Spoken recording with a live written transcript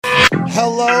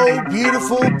Hello,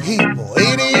 beautiful people.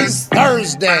 It is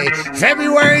Thursday,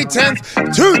 February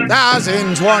 10th,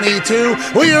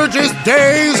 2022. We are just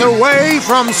days away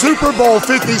from Super Bowl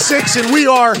 56, and we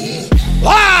are live!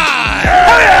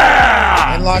 Oh,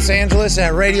 yeah! In Los Angeles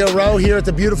at Radio Row here at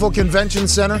the beautiful convention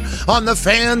center on the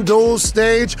FanDuel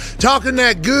stage, talking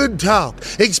that good talk,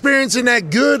 experiencing that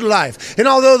good life. And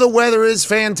although the weather is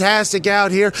fantastic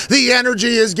out here, the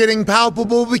energy is getting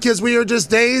palpable because we are just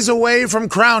days away from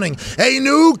crowning a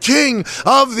new king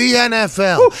of the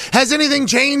NFL. Woo. Has anything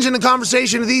changed in the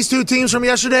conversation of these two teams from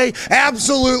yesterday?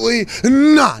 Absolutely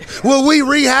not. Will we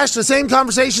rehash the same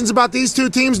conversations about these two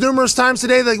teams numerous times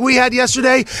today like we had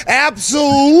yesterday?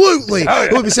 Absolutely. Oh, yeah.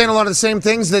 We'll be saying a lot of the same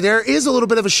things. That there is a little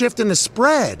bit of a shift in the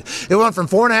spread. It went from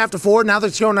 4.5 to 4. Now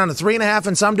it's going down to 3.5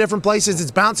 in some different places.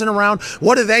 It's bouncing around.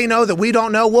 What do they know that we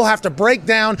don't know? We'll have to break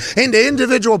down into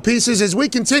individual pieces as we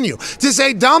continue to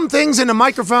say dumb things into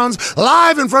microphones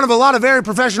live in front of a lot of very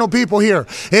professional people here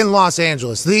in Los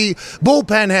Angeles. The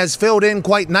bullpen has filled in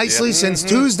quite nicely since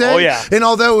Tuesday. Oh, yeah. And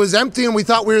although it was empty and we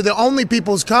thought we were the only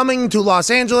peoples coming to Los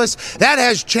Angeles, that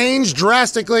has changed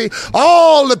drastically.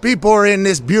 All the people are in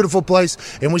this beautiful place,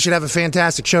 and we should have a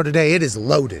fantastic show today. It is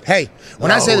loaded. Hey,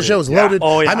 when I say the show is loaded,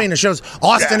 I mean the show's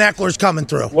Austin Ekeler's coming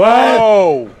through.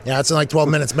 Whoa! Yeah, it's in like 12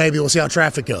 minutes maybe. We'll see how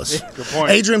traffic goes. Good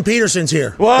point. Adrian Peterson's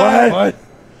here. What?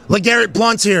 LeGarrette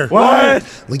Blount's here. What?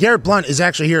 LeGarrette Blount is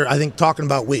actually here, I think, talking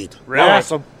about weed. Really? Yeah,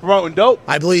 so promoting dope?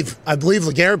 I believe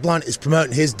LeGarrette Blount is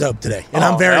promoting his dope today, and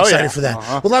I'm very excited for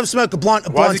that. We'll have smoke a blunt.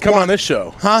 Why is he coming on this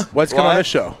show? Huh? Why's he coming on this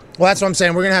show? Well, that's what I'm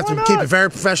saying. We're going to have to keep it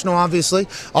very professional, obviously.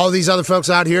 All these other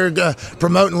folks out here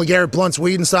promoting LeGarrette Blount's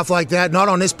weed and stuff like that. Not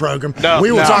on this program.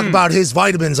 We will talk about his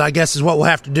vitamins, I guess, is what we'll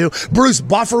have to do. Bruce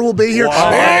Buffer will be here.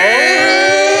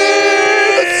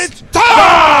 It's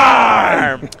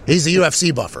time! He's the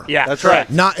UFC buffer. Yeah, that's right.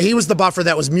 He was the buffer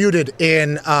that was muted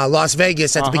in Las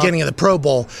Vegas at the beginning of the Pro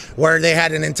Bowl, where they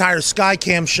had an entire sky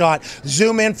cam shot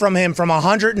zoom in from him from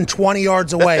 120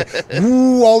 yards away,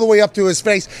 all the way up to his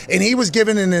face, and he was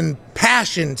given an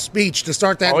impassioned speech to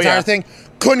start that entire thing.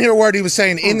 Couldn't hear a word he was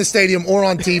saying in the stadium or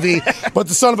on TV, but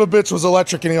the son of a bitch was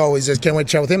electric, and he always is. Can't wait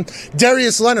to chat with him.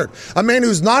 Darius Leonard, a man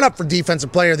who's not up for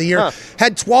Defensive Player of the Year,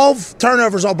 had 12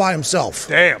 turnovers all by himself.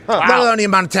 Damn. Not on the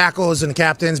amount of tackles and the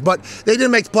captains, but they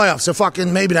didn't make the playoffs, so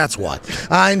fucking maybe that's why.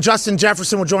 And Justin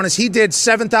Jefferson will join us. He did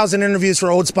 7,000 interviews for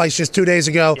Old Spice just 2 days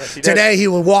ago. Yes, Today he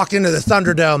will walk into the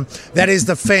Thunderdome. That is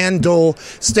the FanDuel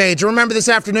stage. Remember this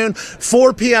afternoon,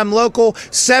 4 p.m. local,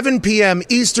 7 p.m.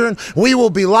 Eastern. We will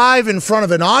be live in front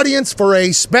of an audience for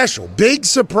a special big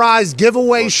surprise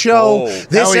giveaway show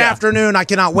this afternoon. I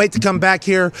cannot wait to come back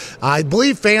here. I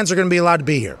believe fans are going to be allowed to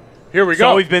be here. Here we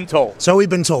go. So we've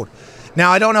been told.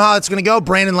 Now, I don't know how it's going to go.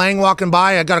 Brandon Lang walking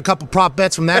by. I got a couple prop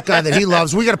bets from that guy that he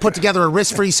loves. We got to put together a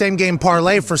risk-free same-game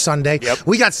parlay for Sunday.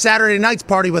 We got Saturday night's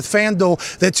party with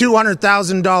FanDuel, the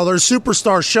 $200,000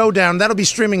 Superstar Showdown. That'll be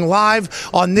streaming live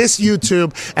on this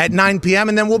YouTube at 9 p.m.,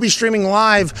 and then we'll be streaming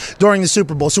live during the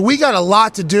Super Bowl. So we got a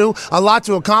lot to do, a lot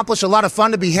to accomplish, a lot of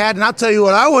fun to be had. And I'll tell you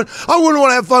what, I wouldn't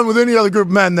want to have fun with any other group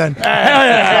of men then. Hell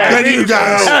yeah. Than you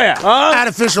guys. Hell yeah.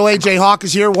 Artificial A.J. Hawk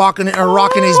is here rocking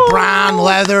his brown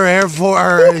leather Air Force.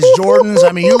 Or his Jordans.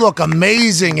 I mean, you look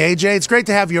amazing, AJ. It's great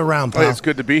to have you around, pal. It's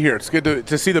good to be here. It's good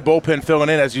to see the bullpen filling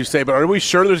in, as you say. But are we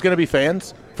sure there's going to be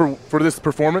fans for this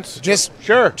performance? Just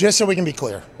so we can be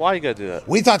clear. Why you got to do that?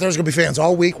 We thought there was going to be fans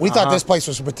all week. We thought this place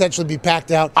was potentially be packed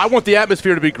out. I want the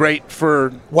atmosphere to be great for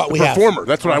what the we performer. Have.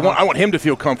 That's what I want. I want him to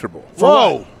feel comfortable.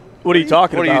 Whoa. What are you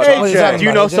talking about? Do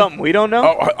you know something we don't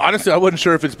know? Honestly, I wasn't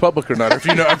sure if it's public or not. If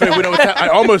you know, we know. I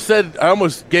almost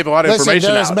gave a lot of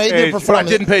information out. But I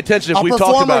didn't pay attention if we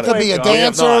talked about it. A performer could be a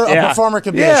dancer. A performer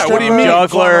could be a stripper. What do you mean?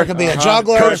 Juggler. Could be a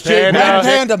juggler. Coach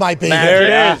Panda might be there. It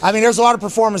is. I mean, there's a lot of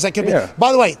performers that could be.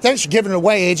 By the way, thanks for giving it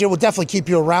away, AJ. We'll definitely keep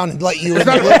you around and let you look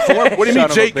for it. What do you mean?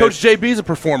 Coach JB's a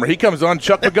performer. He comes on.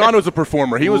 Chuck Pagano's a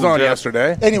performer. He was on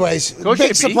yesterday. Anyways,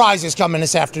 big surprises coming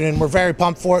this afternoon. We're very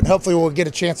pumped for it. Hopefully, we'll get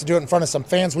a chance to do it in front of some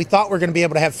fans. We thought we were going to be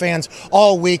able to have fans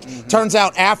all week. Turns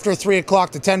out after 3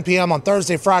 o'clock to 10 p.m. on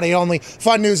Thursday, Friday only.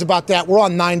 Fun news about that. We're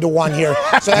on 9 to 1 here,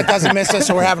 so that doesn't miss us.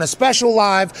 So we're having a special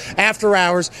live after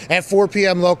hours at 4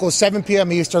 p.m. local, 7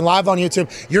 p.m. Eastern, live on YouTube.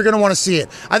 You're going to want to see it.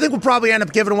 I think we'll probably end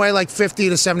up giving away like $50,000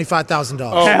 to $75,000.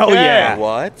 Oh, hell yeah.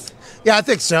 What? Yeah, I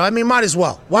think so. I mean, might as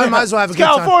well. Might as well have a good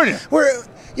California. time.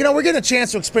 we're getting a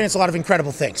chance to experience a lot of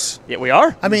incredible things. Yeah, we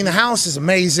are. I mean, the house is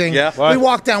amazing. Yeah. We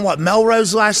walked down,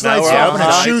 Melrose last night, stopping at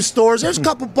nice. shoe stores. There's a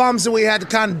couple bums that we had to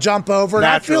kind of jump over. And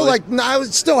I feel like I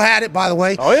still had it, by the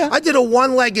way. Oh, yeah? I did a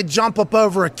one-legged jump up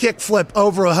over a kickflip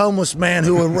over a homeless man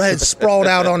who had sprawled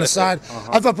out on the side.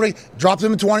 I felt pretty. Dropped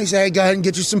him a 20, say, hey, go ahead and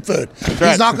get you some food.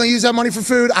 He's not going to use that money for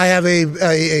food. I have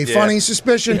a funny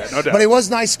suspicion. Yeah, no doubt. But it was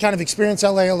nice to kind of experience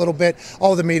LA a little bit.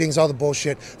 All the meetings, all the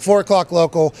bullshit. 4 o'clock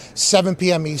local, 7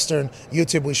 p.m. Eastern.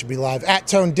 YouTube, we should be live. At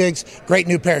Tone Diggs, great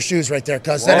new pair of shoes right there,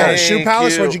 cuz. That at a Shoe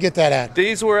Palace? Where'd you get that at?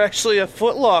 These were actually a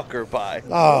Foot Locker buy.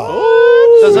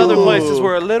 Oh. Those other places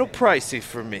were a little pricey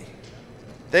for me.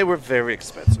 They were very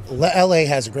expensive. LA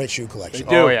has a great shoe collection.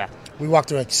 Oh, yeah. We walked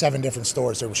through like 7 different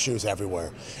stores. There were shoes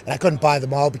everywhere. And I couldn't buy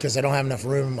them all because I don't have enough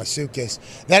room in my suitcase.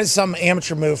 That is some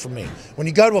amateur move for me. When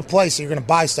you go to a place and you're going to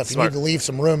buy stuff, you need to leave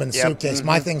some room in the suitcase.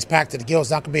 My thing's packed to the gills.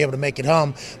 Not going to be able to make it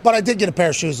home. But I did get a pair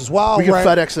of shoes as well. We can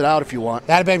FedEx it out if you want.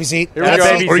 That a baby's eat. Or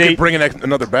you could bring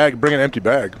another bag, bring an empty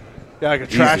bag. Yeah, like a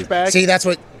trash bag. See,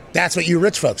 that's what you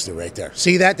rich folks do right there.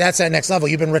 See, that's that next level.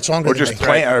 You've been rich longer than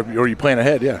me. Or you plan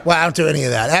ahead, yeah. Well, I don't do any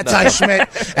of that. At Ty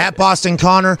Schmidt, at Boston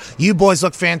Connor. You boys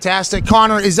look fantastic.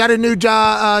 Connor, is that a new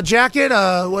jacket?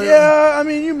 Yeah, I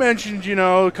mean, you mentioned,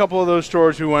 a couple of those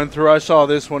stores we went through. I saw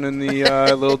this one in the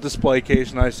little display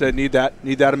case, and I said, need that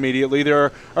immediately.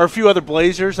 There are a few other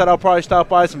blazers that I'll probably stop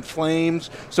by, some flames,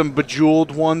 some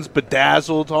bejeweled ones,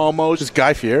 bedazzled almost. Is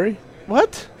Guy Fieri?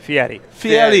 What? Fieri.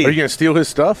 Are you going to steal his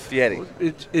stuff? Fieri.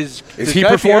 Is he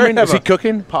performing? Is he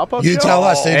cooking? Pop-up You show? tell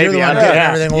us, dude. You're the one giving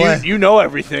everything away. You know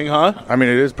everything, huh? I mean,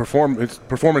 it's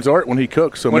performance art when he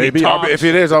cooks, so When he maybe. talks. If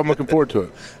it is, I'm looking forward to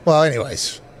it. Well,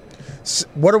 anyways,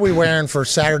 what are we wearing for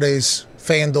Saturday's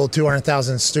FanDuel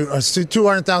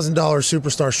 $200,000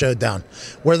 Superstar Showdown?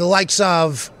 Where the likes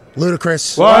of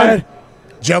Ludacris, What?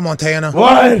 Joe Montana,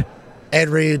 What? Ed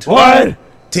Reed, What?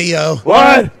 T.O.,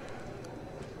 What?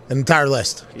 an entire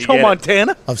list Joe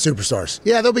Montana? of superstars.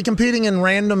 Yeah, they'll be competing in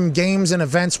random games and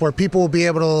events where people will be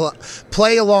able to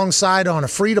play alongside on a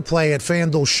free-to-play at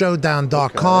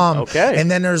FanDuelShowdown.com. Okay. And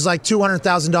then there's like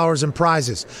 $200,000 in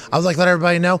prizes. I would like to let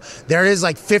everybody know there is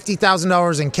like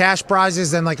 $50,000 in cash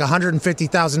prizes, then like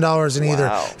 $150,000 in either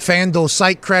FanDuel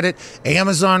site credit,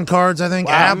 Amazon cards, I think,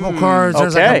 Apple cards.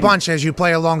 There's like a bunch as you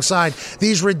play alongside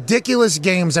these ridiculous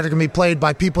games that are going to be played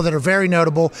by people that are very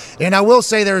notable. And I will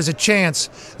say there is a chance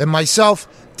that myself,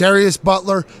 Darius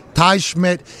Butler, Ty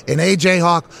Schmidt, and AJ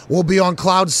Hawk will be on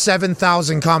Cloud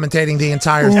 7000 commentating the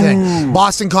entire thing.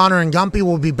 Boston Connor and Gumpy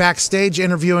will be backstage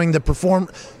interviewing the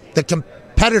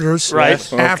competitors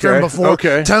after and before.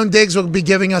 Tone Diggs will be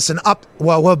giving us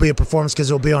will be a performance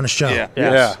because it'll be on a show.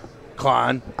 Yeah.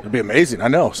 Klein. It'll be amazing. I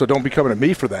know. So don't be coming to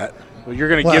me for that. Well, you're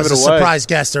going to give it a away. Surprise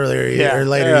guest earlier or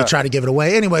later. You try to give it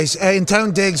away. Anyways, and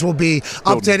Tone Diggs will be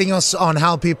updating us on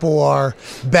how people are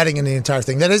betting in the entire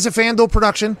thing. That is a FanDuel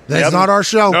production. That is not our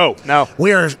show. No.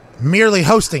 We are merely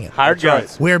hosting it. Hired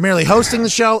guns. We are merely hosting the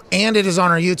show, and it is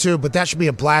on our YouTube, but that should be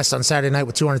a blast on Saturday night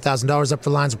with $200,000 up for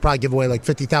lines. We'll probably give away like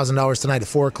 $50,000 tonight at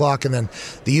 4 o'clock, and then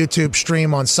the YouTube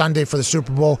stream on Sunday for the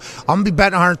Super Bowl. I'm going to be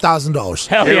betting $100,000.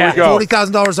 Hell yeah.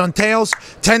 $40,000 on tails,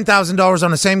 $10,000 on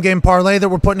the same game parlay that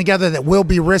we're putting together that will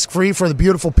be risk-free for the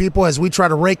beautiful people as we try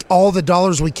to rake all the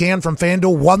dollars we can from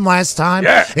FanDuel one last time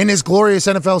in this glorious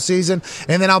NFL season.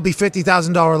 And then I'll be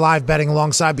 $50,000 live betting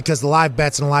alongside because the live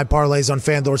bets and live parlays on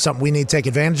FanDuel are something we need to take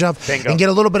advantage of and get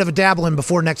a little bit of a dabble in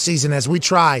before next season as we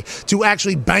try to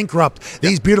actually bankrupt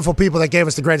these beautiful people that gave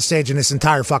us the greatest stage in this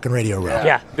entire fucking radio room.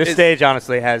 Yeah, this stage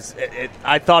honestly has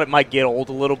I thought it might get old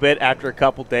a little bit after a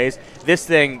couple days. This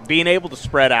thing, being able to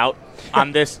spread out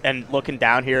on this and looking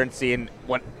down here and seeing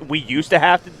what we used to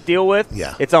have to deal with,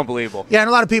 it's unbelievable. Yeah, and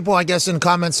a lot of people, I guess, in the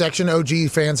comment section,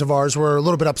 OG fans of ours, were a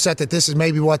little bit upset that this is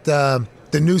maybe what the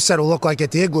new set will look like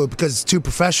at the Igloo because it's too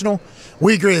professional.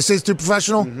 We agree this is too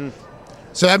professional. Mm-hmm.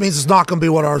 So that means it's not going to be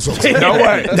what ours looks like. No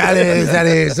way. That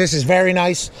is. This is very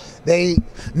nice.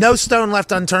 No stone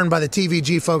left unturned by the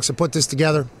TVG folks that put this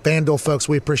together. FanDuel folks,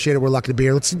 we appreciate it. We're lucky to be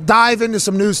here. Let's dive into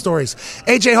some news stories.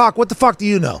 AJ Hawk, what the fuck do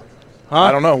you know? Huh?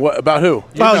 I don't know. What about who?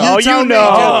 You know.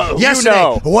 Yesterday, you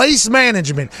know. Waste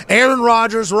Management. Aaron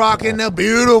Rodgers rocking the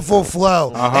beautiful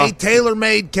flow. A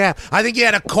tailor-made cap. I think he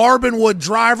had a carbon wood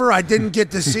driver I didn't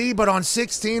get to see, but on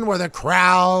 16 where the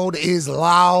crowd is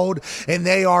loud and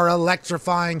they are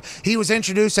electrifying. He was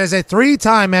introduced as a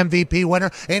 3-time MVP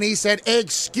winner, and he said,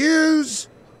 "Excuse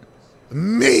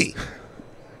me."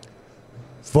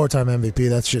 4-time MVP.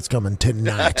 That shit's coming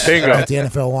tonight Bingo. at the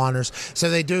NFL Honors. So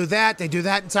they do that. They do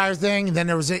that entire thing. And then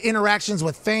there was interactions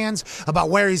with fans about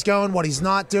where he's going, what he's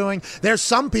not doing. There's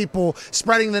some people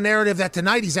spreading the narrative that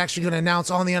tonight he's actually going to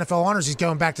announce on the NFL Honors he's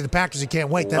going back to the Packers. He can't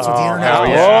wait. That's what the internet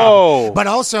is. Whoa. But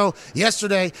also,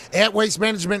 yesterday at Waste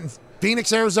Management in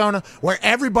Phoenix, Arizona, where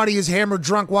everybody is hammered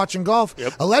drunk watching golf,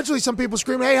 allegedly some people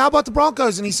screaming, hey, how about the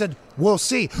Broncos? And he said, we'll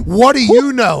see. What do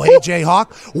you know, AJ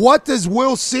Hawk? What does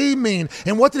we'll see mean?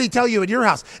 And what did he tell you at your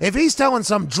house? If he's telling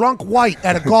some drunk white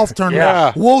at a golf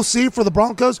tournament, we'll see for the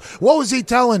Broncos, what was he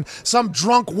telling some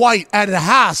drunk white at a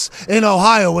house in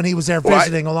Ohio when he was there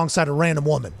visiting alongside a random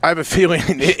woman? I have a feeling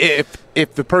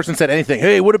if the person said anything,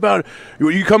 hey, what about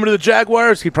you coming to the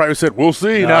Jaguars? He probably said, we'll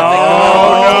see.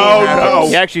 No.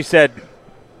 He actually said,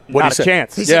 not a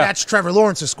chance. He said that's Trevor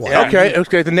Lawrence's squad. Yeah.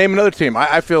 Okay, then name another team.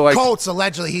 I feel like Colts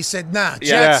allegedly. He said nah.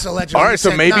 Jets allegedly. All right,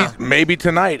 so said, maybe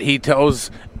tonight he tells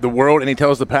the world and he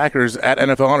tells the Packers at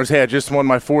NFL Honors, hey, I just won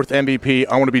my 4th MVP.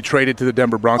 I want to be traded to the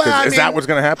Denver Broncos. Well, Is that what's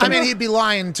going to happen? I mean, he'd be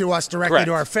lying to us directly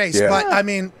to our face. Yeah. But, I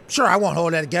mean, sure, I won't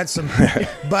hold that against him.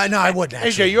 But, no, I wouldn't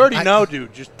actually. AJ, you already know,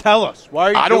 dude. Just tell us. Why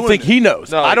are you I don't think he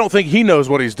knows. No. I don't think he knows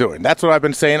what he's doing. That's what I've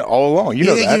been saying all along. You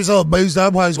know think that. he was a little boozed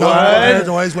up while he was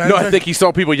going No, I think he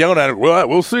saw people yelling at him. Well,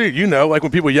 we'll see. You know, like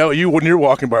when people yell at you when you're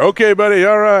walking by. Okay, buddy,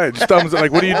 all right. Just thumbs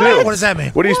like, what do you do? What does that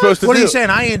mean? What are you supposed to do? What are you saying?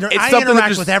 I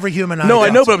interact with every human I No, I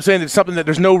know, know. but I'm saying it's something that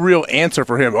there's no real answer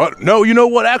for him. No, you know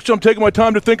what? Actually, I'm taking my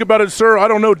time to think about it, sir. I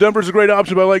don't know. Denver's a great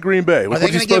option, but I like Green Bay. Are What's they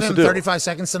he going to give supposed him to do? 35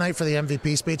 seconds tonight for the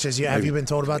MVP speech? Have you been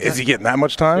told about that? Is he getting that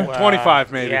much time?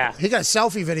 25 maybe. Yeah. He got a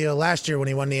selfie video last year when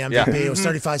he won the MVP. It was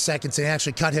 35 seconds, and he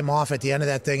actually cut him off at the end of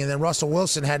that thing. And then Russell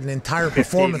Wilson had an entire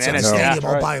performance in the minutes. stadium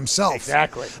Yeah. all by himself.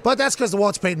 Exactly. But that's because the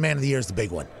Walter Payton Man of the Year is the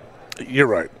big one. You're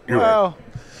right. You're right.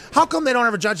 How come they don't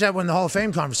ever judge that in the Hall of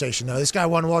Fame conversation, though? This guy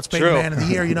won Walter Payton Man of the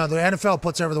Year. You know, the NFL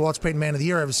puts over the Walter Payton Man of the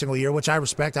Year every single year, which I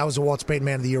respect. I was a Walter Payton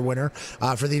Man of the Year winner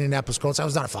for the Indianapolis Colts. I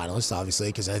was not a finalist, obviously,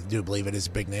 because I do believe it is a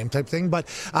big name type thing. But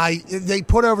they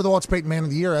put over the Walter Payton Man of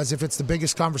the Year as if it's the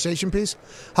biggest conversation piece.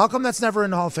 How come that's never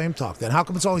in the Hall of Fame talk, then? How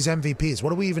come it's always MVPs?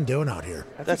 What are we even doing out here?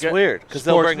 That's weird because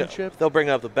they'll bring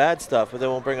up the bad stuff, but they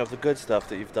won't bring up the good stuff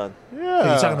that you've done. Are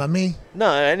you talking about me?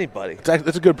 No, anybody.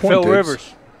 That's a good point, Phil Diggs.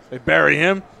 Rivers. They bury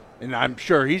him. And I'm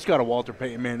sure he's got a Walter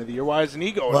Payton Man of the Year. Why isn't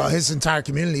he going? Well, his entire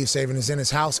community of saving is in his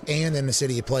house and in the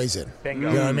city he plays in. Bingo.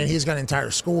 You know what I mean? He's got an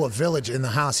entire school, a village in the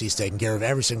house he's taking care of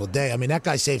every single day. I mean, that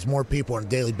guy saves more people on a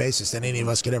daily basis than any of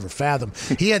us could ever fathom.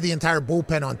 He had the entire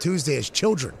bullpen on Tuesday as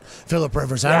children, Phillip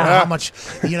Rivers. I don't know how much,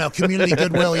 community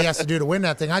goodwill he has to do to win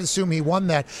that thing. I'd assume he won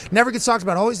that. Never gets talked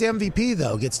about. Always the MVP,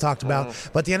 though, gets talked about.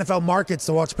 But the NFL markets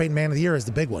the Walter Payton Man of the Year as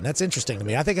the big one. That's interesting to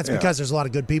me. I think it's because there's a lot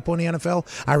of good people in the NFL.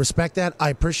 I respect that.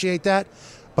 I appreciate that.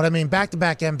 But, I mean,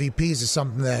 back-to-back MVPs is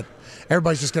something that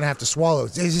everybody's just going to have to swallow.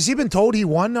 Has he been told he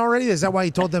won already? Is that why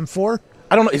he told them 4?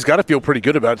 I don't know. He's got to feel pretty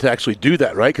good about it to actually do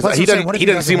that, right? Because he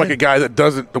doesn't seem like a guy that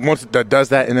does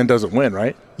that and then doesn't win,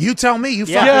 right? You tell me.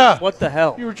 What the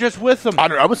hell? You were just with him.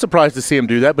 I was surprised to see him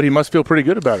do that, but he must feel pretty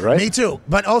good about it, right? Me too.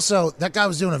 But also, that guy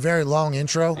was doing a very long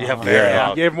intro,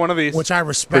 I gave him one of these. which I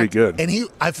respect. Pretty good. And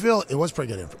I feel it was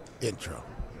pretty good intro.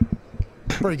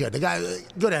 Pretty good. The guy,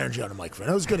 good energy on the microphone.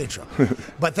 It was a good intro.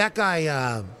 But that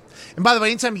guy, and by the way,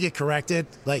 anytime you get corrected,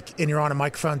 and you're on a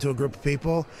microphone to a group of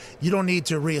people, you don't need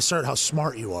to reassert how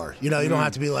smart you are. You don't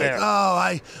have to be like,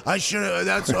 I should have,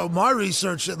 that's my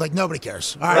research. Like, nobody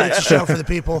cares. All right, it's a show for the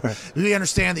people. We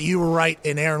understand that you were right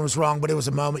and Aaron was wrong, but it was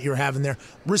a moment you were having there.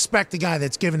 Respect the guy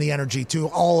that's giving the energy to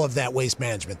all of that waste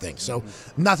management thing. So,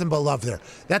 nothing but love there.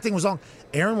 That thing was long.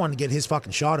 Aaron wanted to get his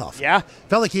fucking shot off. Yeah.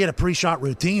 Felt like he had a pre-shot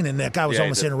routine, and that guy was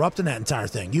almost interrupting that entire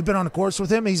thing. You've been on the course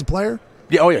with him? He's a player?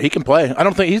 Yeah, he can play. I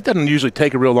don't think he doesn't usually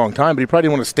take a real long time, but he probably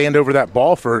didn't want to stand over that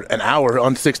ball for an hour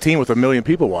on 16 with 1 million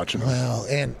people watching him. Well,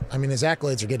 and I mean his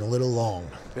accolades are getting a little long.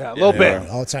 Yeah, a little bit.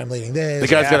 All-time leading this. The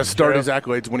guy's got to start his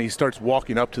accolades when he starts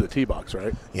walking up to the tee box,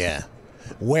 right? Yeah.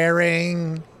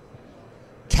 Wearing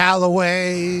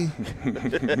Callaway.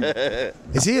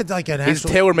 Is he like an He's a actual?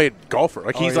 tailor-made golfer.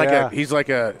 Like yeah.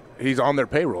 he's on their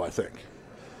payroll, I think.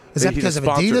 Is that he's because a of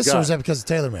sponsored Adidas guy. or is that because of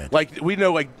TaylorMade? Like we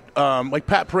know, like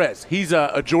Pat Perez, he's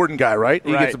a Jordan guy, right?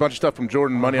 He gets a bunch of stuff from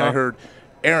Jordan Money. I heard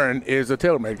Aaron is a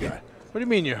TaylorMade guy. What do you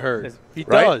mean you heard? He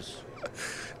Right? does.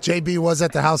 JB was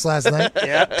at the house last night.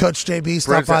 Coach JB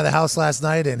stopped by the house last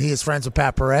night, and he is friends with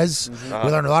Pat Perez. We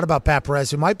learned a lot about Pat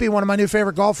Perez, who might be one of my new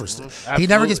favorite golfers. He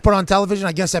never gets put on television.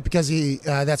 I guess that's because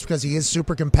he is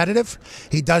super competitive.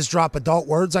 He does drop adult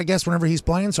words, I guess, whenever he's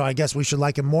playing. So I guess we should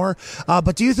like him more.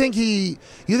 But do you think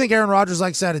Aaron Rodgers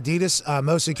likes that Adidas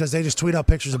mostly because they just tweet out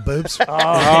pictures of boobs?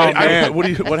 Man.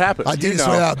 What happened? Adidas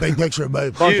tweet out a big picture of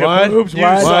boobs. What? Boobs,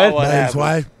 What? Boobs,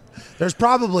 why? There's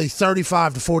probably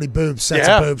 35 to 40 sets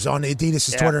of boobs on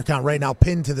Adidas' Twitter account right now,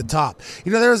 pinned to the top.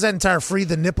 You know, there was that entire Free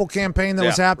the Nipple campaign that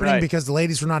was happening because the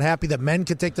ladies were not happy that men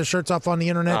could take their shirts off on the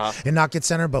internet and not get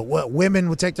censored, but women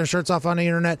would take their shirts off on the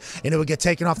internet and it would get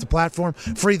taken off the platform.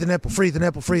 Free the nipple, free the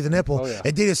nipple, free the nipple.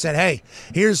 Adidas said, hey,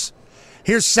 here's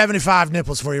 75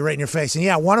 nipples for you right in your face.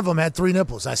 And, one of them had 3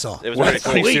 nipples, I saw. It was pretty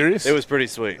sweet. Are you serious? It was pretty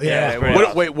sweet. Yeah.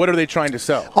 What are they trying to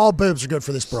sell? All boobs are good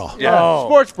for this bra. Yeah.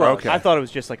 Sports bra. Okay. I thought it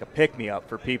was just like a pick-me-up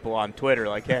for people on Twitter.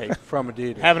 Like, hey, from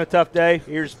Adidas. Having a tough day?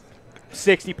 Here's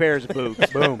 60 pairs of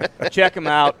boobs. Boom. Check them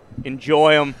out.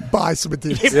 Enjoy them. Buy some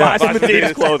Adidas. Buy some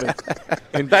Adidas clothing.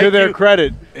 And to their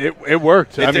credit, it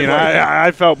worked.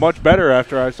 I felt much better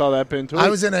after I saw that pin tweet.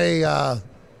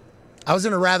 I was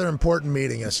in a rather important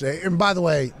meeting yesterday. And by the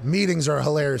way, meetings are a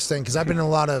hilarious thing because I've been in a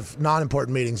lot of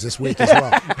non-important meetings this week as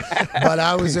well. But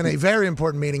I was in a very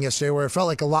important meeting yesterday where it felt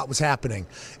like a lot was happening.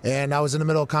 And I was in the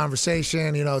middle of a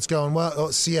conversation. You know, it's going well.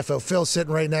 CFO Phil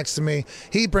sitting right next to me.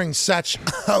 He brings such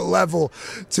a level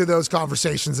to those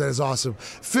conversations that is awesome.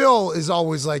 Phil is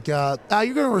always like, you're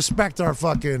going to respect our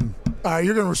fucking...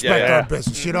 you're going to respect our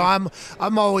business. You know,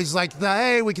 I'm always like,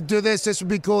 hey, we could do this. This would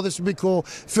be cool. This would be cool.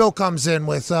 Phil comes in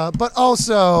with, but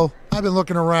also I've been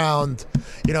looking around.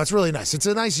 You know, it's really nice. It's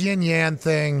a nice yin-yang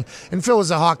thing. And Phil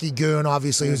is a hockey goon,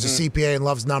 obviously, who's a CPA and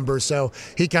loves numbers. So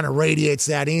he kind of radiates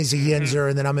that. He's a yinzer.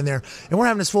 And then I'm in there. And we're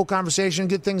having this full conversation.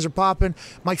 Good things are popping.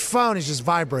 My phone is just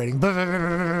vibrating.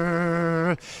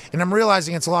 And I'm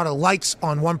realizing it's a lot of likes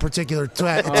on one particular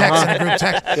text in a group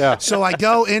text. Yeah. So I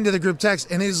go into the group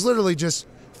text, and it is literally just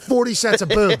 40 sets of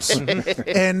boobs.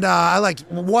 And I like,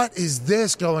 what is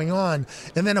this going on?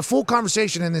 And then a full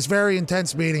conversation in this very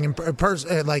intense meeting,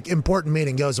 important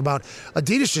meeting goes about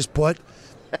Adidas just put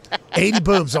 80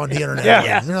 boobs on the internet.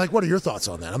 And they're like, what are your thoughts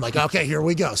on that? I'm like, okay, here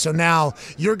we go. So now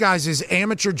your guys'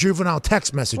 amateur juvenile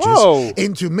text messages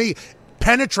into me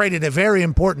penetrated a very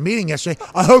important meeting yesterday.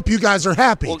 I hope you guys are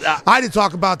happy. Well, I did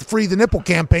talk about the Free the Nipple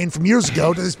campaign from years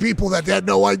ago to these people that had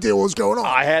no idea what was going on.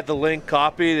 I had the link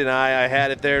copied, and I had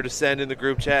it there to send in the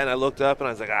group chat, and I looked up, and I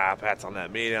was like, Pat's on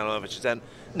that meeting. I don't know if it should send.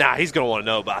 Nah, he's going to want to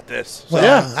know about this. So.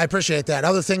 Well, I appreciate that.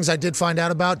 Other things I did find out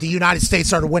about, the United States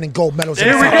started winning gold medals.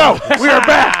 Here we go. We are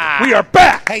back. We are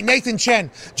back. Hey, Nathan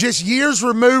Chen, just years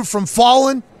removed from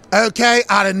falling,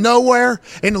 out of nowhere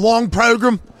in the long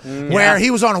program. Where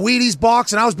he was on a Wheaties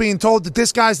box, and I was being told that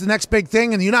this guy's the next big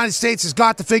thing, and the United States has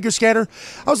got the figure skater.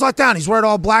 I was let down. He's wearing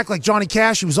all black like Johnny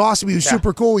Cash. He was awesome. He was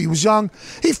super cool. He was young.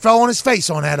 He fell on his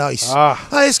face on that ice.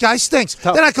 This guy stinks.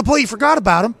 Then I completely forgot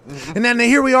about him. And then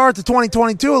here we are at the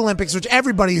 2022 Olympics, which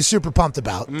everybody is super pumped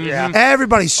about.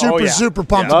 Everybody's super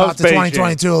pumped about the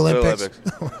 2022 Olympics.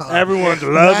 Everyone's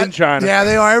loving China. Yeah,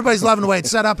 they are. Everybody's loving the way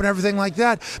it's set up and everything like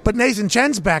that. But Nathan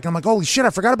Chen's back, and I'm like, holy shit, I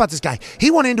forgot about this guy.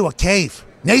 He went into a cave.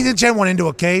 Nathan Chen went into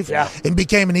a cave and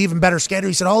became an even better skater.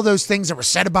 He said all those things that were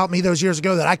said about me those years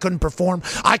ago that I couldn't perform.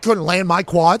 I couldn't land my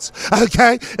quads,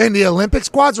 in the Olympics.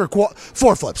 Quads are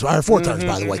 4 flips, or 4 turns,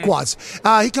 by the way, quads.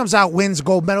 He comes out, wins a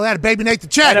gold medal. That a baby Nathan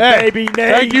Chen.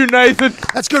 Thank you, Nathan.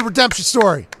 That's a good redemption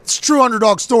story. It's a true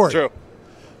underdog story. True.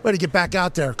 Way to get back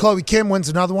out there. Chloe Kim wins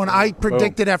another one. I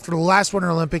predicted after the last Winter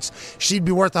Olympics she'd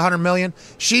be worth $100 million.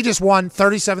 She just won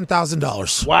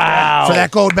 $37,000. Wow. For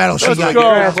that gold medal she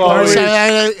got.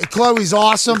 Chloe. Chloe's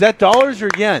awesome. Is that dollars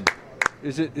or yen?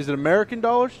 Is it American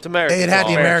dollars? It's American. It had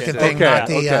the American thing, not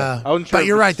the but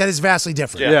you're right, that is vastly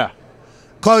different. Yeah.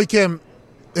 Chloe Kim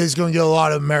is going to get a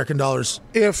lot of American dollars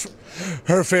if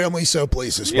her family so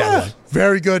pleases. By the way.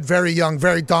 Very good, very young,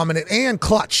 very dominant, and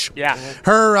clutch. Yeah.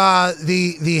 Her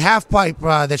the half pipe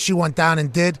that she went down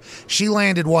and did, she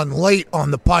landed one late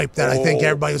on the pipe that I think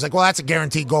everybody was like, well, that's a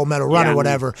guaranteed gold medal run or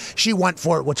whatever. She went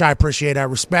for it, which I appreciate, I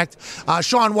respect.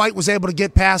 Sean White was able to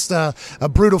get past a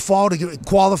brutal fall to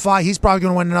qualify. He's probably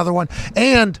going to win another one.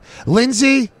 And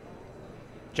Lindsay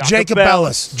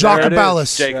Jacobellis.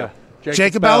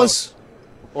 Jacobellis.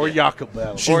 Or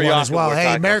Jacobellis. She won as well.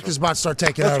 Hey, America's about to start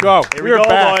taking over. Let's go. Here we go,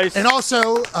 boys. And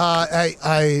also,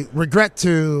 I regret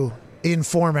to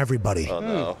inform everybody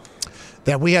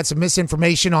that we had some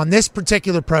misinformation on this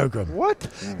particular program. What?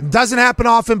 It doesn't happen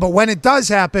often, but when it does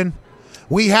happen,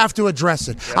 we have to address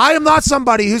it. Yep. I am not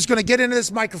somebody who's going to get into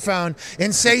this microphone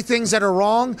and say things that are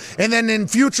wrong and then in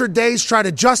future days try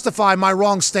to justify my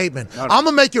wrong statement. I'm going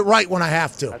to make it right when I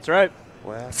have to. That's right.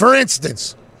 Wow. For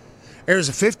instance, there's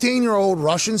a 15-year-old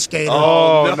Russian skater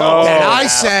that I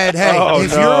said, hey,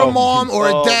 if you're a mom or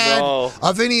a dad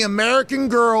of any American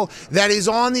girl that is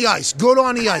on the ice, good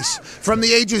on the ice, from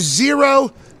the ages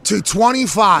 0 to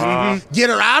 25. Get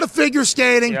her out of figure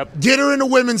skating. Get her into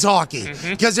women's hockey.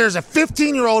 Because there's a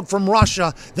 15-year-old from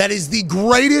Russia that is the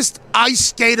greatest ice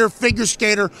skater, figure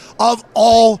skater of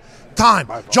all time.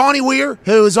 Johnny Weir,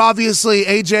 who is obviously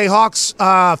AJ Hawk's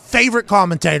favorite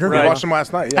commentator. Right. I watched him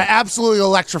last night. Yeah. Absolutely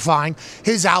electrifying.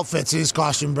 His outfits, his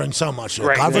costume brings so much to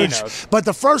the coverage. But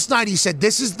the first night he said,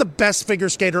 this is the best figure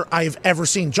skater I've ever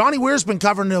seen. Johnny Weir's been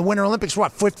covering the Winter Olympics for,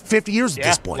 50 years at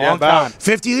this point? Long time.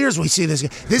 50 years we see this.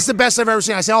 This is the best I've ever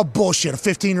seen. I say, oh, bullshit, a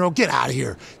 15-year-old, get out of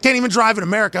here. Can't even drive in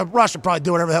America. Russia probably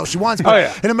do whatever the hell she wants.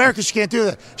 But in America, she can't do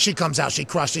that. She comes out, she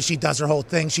crushes, she does her whole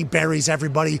thing. She buries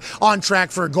everybody on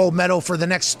track for a gold medal for the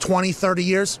next 20, 30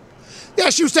 years. Yeah,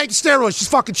 she was taking steroids. She's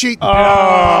fucking cheating.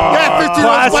 Yeah,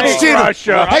 15-year-olds fucking cheating.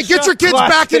 Russia. Hey, get your kids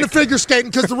back into figure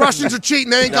skating because the Russians are cheating.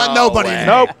 They ain't got nobody.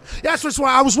 Nope. Yeah, that's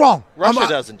why I was wrong. Russia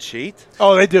doesn't cheat.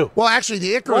 Oh, they do. Well, actually,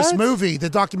 the Icarus movie, the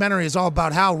documentary, is all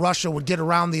about how Russia would get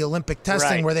around the Olympic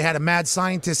testing, where they had a mad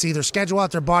scientist either schedule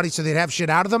out their bodies so they'd have shit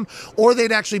out of them, or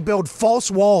they'd actually build false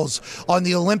walls on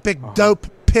the Olympic dope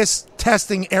piss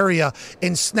testing area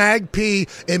and snag pee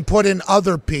and put in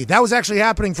other pee. That was actually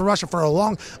happening for Russia for a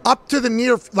long, up to the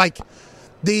near, like,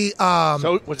 the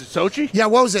So was it Sochi? yeah,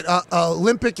 what was it?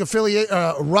 Olympic affiliate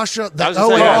Russia, the I was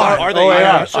gonna say, OAR. are they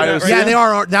Irish? Yeah, they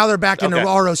are. Now they're back in the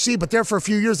ROC, but there for a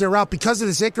few years they were out because of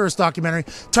this Icarus documentary.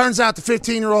 Turns out the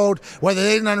 15-year-old, whether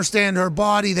they didn't understand her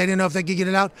body, they didn't know if they could get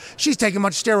it out, she's taking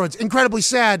much steroids. Incredibly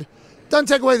sad. Doesn't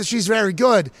take away that she's very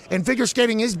good. And figure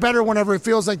skating is better whenever it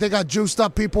feels like they got juiced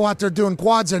up people out there doing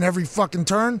quads in every fucking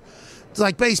turn. It's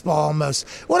like baseball almost.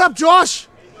 What up, Josh?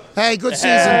 Hey, good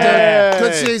season, dude.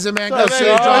 Good season, man. Good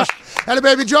season, Josh. Had a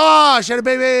baby, Josh. Had a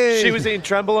baby. She was eating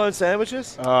trenbolone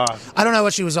sandwiches? I don't know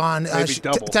what she was on. Maybe She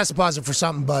double. tested positive for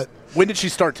something, but When did she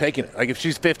start taking it? Like, if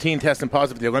she's 15 testing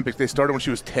positive at the Olympics, they started when she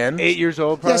was 10? 8 years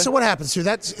old, probably. yeah. So what happens too?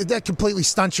 That completely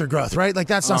stunts your growth, right? Like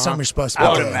that's not something you're supposed to. I be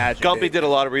would doing. imagine. Gumpy did a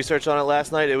lot of research on it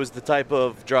last night. It was the type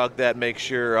of drug that makes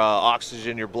your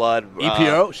oxygen in your blood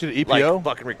EPO? She did EPO? like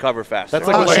fucking recover faster. That's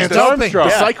like Oh, what she's the doping. the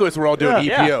cyclists were all doing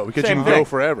EPO because Same you can thing. go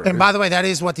forever. And by the way, that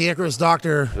is what the Icarus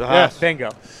doctor. Bingo.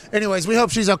 Anyways, we hope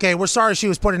she's okay. We're sorry she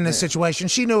was put in this situation.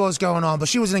 She knew what was going on, but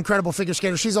she was an incredible figure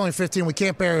skater. She's only 15. We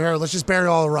can't bury her. Let's just bury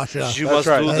all of Russia. She must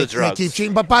right. do They the drugs. keep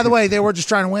cheating. But by the way, they were just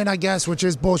trying to win, I guess, which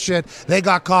is bullshit. They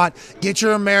got caught. Get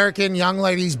your American young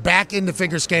ladies back into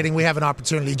figure skating. We have an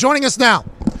opportunity. Joining us now,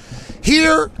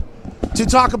 here to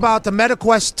talk about the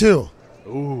MetaQuest 2.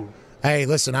 Ooh. Hey,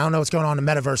 listen, I don't know what's going on in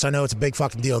the metaverse. I know it's a big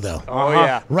fucking deal, though. Oh,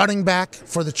 yeah. Running back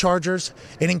for the Chargers,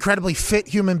 an incredibly fit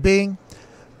human being.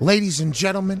 Ladies and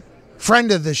gentlemen,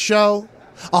 friend of the show,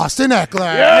 Austin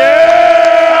Ekeler.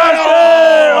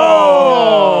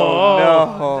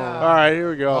 All right,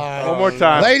 here we go. One more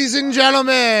time. Ladies and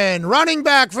gentlemen, running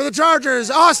back for the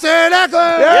Chargers, Austin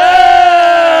Ekeler.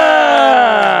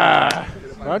 Yeah!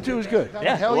 Round two was good.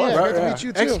 Yeah. Hell yeah, great to meet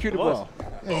you, too. Executed well.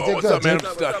 Yeah, you did What's good, up, man? dude.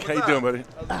 I'm stuck. How you doing, buddy?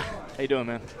 How you doing,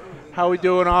 man? How we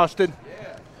doing, Austin?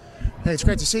 Hey, it's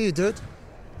great to see you, dude.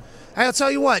 Hey, I'll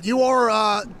tell you what, you're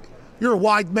a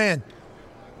wide man.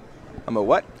 I'm a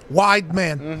what? Wide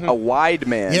man. A wide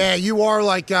man. Yeah, you are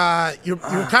like you're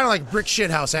kind of like brick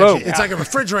shithouse. Actually, Boom. it's like a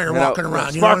refrigerator No, walking no,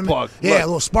 around. You know what I mean? spark plug. Yeah, a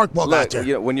little spark plug out Look, there.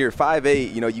 you know, when you're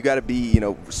 5'8", you got to be,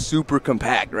 super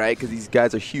compact, right? Because these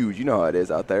guys are huge. You know how it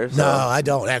is out there. So. No, I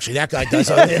don't actually. That guy does.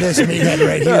 It is meathead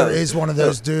right here. Is one of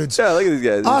those dudes. Yeah, look at these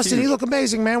guys. They're Austin, huge. you look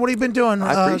amazing, man. What have you been doing?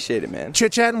 I appreciate it, man.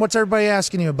 Chit chatting. What's everybody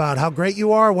asking you about? How great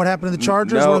you are? What happened to the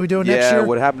Chargers? No, What are we doing yeah, next year?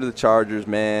 what happened to the Chargers,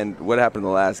 man? What happened in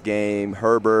the last game?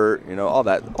 Herbert, all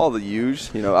that, all the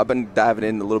huge. I've been diving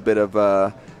in a little bit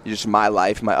of just my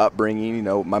life, my upbringing,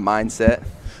 my mindset.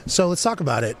 So let's talk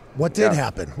about it. What did Yeah.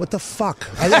 happen? What the fuck?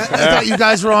 I thought you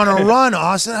guys were on a run,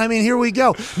 Austin. I mean, here we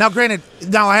go. Now, granted,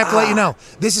 I have to let you know,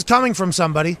 this is coming from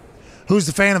somebody who's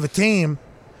the fan of a team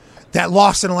that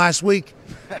lost in the last week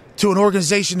to an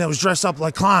organization that was dressed up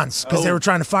like clowns because they were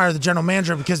trying to fire the general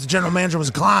manager because the general manager was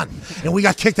a clown. And we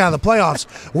got kicked out of the playoffs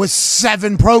with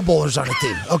 7 Pro Bowlers on the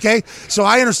team, okay? So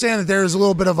I understand that there is a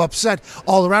little bit of upset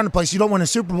all around the place. You don't win a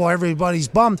Super Bowl, everybody's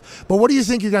bummed. But what do you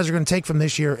think you guys are going to take from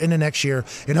this year into next year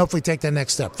and hopefully take that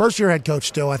next step? First year head coach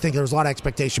still, I think there was a lot of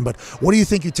expectation. But what do you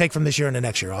think you take from this year into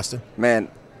next year, Austin? Man,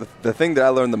 the thing that I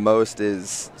learned the most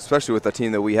is, especially with the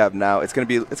team that we have now, it's gonna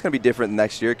be different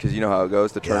next year because you know how it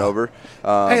goes, the turnover.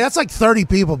 Hey, that's like 30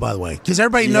 people, by the way, because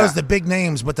everybody knows Yeah. the big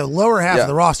names, but the lower half Yeah. of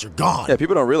the roster gone. Yeah,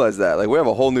 people don't realize that. Like, we have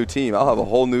a whole new team. I'll have a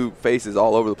whole new faces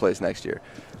all over the place next year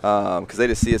because they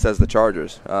just see us as the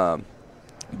Chargers.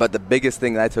 But the biggest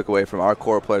thing that I took away from our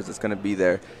core players that's going to be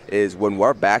there is when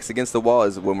our back's against the wall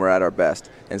is when we're at our best.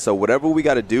 And so whatever we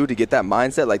got to do to get that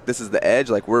mindset, like this is the edge,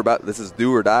 like this is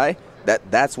do or die,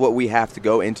 that's what we have to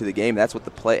go into the game. That's what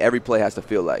every play has to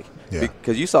feel like. Yeah.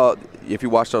 Because you saw, if you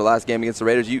watched our last game against the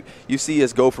Raiders, you see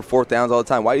us go for fourth downs all the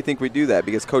time. Why do you think we do that?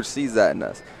 Because Coach sees that in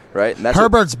us, right? And that's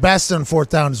Herbert's best on fourth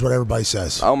down is what everybody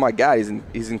says. Oh my God,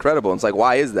 he's incredible. And it's like,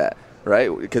 why is that, right?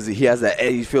 Because he has that.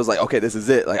 He feels like, okay, this is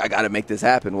it. Like, I got to make this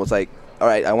happen. Well, it's like, all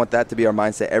right, I want that to be our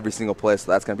mindset every single play.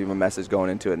 So that's going to be my message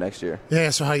going into it next year. Yeah.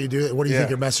 So how you do it? What do you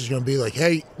think your message is going to be? Like,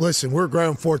 hey, listen, we're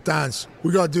growing fourth downs.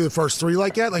 We got to do the first three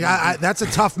like that. Like, that's a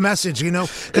tough message,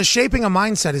 because shaping a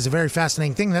mindset is a very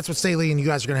fascinating thing. That's what Staley and you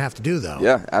guys are going to have to do, though.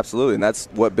 Yeah, absolutely. And that's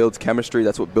what builds chemistry.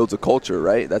 That's what builds a culture,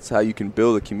 right? That's how you can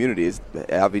build a community, is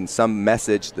having some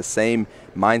message, the same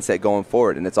mindset going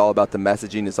forward. And it's all about the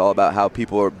messaging. It's all about how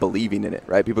people are believing in it,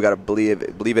 right? People got to believe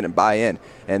in it and buy in.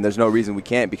 And there's no reason we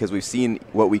can't, because we've seen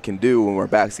what we can do when we're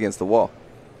backs against the wall.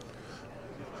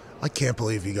 I can't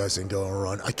believe you guys didn't go on a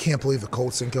run. I can't believe the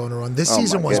Colts didn't go on a run. This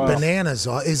season was bananas.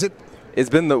 Is it? It's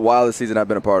been the wildest season I've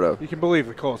been a part of. You can believe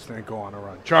the Colts didn't go on a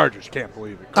run. Chargers can't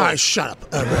believe it. All right, shut up.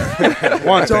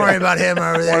 Don't worry about him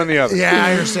over there. One and the other. Yeah,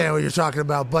 I understand what you're talking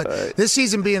about. But this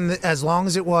season being as long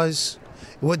as it was,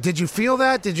 did you feel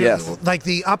that? Did you like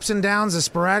the ups and downs, the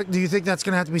sporadic? Do you think that's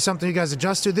going to have to be something you guys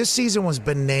adjust to? This season was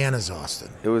bananas, Austin.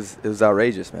 It was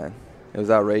outrageous, man. It was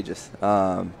outrageous.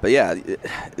 But yeah,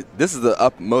 this is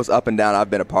the most up and down I've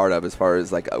been a part of as far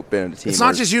as like being in a team. It's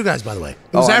not just you guys, by the way.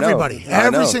 It was everybody.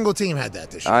 Every single team had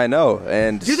that this year. I know.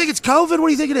 And do you think it's COVID? What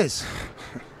do you think it is?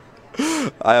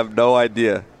 I have no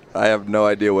idea. I have no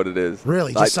idea what it is.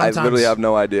 Really? Just sometimes, I literally have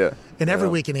no idea. And every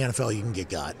week in the NFL, you can get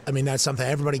got. I mean, that's something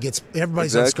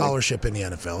everybody's on scholarship in the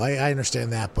NFL. I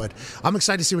understand that, but I'm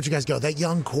excited to see what you guys go. That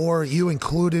young core, you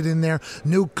included in there,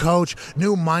 new coach,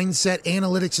 new mindset,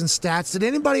 analytics and stats. Did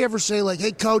anybody ever say, like,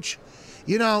 hey, coach,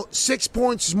 6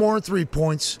 points is more than 3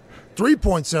 points. 3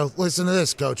 points, though. Listen to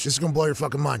this, coach. This is going to blow your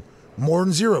fucking mind. More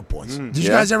than 0 points. Did you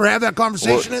guys ever have that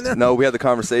conversation in there? No, we had the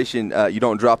conversation. You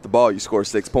don't drop the ball, you score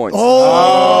 6 points.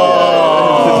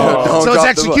 So it's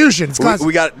execution.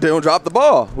 Don't drop the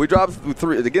ball. We dropped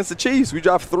 3 against the Chiefs. We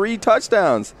dropped 3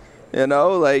 touchdowns.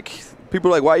 Like people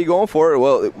are like, why are you going for it?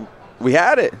 Well, we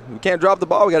had it. We can't drop the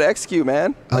ball. We got to execute,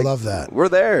 man. I love that. We're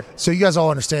there. So you guys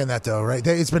all understand that, though, right?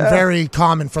 It's been very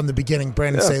common from the beginning.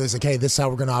 Brandon Staley's like, hey, this is how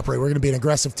we're going to operate. We're going to be an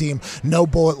aggressive team. No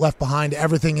bullet left behind.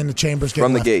 Everything in the chambers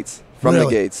from the gates. The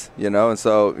gates, and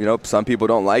so, some people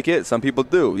don't like it. Some people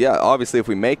do. Yeah, obviously, if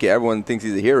we make it, everyone thinks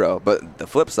he's a hero. But the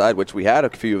flip side, which we had a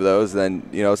few of those, then,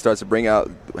 it starts to bring out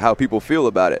how people feel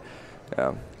about it.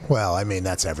 Well, I mean,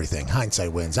 that's everything.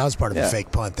 Hindsight wins. I was part of a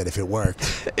fake punt that if it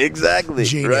worked. Exactly.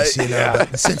 Genius, right?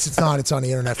 But since it's not, it's on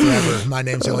the internet forever. My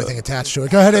name's the only thing attached to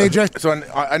it. Go ahead, AJ. So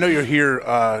I know you're here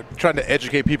trying to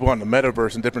educate people on the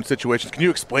metaverse in different situations. Can you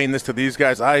explain this to these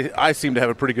guys? I seem to have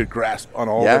a pretty good grasp on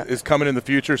all of it. It's coming in the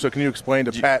future, so can you explain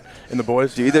to Pat and the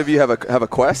boys? Do either of you have a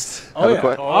Quest?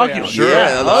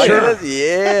 Sure.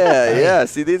 Yeah.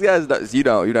 See, these guys, you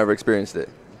never experienced it.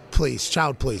 Please.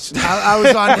 I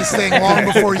was on this thing long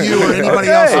before you or anybody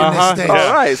else on this thing.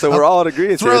 All right, so we're all in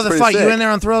agreement. Throw of the fight. You in there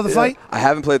on Throw of the Fight? I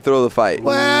haven't played Throw of the Fight.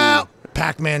 Well,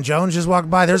 Pac-Man Jones just walked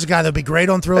by. There's a guy that'd be great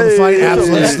on Throw of the Fight.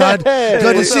 Absolute stud.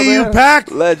 Good to see you, Pac.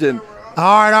 Legend.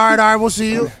 All right. We'll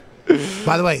see you.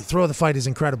 By the way, Throw of the Fight is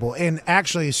incredible. And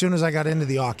actually, as soon as I got into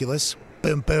the Oculus,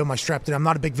 boom, I strapped it. I'm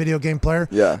not a big video game player.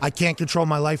 Yeah. I can't control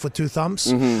my life with 2 thumbs.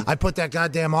 Mm-hmm. I put that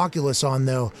goddamn Oculus on,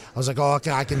 though. I was like,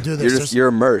 okay, I can do this. You're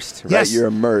immersed, right? Yes. You're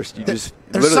immersed. There's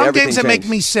some games that make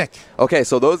me sick. Okay,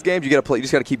 so those games you got to play. You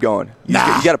just got to keep going. You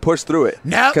got to push through it.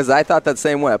 No. Because I thought that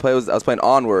same way. I was playing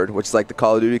Onward, which is like the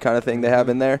Call of Duty kind of thing they have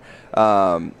in there.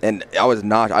 And I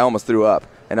almost threw up.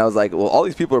 And I was like, well, all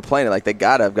these people are playing it. Like, they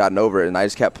got to have gotten over it. And I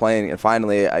just kept playing. And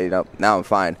finally, now I'm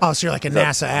fine. Oh, so you're like a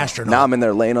NASA astronaut. Now I'm in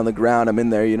there laying on the ground. I'm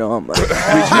in there, I'm like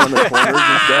reaching on the corners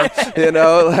and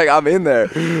stuff. Like I'm in there.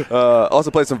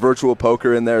 Also played some virtual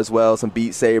poker in there as well. Some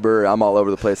Beat Saber. I'm all over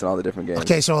the place in all the different games.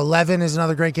 Okay, so 11 is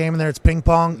another great game in there. It's ping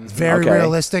pong. Very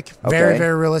realistic. Very,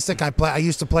 very realistic. I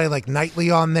used to play like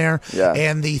nightly on there. Yeah.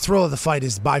 And the Thrill of the Fight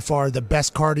is by far the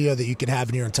best cardio that you can have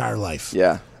in your entire life.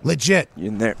 Yeah. Legit. You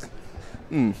in there.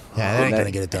 Yeah, that ain't going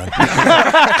to get it done.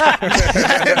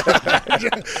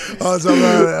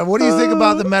 What do you think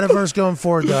about the metaverse going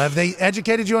forward, though? Have they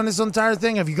educated you on this entire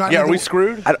thing? Have you gotten? Yeah, are we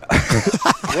screwed?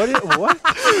 What?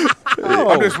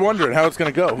 I'm just wondering how it's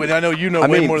going to go. I know you know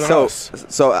way more than us.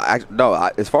 As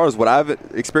far as what I've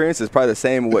experienced, it's probably the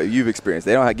same what you've experienced.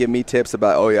 They don't give me tips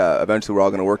about, eventually we're all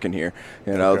going to work in here.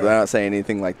 They're not saying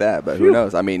anything like that, but who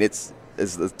knows? I mean,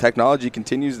 as the technology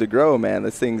continues to grow, man,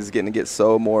 this thing is getting to get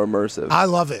so more immersive. I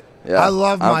love it. Yeah. I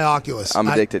love my Oculus. I'm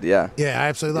addicted, Yeah, I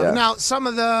absolutely love it. Now, some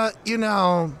of the,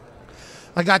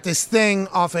 I got this thing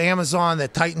off of Amazon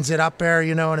that tightens it up there,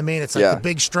 you know what I mean? It's like the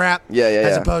big strap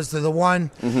as opposed to the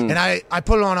one. And I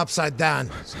put it on upside down,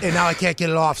 and now I can't get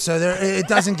it off. So it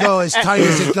doesn't go as tight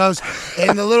as it goes.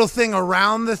 And the little thing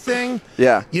around the thing,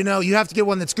 you know, you have to get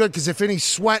one that's good because if any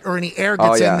sweat or any air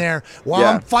gets in there, while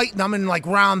I'm fighting, I'm in like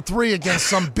round 3 against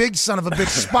some big son of a bitch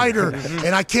spider,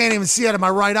 and I can't even see out of my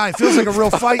right eye. It feels like a real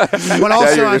fight, but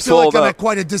also I feel like I'm at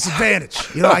quite a disadvantage.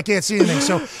 You know, I can't see anything.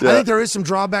 So I think there is some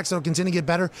drawbacks that will continue to get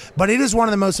better, but it is one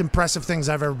of the most impressive things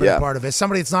I've ever been a part of. As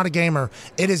somebody that's not a gamer,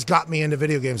 it has got me into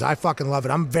video games. I fucking love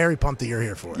it. I'm very pumped that you're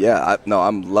here for it. Yeah,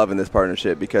 I'm loving this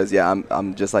partnership because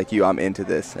I'm just like you. I'm into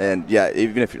this, and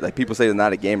even if like people say they're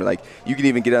not a gamer, like you can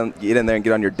even get in there and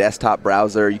get on your desktop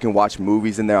browser. You can watch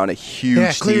movies in there on a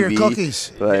huge clear TV. your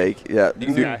cookies. Like you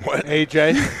can do what?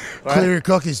 AJ, clear your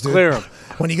cookies, dude. Clear them.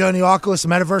 When you go in the Oculus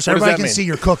Metaverse, everybody can see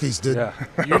your cookies, dude. Yeah.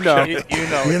 You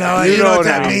know what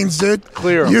that means, dude.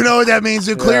 Clear 'em. You know what that means,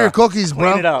 dude. Clear your cookies,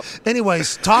 bro. Clean it up.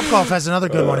 Anyways, Topgolf has another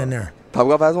good one in there.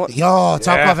 Topgolf has one?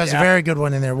 Topgolf has a very good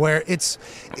one in there where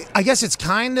I guess it's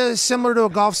kind of similar to a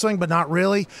golf swing, but not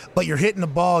really. But you're hitting the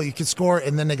ball, you can score it,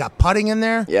 and then they got putting in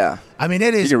there. Yeah. I mean,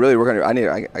 it is. You can really work on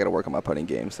I got to work on my putting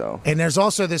game, so. And there's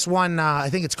also this one, I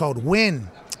think it's called Win.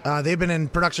 They've been in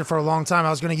production for a long time. I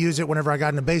was going to use it whenever I got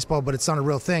into baseball, but it's not a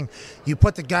real thing. You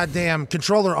put the goddamn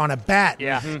controller on a bat,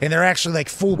 and they're actually like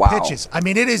full pitches. I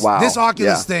mean, it is. This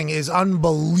Oculus thing is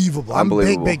unbelievable. I'm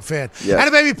a big fan. Yeah. And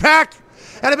a baby Pack.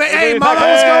 Hey, Mama,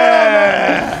 what's going on,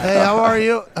 man? Hey, how are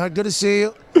you? Good to see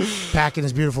you. Pack and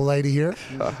his beautiful lady here.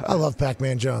 I love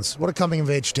Pac-Man Jones. What a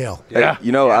coming-of-age tale. Yeah.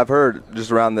 Hey, I've heard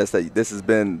just around this that this has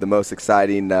been the most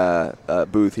exciting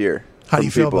booth here. How do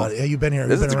you feel about it? You've been here.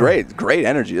 This is great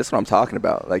energy. That's what I'm talking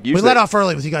about. Like usually, we let off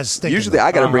early with you guys stinking. Usually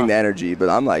I got to bring the energy, but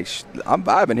I'm like, I'm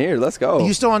vibing here. Let's go. Are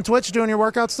you still on Twitch doing your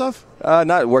workout stuff?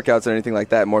 Not workouts or anything like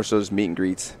that. More so just meet and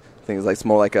greets. Things like it's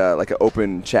more like an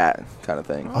open chat kind of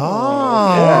thing.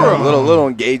 Oh, little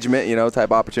engagement,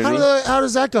 type opportunity. How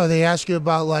does that go? They ask you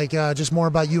about just more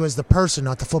about you as the person,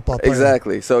 not the football player.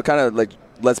 Exactly. So it kind of like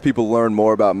lets people learn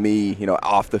more about me,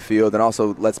 off the field, and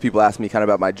also lets people ask me kind of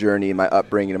about my journey and my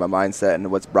upbringing and my mindset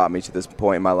and what's brought me to this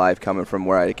point in my life, coming from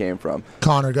where I came from.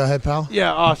 Connor, go ahead, pal.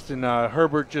 Yeah, Austin.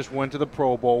 Herbert just went to the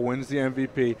Pro Bowl, wins the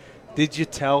MVP. Did you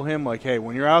tell him, like, hey,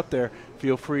 when you're out there,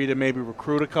 feel free to maybe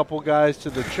recruit a couple guys to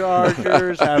the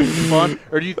Chargers, have some fun?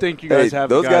 Or do you think you guys have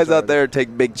those guys out there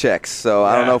take big checks, so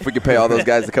I don't know if we could pay all those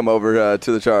guys to come over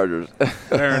to the Chargers.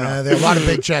 Fair enough. There are a lot of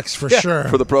big checks for sure.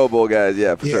 For the Pro Bowl guys,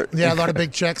 for sure. Yeah, a lot of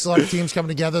big checks, a lot of teams coming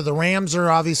together. The Rams are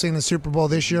obviously in the Super Bowl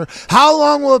this year. How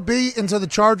long will it be until the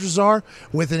Chargers are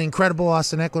with an incredible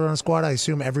Austin Ekeler on the squad? I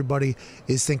assume everybody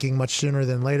is thinking much sooner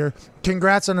than later.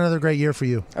 Congrats on another great year for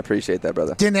you. I appreciate that,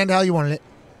 brother. Didn't end how you wanted it.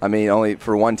 I mean, only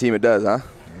for one team it does, huh?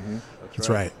 Mm-hmm. That's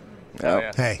right.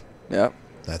 Yep. Hey. Yep.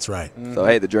 That's right. So,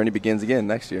 hey, the journey begins again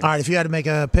next year. All right, if you had to make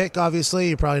a pick, obviously,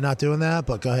 you're probably not doing that,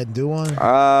 but go ahead and do one.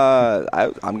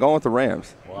 I'm going with the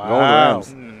Rams. Wow. I'm going with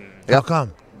the Rams. How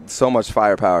come? So much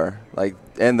firepower.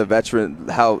 And the veteran,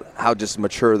 how just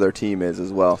mature their team is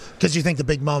as well. Because you think the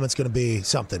big moment's going to be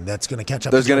something that's going to catch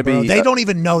up. There's going to be. They don't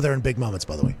even know they're in big moments,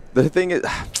 by the way. The thing is,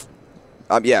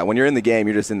 when you're in the game,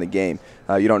 you're just in the game.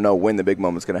 You don't know when the big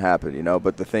moment's going to happen,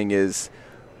 But the thing is,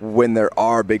 when there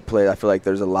are big plays, I feel like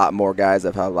there's a lot more guys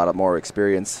that have a lot more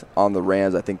experience on the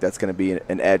Rams. I think that's going to be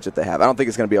an edge that they have. I don't think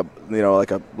it's going to be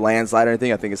like a landslide or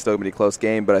anything. I think it's still going to be a close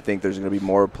game, but I think there's going to be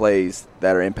more plays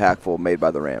that are impactful made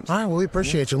by the Rams. All right, well, we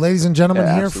appreciate you. Ladies and gentlemen,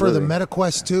 here absolutely. for the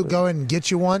MetaQuest 2. Go ahead and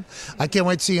get you one. I can't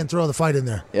wait to see you and throw the fight in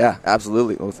there. Yeah,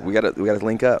 absolutely. We got to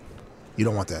link up. You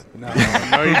don't want that. No,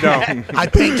 you don't. I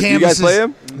paint canvases. You guys play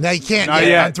him? No, you can't Not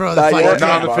yet. I'm throwing the fight. Not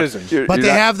on the physics. But they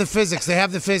have the physics. They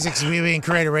have the physics being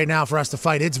created right now for us to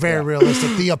fight. It's very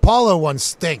realistic. The Apollo one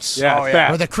stinks.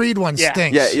 Yeah, or the Creed one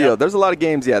stinks. Yeah, there's a lot of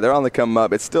games. Yeah, they're on the come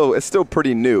up. It's still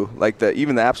pretty new. Like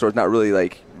even the App Store is not really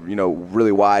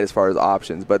really wide as far as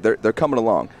options, but they're coming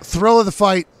along. Thrill of the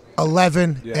Fight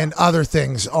 11 and other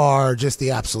things are just the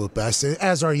absolute best,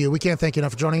 as are you. We can't thank you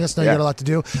enough for joining us. Know you got a lot to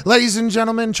do. Ladies and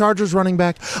gentlemen, Chargers running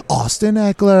back Austin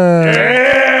Ekeler.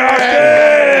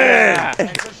 Yeah, Austin!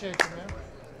 I appreciate you, man.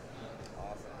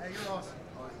 Hey, you're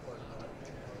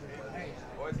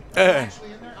awesome. Hey.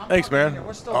 Thanks, man.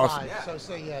 We're still Awesome. live, so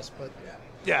say yes. But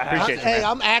Appreciate you, man.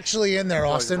 I'm actually in there,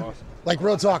 Austin. Like,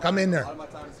 real talk, I'm in there. my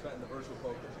time is spent in the virtual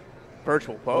poker.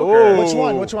 Virtual poker.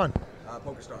 Which one?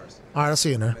 Poker Stars. All right, I'll see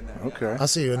you in there. Okay. I'll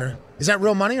see you in there. Is that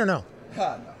real money or no? Is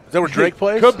that where Drake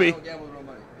plays? Could be. Gamble with real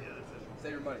money.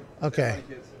 Save your money. Okay.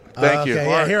 Thank you. Okay,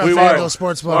 yeah, here on We FanDuel will.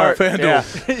 Sportsbook. All right,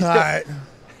 FanDuel. All right.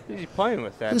 Who's he playing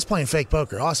with that? Who's playing fake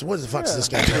poker? Austin, what the fuck is this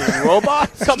guy doing?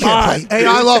 Robots? Come on. Hey,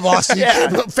 I love Austin.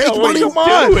 Fake money? Come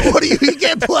on. What do you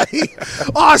can't play?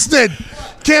 Austin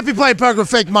can't be playing poker with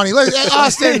fake money.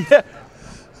 Austin.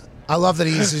 I love that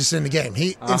he's just in the game.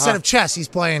 Instead of chess, he's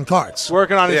playing cards.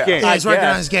 Working on his game. Yeah, he's working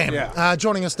on his game. Yeah.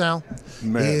 Joining us now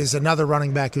is another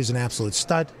running back who's an absolute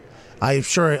stud. I'm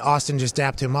sure Austin just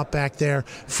dapped him up back there.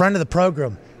 Friend of the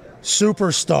program,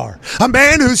 superstar. A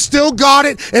man who's still got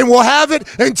it and will have it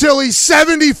until he's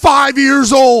 75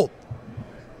 years old.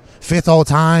 5th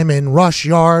all-time in rush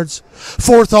yards.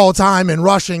 4th all-time in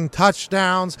rushing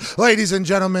touchdowns. Ladies and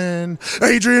gentlemen,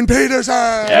 Adrian Peterson.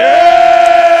 Yeah!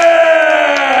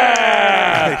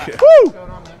 Woo!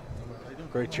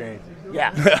 Great chain.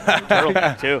 Yeah. Turtle,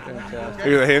 too. Look at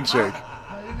the handshake.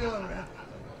 How you doing, man?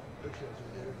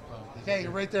 Hey,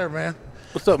 you're right there, man.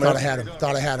 What's up, man?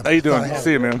 Thought I had him. How you doing?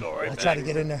 See you, man. I tried to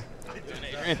get in there.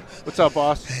 What's up,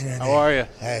 boss? How are you?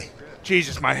 Hey.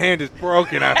 Jesus, my hand is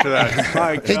broken after that.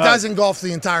 My God. He does engulf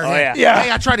the entire hand. Yeah.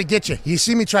 Hey, I tried to get you. You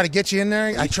see me try to get you in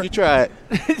there? You tried.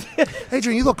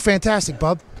 Adrian, you look fantastic,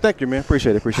 bub. Thank you, man.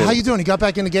 Appreciate it. How you doing? You got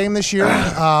back in the game this year.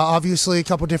 Obviously, a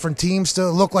couple different teams.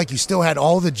 Still look like you still had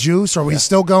all the juice. Are we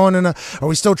still going are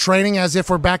we still training as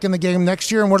if we're back in the game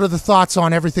next year? And what are the thoughts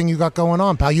on everything you got going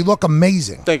on, pal? You look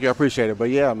amazing. Thank you. I appreciate it. But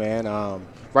yeah, man.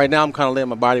 Right now, I'm kind of letting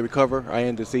my body recover. I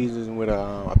ended the season with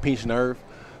a pinched nerve,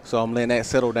 so I'm letting that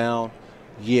settle down.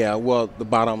 Yeah, well, the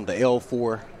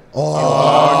L4. Oh, no.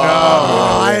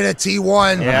 I had a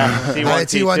T1. Yeah, T1, I had a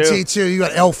T1, T2. You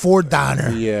got L4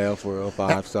 downer. Yeah, L4,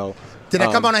 L5. So, did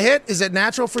that come on a hit? Is it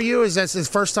natural for you? Is that the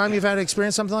first time you've had to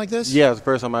experience something like this? Yeah, it's the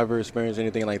first time I've ever experienced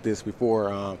anything like this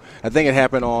before. I think it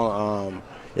happened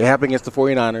it happened against the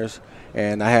 49ers,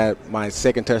 and I had my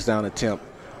second touchdown attempt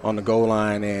on the goal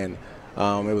line, and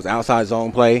it was outside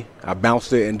zone play. I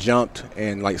bounced it and jumped,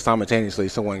 and like simultaneously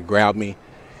someone grabbed me,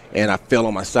 and I fell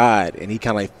on my side, and he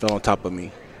kind of fell on top of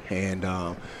me. And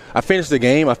I finished the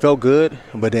game. I felt good,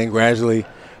 but then gradually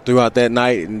throughout that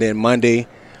night and then Monday,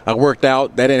 I worked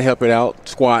out. That didn't help it out,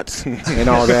 squats and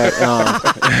all that.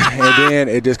 And then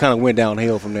it just kind of went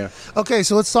downhill from there. Okay,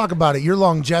 so let's talk about it. Your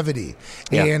longevity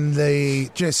and we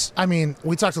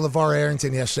talked to LeVar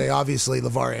Arrington yesterday. Obviously,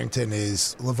 LeVar Arrington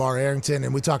is LeVar Arrington,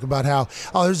 and we talk about how,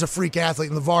 there's a freak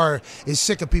athlete, and LeVar is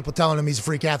sick of people telling him he's a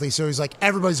freak athlete, so he's like,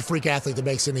 everybody's a freak athlete that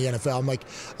makes it in the NFL. I'm like,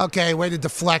 okay, way to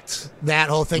deflect that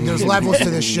whole thing. There's levels to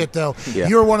this shit, though. Yeah.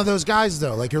 You're one of those guys,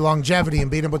 though, like your longevity and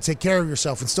being able to take care of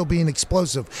yourself and still being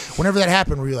explosive. Whenever that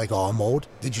happened, were you like, oh, I'm old?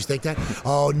 Did you think that?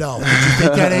 Oh, no. Did you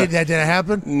think that didn't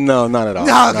happen? No, not at all.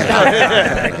 No.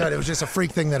 Good. It was just a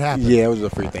freak thing that happened. Yeah, it was a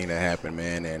freak thing that happened,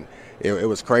 man. And it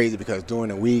was crazy because during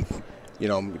the week,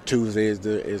 Tuesday is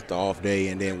the off day,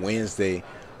 and then Wednesday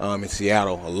in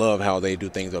Seattle, I love how they do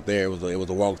things up there. It was a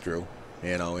walkthrough,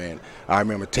 and I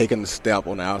remember taking the step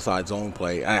on the outside zone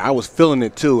play. I was feeling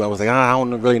it, too. I was like, I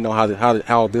don't really know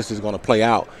how this is going to play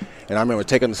out. And I remember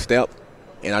taking the step,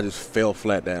 and I just fell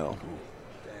flat down.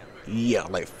 Yeah,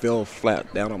 fell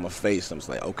flat down on my face. I'm just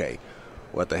like, okay,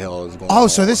 what the hell is going on? Oh,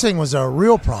 so this thing was a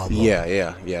real problem.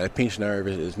 Yeah. The pinched nerve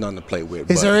is nothing to play with.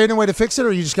 Is there any way to fix it,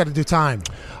 or you just got to do time?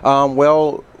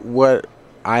 Well, what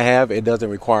I have, it doesn't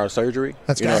require surgery.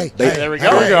 That's great. There we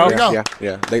go.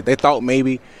 Yeah. They thought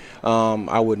maybe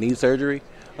I would need surgery,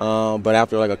 but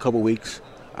after a couple weeks,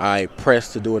 I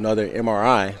pressed to do another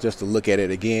MRI just to look at it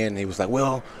again. And he was like,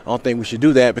 well, I don't think we should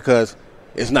do that because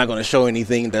it's not going to show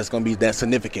anything that's going to be that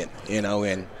significant,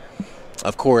 and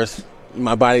of course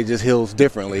my body just heals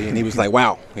differently. And he was like,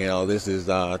 wow, this is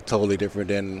totally different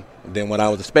than what I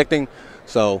was expecting.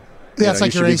 So yeah, it's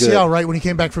like your ACL, right? When you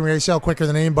came back from your ACL quicker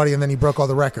than anybody, and then you broke all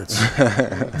the records.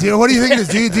 What do you think it is?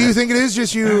 Do you think it is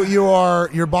just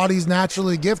your body's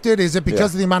naturally gifted? Is it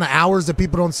because of the amount of hours that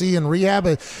people don't see in rehab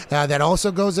that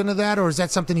also goes into that, or is that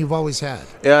something you've always had?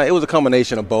 Yeah, it was a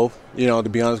combination of both. To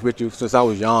be honest with you, since I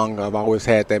was young, I've always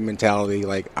had that mentality.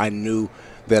 I knew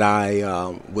that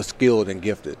I was skilled and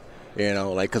gifted.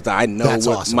 Because I know That's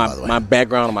what awesome, my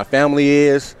background and my family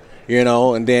is.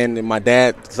 And then my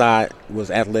dad's side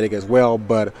was athletic as well.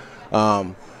 But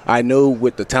I knew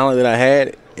with the talent that I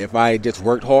had, if I just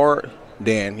worked hard,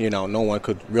 then, no one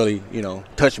could really,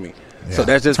 touch me. Yeah. So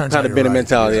that's just kind of been a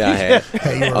mentality I had.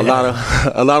 A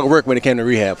lot of work when it came to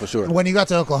rehab, for sure. When you got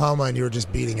to Oklahoma and you were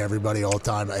just beating everybody all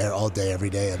day,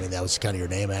 every day, that was kind of your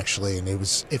name, actually. And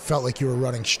it felt like you were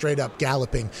running straight up,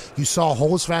 galloping. You saw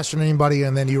holes faster than anybody,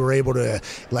 and then you were able to,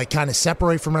 kind of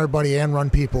separate from everybody and run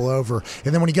people over.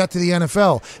 And then when you got to the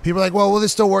NFL, people were like, well, will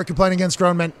this still work? You're playing against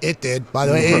grown men. It did, by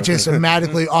the way. It just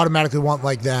automatically went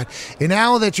like that. And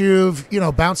now that you've,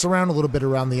 bounced around a little bit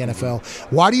around the NFL,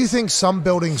 why do you think some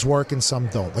buildings work work and some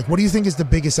don't? Like, what do you think is the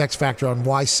biggest X factor on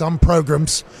why some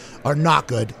programs are not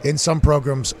good and some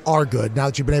programs are good now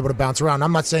that you've been able to bounce around?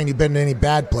 I'm not saying you've been in any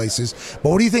bad places, but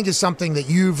what do you think is something that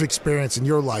you've experienced in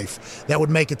your life that would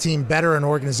make a team better, an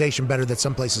organization better that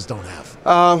some places don't have?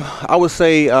 I would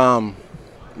say, I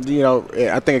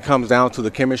think it comes down to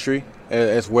the chemistry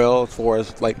as well, as far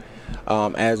as like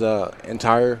as a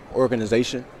entire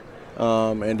organization.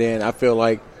 And then I feel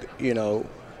like,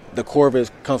 the core of it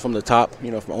comes from the top,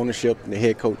 from ownership and the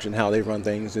head coach and how they run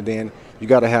things. And then you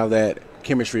got to have that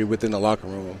chemistry within the locker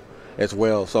room as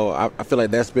well. So I feel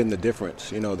like that's been the difference.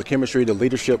 The chemistry, the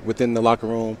leadership within the locker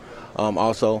room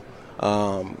also.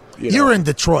 You're in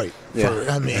Detroit. Yeah.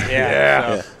 I mean,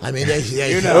 Yeah. I mean, You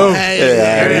you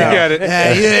get it.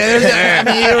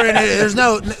 there's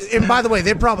no. And by the way,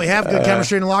 they probably have good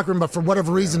chemistry in the locker room, but for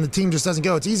whatever reason, the team just doesn't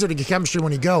go. It's easier to get chemistry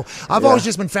when you go. I've always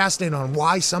just been fascinated on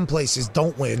why some places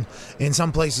don't win and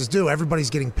some places do.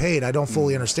 Everybody's getting paid. I don't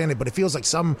fully understand it, but it feels like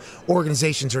some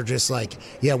organizations are just like,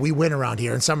 yeah, we win around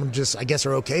here, and some just, I guess,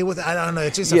 are okay with it. I don't know.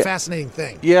 It's just a fascinating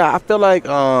thing. Yeah, I feel like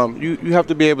you have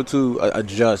to be able to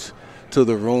adjust to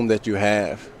the room that you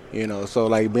have. So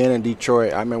like being in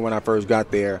Detroit, I remember when I first got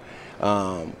there,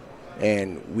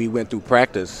 and we went through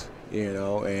practice,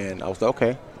 and I was like,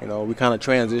 okay, we kind of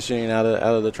transitioning out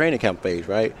of the training camp phase,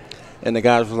 right? And the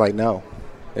guys was like, no,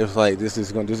 it was like this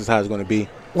is how it's going to be.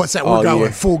 What's that? We're going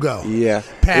year. Full go. Yeah,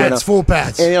 Pads, full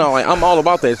pads. And like I'm all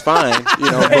about that. It's fine,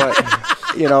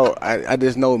 but I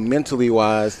just know mentally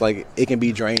wise, like it can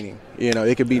be draining.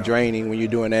 It can be draining when you're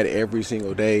doing that every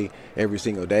single day.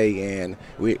 And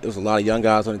there's a lot of young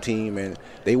guys on the team, and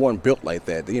they weren't built like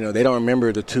that. They don't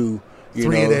remember the two a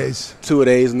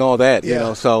days and all that.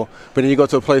 So, but then you go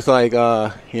to a place like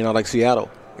like Seattle.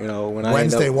 When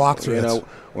Wednesday walkthroughs.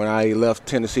 When I left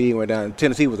Tennessee and went down.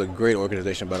 Tennessee was a great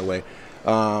organization, by the way.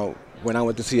 When I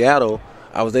went to Seattle,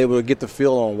 I was able to get the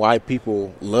feel on why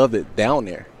people love it down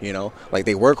there. Like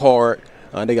they work hard.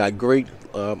 They got great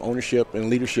ownership and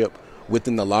leadership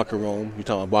within the locker room. You're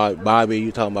talking about Bobby,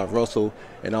 you're talking about Russell,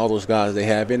 and all those guys they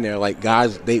have in there. Like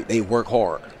guys, they work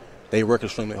hard. They work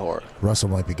extremely hard. Russell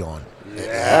might be gone.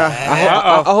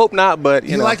 I hope not, but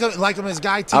you know. like him as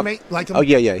guy, teammate? Like him? Oh,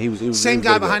 yeah. He was Same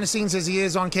guy really behind the scenes as he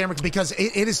is on camera, because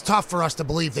it is tough for us to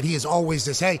believe that he is always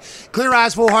this, hey, clear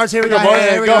eyes, full hearts, here we go.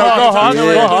 Here we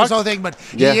go. This whole thing, but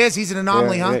he's an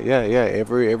anomaly, huh? Yeah.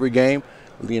 Every game,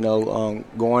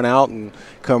 going out and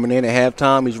coming in at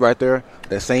halftime, he's right there.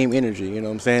 That same energy, you know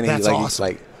what I'm saying? That's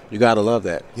awesome. You got to love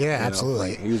that. Yeah,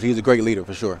 absolutely. He's a great leader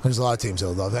for sure. There's a lot of teams that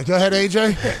would love that. Go ahead,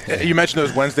 AJ. You mentioned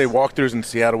those Wednesday walkthroughs in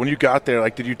Seattle. When you got there,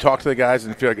 did you talk to the guys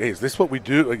and feel like, hey, is this what we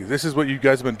do? Like, this is what you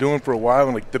guys have been doing for a while?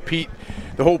 And the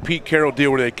whole Pete Carroll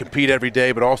deal where they compete every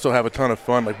day but also have a ton of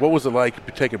fun. Like, what was it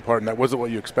like taking part in that? Was it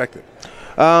what you expected?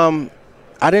 I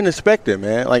didn't expect it,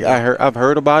 man. I've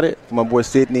heard about it from my boy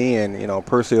Sidney and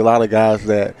personally a lot of guys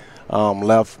that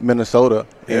left Minnesota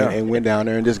and went down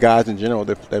there, and just guys in general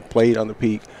that played on the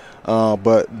Peak.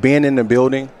 But being in the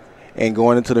building and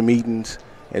going into the meetings,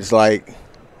 it's like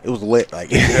it was lit.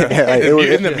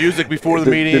 The music before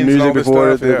the meetings, the music and all before,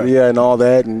 this stuff, and all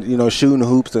that, and shooting the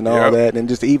hoops and all that, and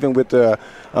just even with the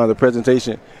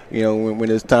presentation, when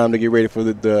it's time to get ready for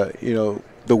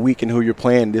the week and who you're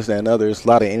playing, this and other, there's a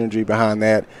lot of energy behind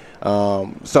that.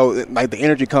 So the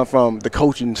energy comes from the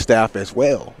coaching staff as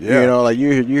well. Yeah.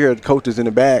 You hear the coaches in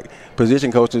the back,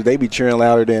 position coaches, they be cheering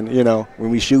louder than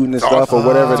when we shooting and stuff or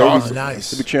whatever.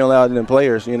 They be cheering louder than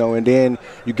players. And then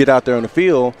you get out there on the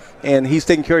field and he's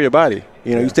taking care of your body.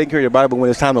 He's taking care of your body, but when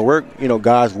it's time to work,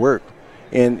 guys work.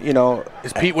 And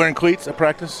is Pete wearing cleats at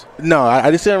practice? No, I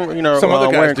just see him. Some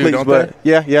other guys wearing do, cleats, don't but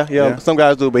they? Yeah. Some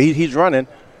guys do, but he's running.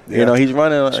 He's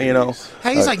running.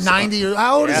 Hey, he's like 90 or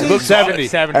how old is he? Looks 70.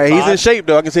 Hey, he's in shape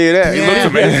though. I can tell you that. He looks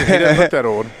amazing. He doesn't look that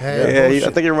old. I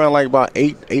think he run like about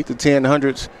 8 to 10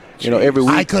 hundreds. Every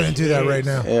week. I couldn't do that right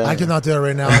now. Yeah. I could not do that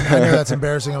right now. I know that's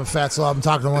embarrassing. I'm a fat slob. I'm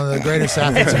talking to one of the greatest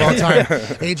athletes of all time,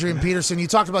 Adrian Peterson. You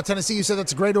talked about Tennessee. You said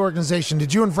that's a great organization.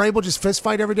 Did you and Vrabel just fist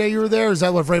fight every day you were there? Or is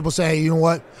that what Vrabel say? Hey, you know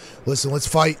what? Listen, let's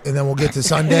fight, and then we'll get to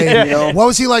Sunday. What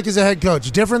was he like as a head coach?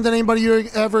 Different than anybody you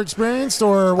ever experienced,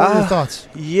 or what were your thoughts?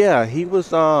 Yeah, he was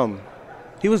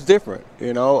different.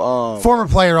 Former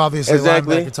player, obviously.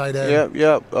 Exactly. Linebacker, tight end.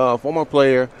 Yep. Former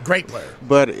player. Great player.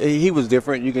 But he was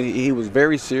different. He was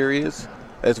very serious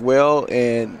as well,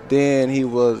 and then he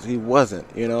wasn't.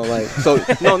 So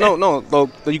no.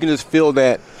 So you can just feel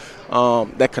that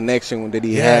connection that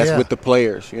he has with the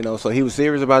players. So he was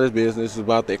serious about his business,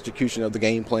 about the execution of the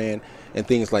game plan and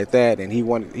things like that, and he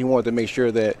wanted to make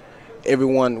sure that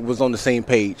everyone was on the same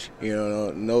page.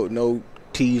 No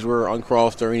T's were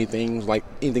uncrossed or anything like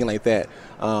that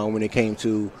when it came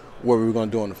to what we were going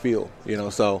to do on the field.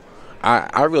 So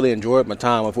I really enjoyed my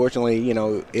time. Unfortunately,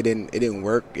 it didn't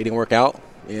work. It didn't work out.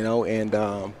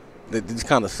 And it just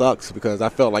kind of sucks because I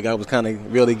felt like I was kind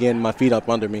of really getting my feet up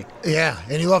under me. Yeah,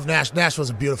 and you love Nashville.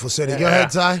 Nashville's a beautiful city. Go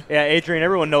ahead, Ty. Yeah, Adrian,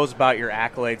 everyone knows about your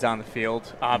accolades on the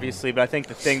field, obviously, but I think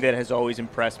the thing that has always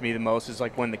impressed me the most is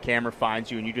like when the camera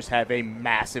finds you and you just have a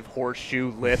massive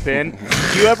horseshoe lip in.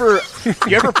 Do you ever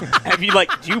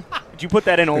put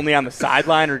that in only on the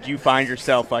sideline, or do you find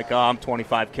yourself like, oh, I'm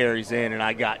 25 carries in and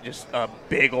I got just a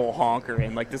big old honker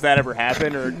in? Like, does that ever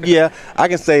happen? Or Yeah, I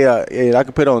can say I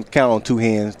can count on two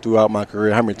hands throughout my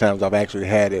career how many times I've actually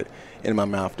had it in my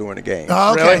mouth during the game.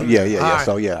 Oh, okay. Yeah. Right.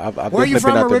 So yeah, I've Where are you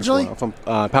from originally? I'm from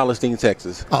Palestine,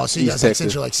 Texas. Oh, so you East guys Texas.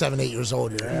 since you're like 7, 8 years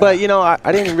old. But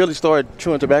I didn't really start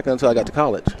chewing tobacco until I got to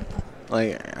college.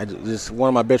 Like just one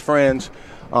of my best friends,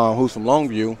 who's from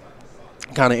Longview,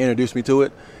 kind of introduced me to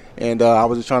it, and I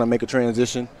was just trying to make a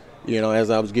transition.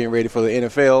 As I was getting ready for the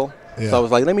NFL. Yeah. So I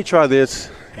was like, let me try this.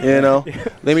 Let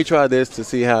me try this to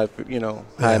see how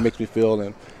it makes me feel,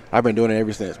 and I've been doing it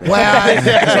ever since, man.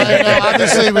 Well,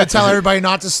 obviously we tell everybody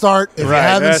not to start if you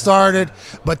haven't started.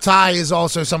 But Ty is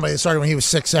also somebody that started when he was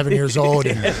 6, 7 years old,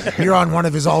 and you're on one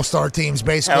of his all-star teams,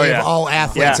 basically, of all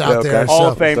athletes out there. Hall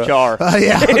of Fame char.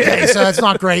 Okay, so that's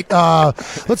not great.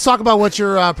 Let's talk about what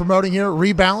you're promoting here,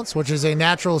 Rebalance, which is a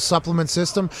natural supplement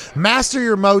system. Master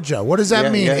your mojo. What does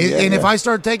that mean? If I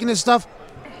start taking this stuff,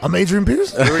 I'm Adrian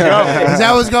Peterson. Here we go. Is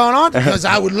that what's going on? Because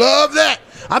I would love that.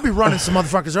 I'd be running some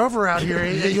motherfuckers over out here.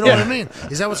 You know what I mean?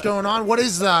 Is that what's going on? What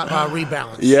is the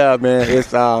Rebalance? Yeah, man.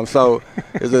 It's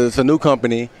it's a new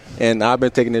company, and I've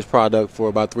been taking this product for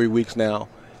about 3 weeks now.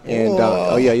 And it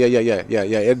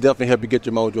definitely helps you get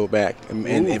your mojo back.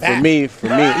 And for me, You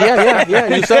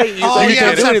say you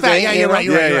can't do anything. Yeah, you're right.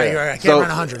 I can't run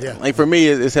 100. Yeah. Like for me,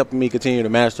 it's helping me continue to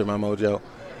master my mojo.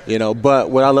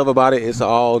 But what I love about it, it's an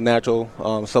all natural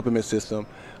supplement system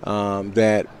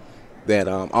that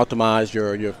optimize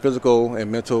your physical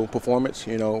and mental performance.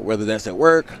 Whether that's at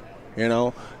work,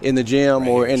 in the gym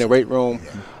or in the weight room.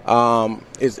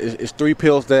 It's 3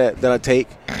 pills that I take,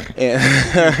 and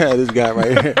this guy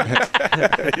right here.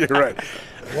 You're right.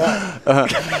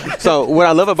 So what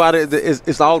I love about it is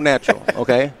it's all natural.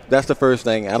 Okay, that's the first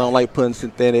thing. I don't like putting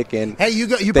synthetic and you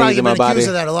probably been accused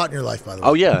of that a lot in your life, by the way.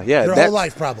 Oh yeah. Your whole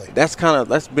life probably. That's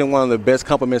been one of the best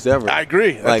compliments ever. I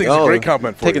agree. I think it's a great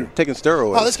compliment for you. Taking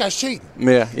steroids. Oh, this guy's cheating.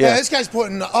 Yeah. This guy's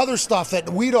putting other stuff that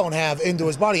we don't have into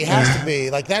his body. It has to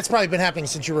be like that's probably been happening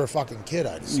since you were a fucking kid.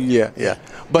 I'd assume. Yeah.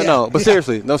 But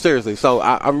seriously. So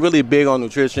I'm really big on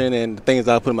nutrition and the things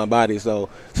I put in my body. So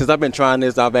since I've been trying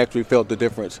this, I've actually felt the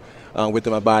difference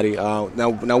within my body. Now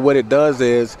what it does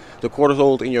is the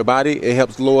cortisol in your body, it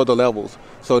helps lower the levels.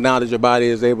 So now that your body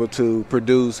is able to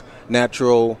produce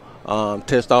natural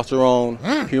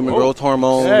testosterone, human growth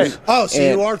hormones. Oh, so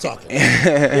you are talking.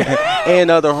 And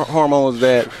other hormones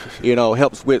that,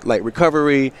 helps with like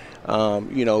recovery,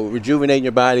 rejuvenating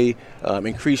your body,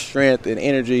 increase strength and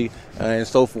energy, and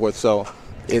so forth. So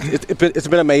it's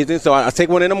been amazing. So I take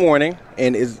one in the morning,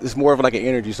 and it's more of like an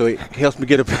energy. So it helps me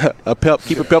get a pep,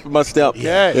 keep a pep in my step.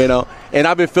 Yeah. And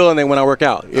I've been feeling it when I work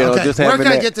out. Just where having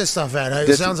can I get this stuff at?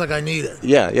 It sounds like I need it.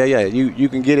 Yeah. You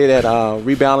can get it at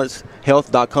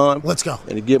rebalancehealth.com. Let's go.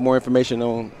 And to get more information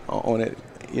on it,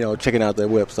 checking out their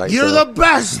website. You're the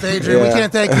best, Adrian. We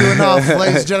can't thank you enough,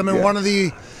 ladies and gentlemen. One of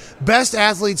the best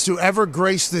athletes to ever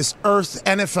grace this earth,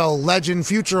 NFL legend,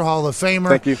 future Hall of Famer.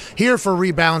 Thank you. Here for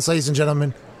Rebalance, ladies and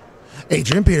gentlemen,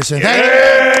 Adrian Peterson.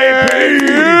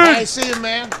 Hey, see you,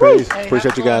 man.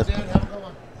 Appreciate you guys.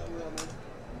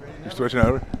 You're switching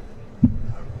over?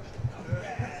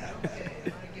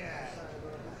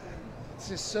 It's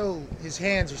just so, his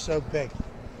hands are so big.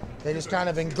 They just kind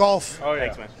of engulf. Oh,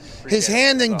 yeah. Thanks, man. His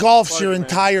hand engulfs your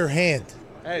entire hand.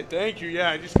 Hey, thank you.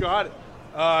 Yeah, I just got it.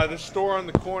 The store on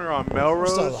the corner on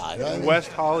Melrose still alive, in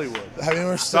West Hollywood. I mean,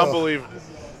 we're It's still unbelievable.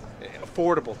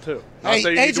 Affordable, too. Hey, Not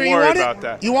that you Adrian, need to you worry want it? about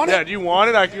that. You want it? Yeah, do you want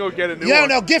it? I can go get a new one.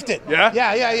 No, gift it. Yeah?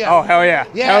 Yeah. Oh, hell yeah.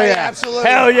 Yeah, absolutely.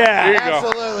 Hell yeah. Here you go.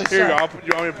 Absolutely, Here you sir. go.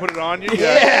 You want me to put it on you?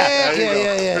 Yeah. There you go.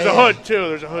 Yeah. There's a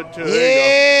hood, too. There you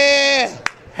Yeah. go.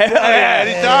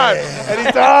 Anytime.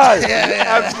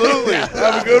 Absolutely.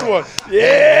 Have a good one.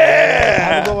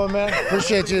 Have a good one, man.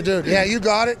 Appreciate you, dude. Yeah, you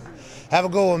got it. Have a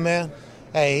good one, man.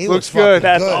 Hey, he looks good.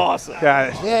 That's good. awesome. Got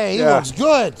it. Yeah, he looks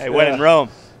good. Hey, when in Rome.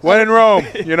 When in Rome,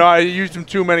 I used him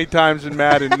too many times in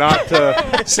Madden not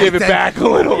to give it back a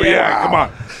little. Yeah, come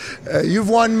on. You've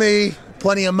won me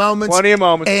plenty of moments.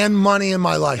 And money in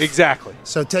my life. Exactly.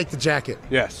 So take the jacket.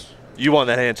 Yes. You won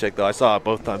that handshake, though. I saw it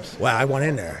both times. Wow, I went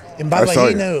in there. And by the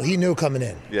way, he knew coming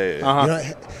in. Yeah. Uh-huh.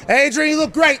 Hey, Adrian, you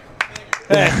look great.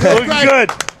 Hey, looking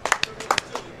good.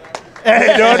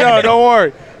 Hey, no, don't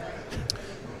worry.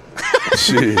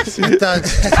 Jeez.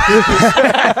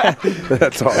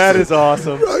 That's awesome. That is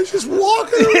awesome. Bro, he's just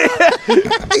walking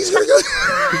around. He's going to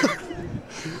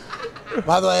go.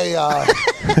 By the way,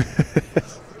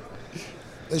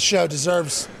 this show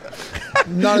deserves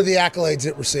none of the accolades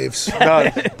it receives.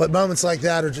 None. But moments like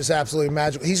that are just absolutely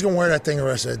magical. He's going to wear that thing the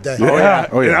rest of the day. Oh, yeah.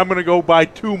 Oh, yeah. And I'm going to go buy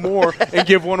 2 more and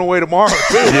give one away tomorrow,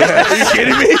 too. Are you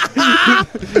kidding me?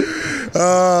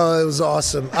 Oh, it was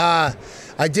awesome.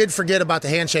 I did forget about the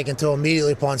handshake until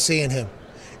immediately upon seeing him.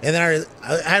 And then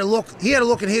I had a look. He had a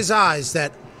look in his eyes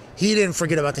that he didn't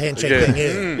forget about the handshake thing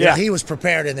either. Yeah. He was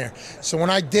prepared in there. So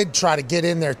when I did try to get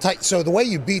in there tight, so the way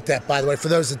you beat that, by the way, for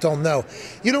those that don't know,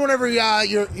 you know whenever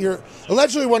you're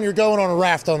allegedly when you're going on a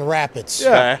raft on the rapids.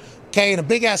 Yeah. Okay, and a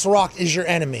big ass rock is your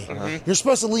enemy. You're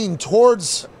supposed to lean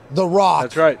towards the rock.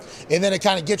 That's right. And then it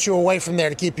kind of gets you away from there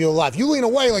to keep you alive. You lean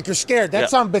away like you're scared. That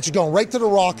son of a bitch is going right to the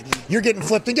rock. You're getting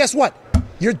flipped. And guess what?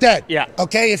 You're dead. Yeah.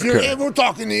 Okay? If we're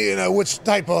talking, which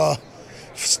type of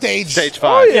stage 5.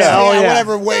 Oh, yeah.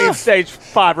 whatever wave. Stage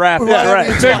 5 rapid. Whatever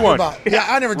you're Big talking one. about. Yeah,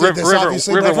 I never did this, River-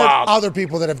 obviously, River but I've heard Wild. other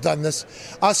people that have done this.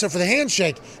 So for the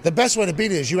handshake, the best way to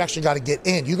beat it is you actually got to get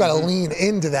in. You got to lean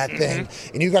into that thing,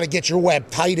 and you got to get your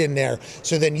web tight in there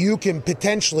so then you can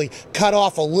potentially cut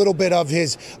off a little bit of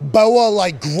his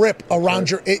boa-like grip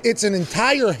around your... It's an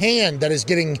entire hand that is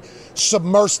getting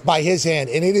submersed by his hand,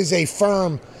 and it is a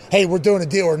firm, hey, we're doing a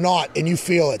deal or not, and you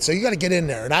feel it. So you got to get in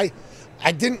there. And I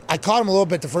caught him a little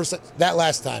bit that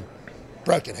last time.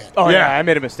 Broken hand. Oh, yeah, I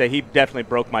made a mistake. He definitely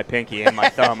broke my pinky and my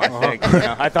thumb, I think. You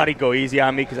know, I thought he'd go easy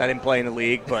on me because I didn't play in the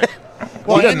league, but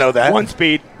Well, he doesn't know that. One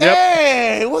speed.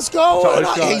 Hey, what's going on?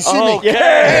 Hey, Sydney.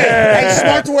 Yeah. Hey,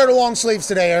 smart to wear the long sleeves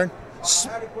today, Aaron.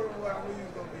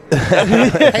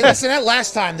 Hey, listen, that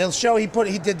last time they'll show he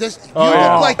did this. You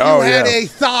look like you had a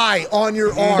thigh on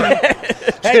your arm.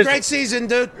 Hey, great season,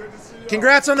 dude.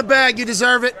 Congrats on the bag. You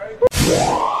deserve it.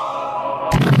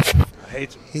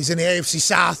 He's in the AFC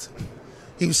South.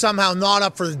 He was somehow not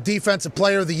up for the Defensive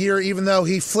Player of the Year, even though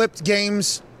he flipped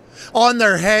games on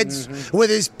their heads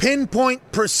with his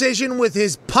pinpoint precision, with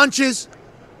his punches.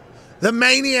 The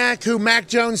maniac who Mac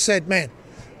Jones said, man,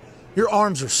 your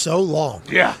arms are so long.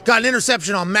 Yeah. Got an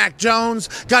interception on Mac Jones.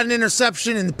 Got an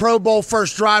interception in the Pro Bowl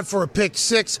first drive for a pick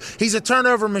 6. He's a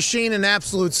turnover machine, an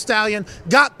absolute stallion.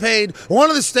 Got paid. One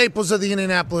of the staples of the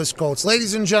Indianapolis Colts.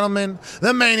 Ladies and gentlemen,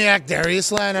 the maniac,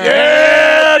 Darius Leonard.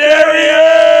 Yeah,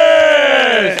 Darius!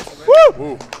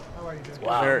 Woo!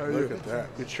 Wow. Look at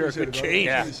that. Good shirt, good chain.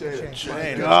 Yeah.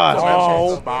 God.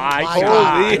 Oh, my My God.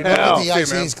 God. Holy hell. Look at the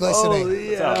ice. He's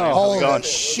glistening. Holy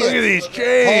shit. Look at these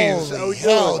chains. Holy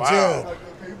hell,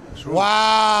 dude.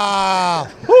 Wow.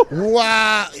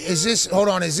 Wow. Is this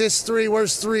 3?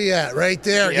 Where's 3 at? Right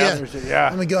there? Yeah.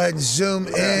 Let me go ahead and zoom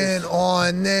in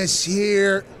on this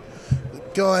here.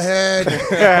 Go ahead.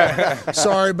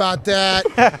 Sorry about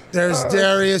that. There's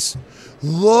Darius.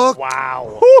 Look.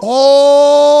 Wow.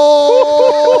 Oh,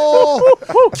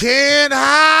 can't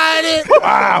hide it.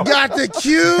 Wow. Got the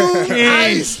cube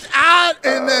iced out,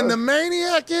 and then the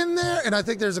maniac in there, and I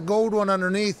think there's a gold one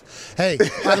underneath. Hey,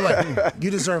 by the way, you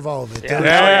deserve all of it. Dude.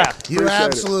 Yeah. You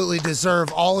absolutely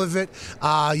deserve all of it.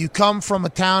 You come from a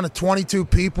town of 22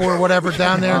 people or whatever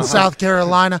down there in South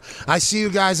Carolina. I see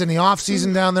you guys in the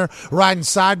off-season down there riding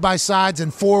side-by-sides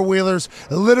and four-wheelers,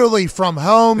 literally from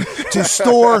home to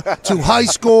store to high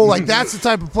school. Like, that's the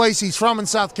type of place he's from in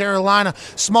South Carolina.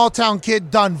 Small town kid,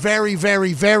 done very,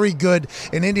 very, very good.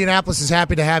 And Indianapolis is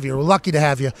happy to have you. We're lucky to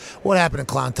have you. What happened in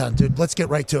Clowntown, dude? Let's get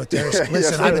right to it, Darius.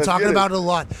 Listen, I've been talking about it a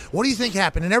lot. What do you think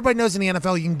happened? And everybody knows in the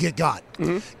NFL you can get got.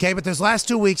 Okay, but those last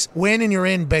 2 weeks, win and you're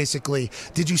in, basically.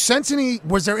 Did you sense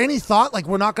was there any thought, like,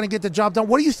 we're not going to get the job done?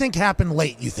 What do you think happened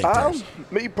late, you think, Darius?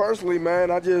 Me personally, man,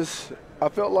 I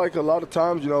felt like a lot of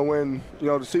times, when,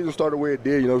 the season started the way it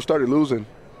did, we started losing.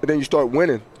 And then you start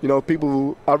winning.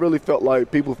 I really felt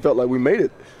like people felt like we made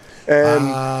it.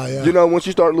 And, once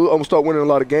you start winning a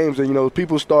lot of games, and,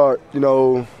 people start,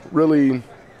 really,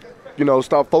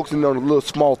 stop focusing on the little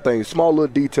small things, small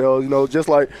little details, just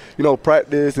like,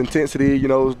 practice, intensity,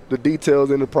 the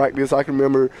details in the practice. I can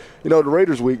remember, the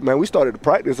Raiders week, man, we started the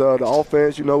practice, the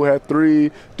offense, we had three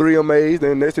MAs.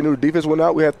 Then next thing the defense went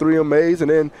out, we had 3 MAs,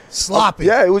 and then sloppy.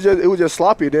 Yeah, it was just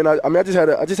sloppy. Then I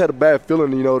just had a bad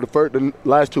feeling, the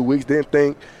last 2 weeks. Didn't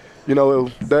think,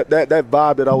 that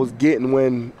vibe that I was getting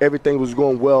when everything was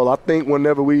going well. I think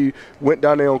whenever we went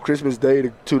down there on Christmas Day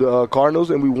to the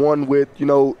Cardinals and we won with,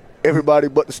 everybody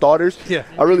but the starters. Yeah.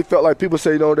 I really felt like people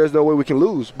say, there's no way we can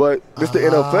lose. But it's the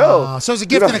NFL. So it's a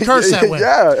gift and a curse that way.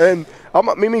 Yeah, and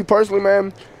me personally,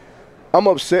 man, I'm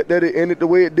upset that it ended the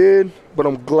way it did, but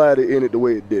I'm glad it ended the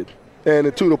way it did.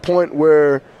 and to the point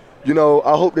where, you know,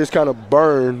 I hope this kind of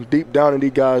burn deep down in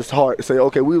these guys' heart to say,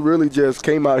 okay, we really just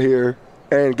came out here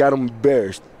and got them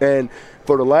embarrassed. And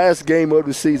for the last game of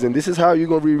the season, this is how you're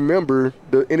going to remember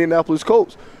the Indianapolis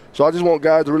Colts. So I just want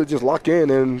guys to really just lock in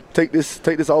and take this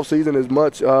offseason as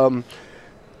much.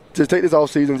 Just take this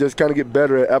offseason, just kind of get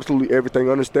better at absolutely everything.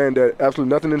 Understand that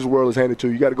absolutely nothing in this world is handed to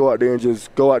you. You got to go out there and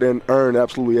just go out there and earn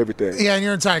absolutely everything. Yeah, and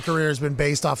your entire career has been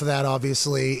based off of that,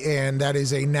 obviously, and that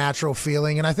is a natural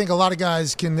feeling. And I think a lot of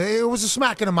guys it was a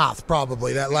smack in the mouth,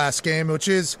 probably, that last game, which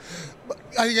is,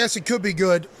 I guess it could be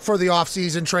good for the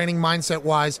offseason, training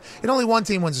mindset-wise. And only one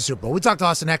team wins the Super Bowl. We talked to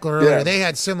Austin Ekeler earlier. Yeah. They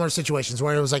had similar situations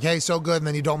where it was like, hey, so good, and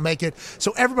then you don't make it.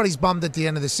 So everybody's bummed at the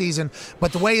end of the season.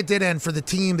 But the way it did end for the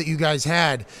team that you guys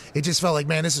had, it just felt like,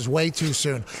 man, this is way too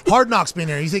soon. Hard Knocks being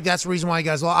there. You think that's the reason why you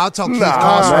guys lost? I'll tell Keith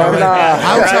Costner.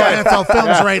 I'll tell NFL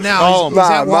Films right now. Is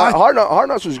that why? Hard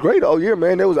Knocks was great all year,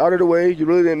 man. They was out of the way. You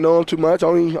really didn't know them too much.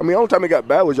 Only time it got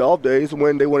bad was your off days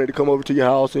when they wanted to come over to your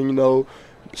house and, you know,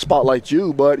 spotlight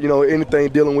you. But, you know, anything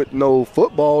dealing with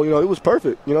football, you know, it was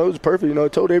perfect. You know, it was perfect. You know,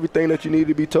 it told everything that you needed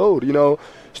to be told, you know,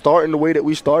 starting the way that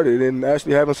we started and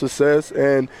actually having success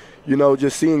and, you know,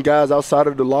 just seeing guys outside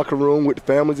of the locker room with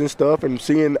families and stuff and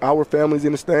seeing our families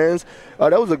in the stands.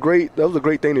 That was a great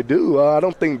thing to do. I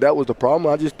don't think that was the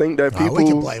problem. I just think that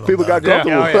people got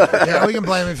comfortable. Yeah, we can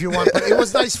blame him if you want. But it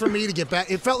was nice for me to get back.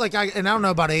 It felt like and I don't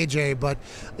know about AJ, but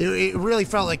it really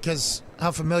felt like, because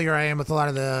how familiar I am with a lot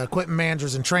of the equipment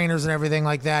managers and trainers and everything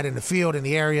like that in the field, in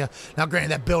the area. Now,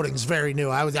 granted, that building's very new.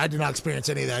 I did not experience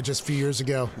any of that just a few years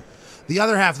ago. The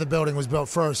other half of the building was built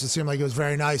first. It seemed like it was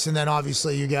very nice. And then,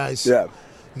 obviously, you guys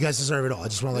deserve it all. I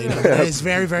just want to let you know. It is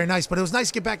very, very nice. But it was nice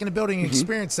to get back in the building and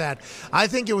experience that. I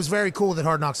think it was very cool that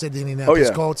Hard Knocks did the Indianapolis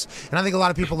Colts. And I think a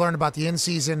lot of people learned about the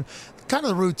in-season, kind of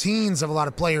the routines of a lot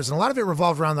of players. And a lot of it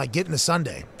revolved around, like, getting to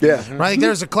Sunday. Yeah. Right?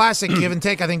 There's a classic give and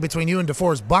take, I think, between you and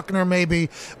DeForest Buckner, maybe,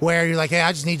 where you're like, hey,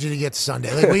 I just need you to get to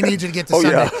Sunday. Like, we need you to get to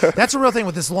Sunday. Yeah. That's a real thing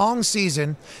with this long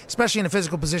season, especially in a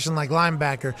physical position like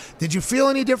linebacker. Did you feel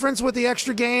any difference with the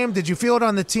extra game? Did you feel it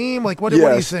on the team? Like, what do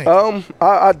you think?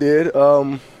 I did.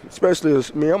 Especially as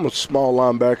I'm a small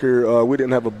linebacker. We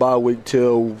didn't have a bye week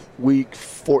till week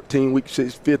 14, week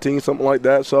 15, something like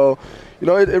that. So, you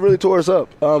know, it really tore us up.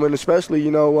 And especially,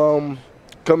 you know,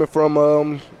 coming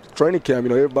from training camp, you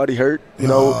know, everybody hurt. You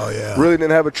know, really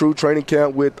didn't have a true training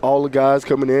camp with all the guys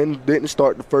coming in. Didn't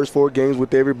start the first 4 games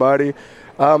with everybody.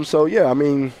 So yeah, I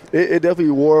mean, it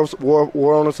definitely wore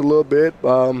on us a little bit.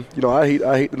 You know, I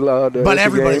hate the but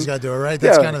everybody's got to do it, right?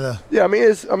 That's kind of the I mean,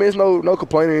 it's no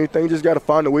complaining or anything. You just got to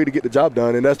find a way to get the job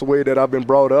done, and that's the way that I've been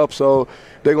brought up. So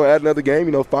they're gonna add another game.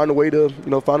 You know, find a way to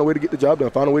get the job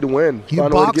done. Find a way to win.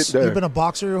 Find a way to get there. You've been a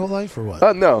boxer your whole life, or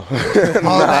what? No.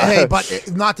 Hey, but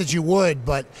not that you would,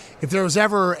 but if there was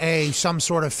ever some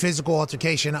sort of physical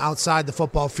altercation outside the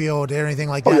football field or anything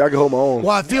like that, I can hold my own.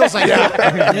 Well, it feels like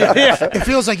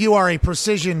it feels like you are a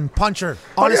precision puncher.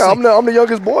 Honestly, I'm the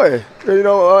youngest boy. You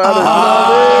know, I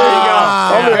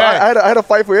had to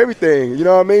fight for everything. You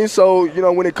know what I mean? So, you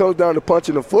know, when it comes down to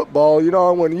punching the football, you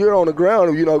know, when you're on the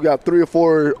ground, you know, got 3 or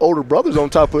 4 older brothers on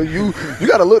top of you, you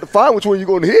got to look to find which one you're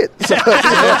going to hit.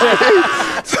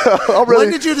 So, when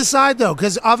did you decide, though?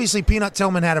 Because obviously Peanut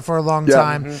Tillman had it for a long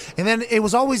time, and then it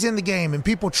was always in the game, and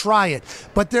people try it.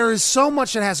 But there is so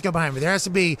much that has to go behind it. There has to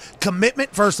be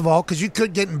commitment, first of all, because you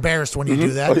could get embarrassed when you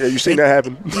do that. Oh, yeah, you've seen that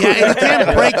happen. Yeah,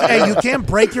 and you can't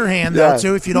break your hand, though,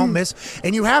 too, if you don't miss.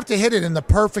 And you have to hit it in the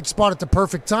perfect spot at the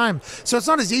perfect time. So it's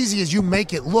not as easy as you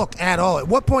make it look at all. At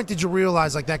what point did you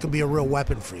realize, like, that could be a real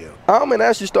weapon for you? It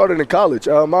actually started in college.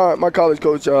 My college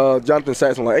coach, Jonathan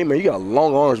Saxon, like, hey, man, you got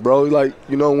long arms, bro. Like,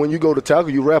 you know, when you go to tackle,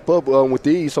 you wrap up with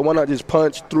these, so why not just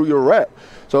punch through your wrap?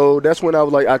 So that's when I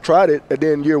was like, I tried it, and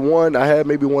then year 1, I had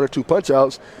maybe 1 or 2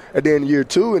 punch-outs, and then year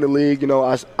 2 in the league, you know,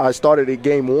 I started at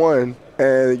game 1,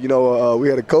 and, you know, we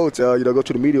had a coach, you know, go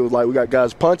to the media, was like, we got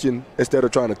guys punching instead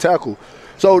of trying to tackle.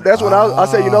 So that's when I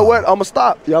said, you know what, I'm going to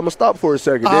stop. Yeah, I'm going to stop for a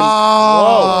second.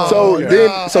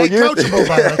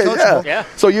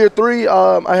 So year 3,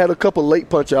 I had a couple late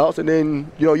punch-outs, and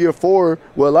then, you know, year 4,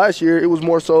 well, last year, it was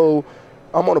more so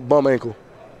I'm on a bum ankle.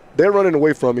 They're running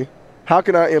away from me. How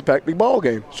can I impact the ball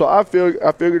game? So I figured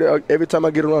that every time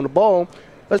I get around the ball,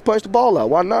 let's punch the ball out.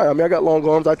 Why not? I mean, I got long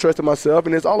arms. I trusted myself,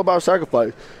 and it's all about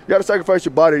sacrifice. You got to sacrifice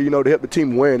your body, you know, to help the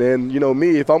team win. And, you know,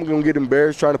 me, if I'm going to get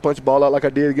embarrassed trying to punch the ball out like I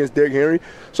did against Derrick Henry,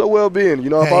 so well-being. You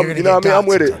know, if I'm, you know what I mean? I'm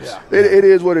with it. It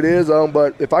is what it is.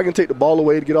 But if I can take the ball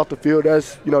away to get off the field,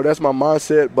 that's my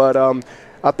mindset. But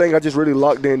I think I just really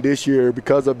locked in this year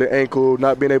because of the ankle,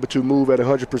 not being able to move at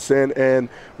 100%. And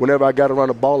whenever I got around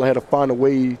the ball, I had to find a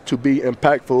way to be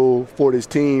impactful for this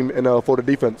team and for the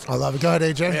defense. I love it. Go ahead,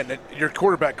 AJ. Man, your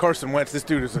quarterback, Carson Wentz, this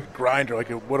dude is a grinder,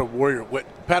 what a warrior.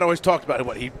 Pat always talked about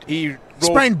it. He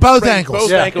sprained both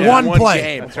ankles. One play.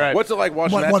 Game. That's right. What's it like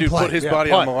watching that dude put his body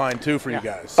on the line, too, for you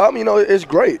guys? It's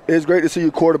great. It's great to see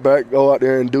your quarterback go out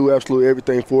there and do absolutely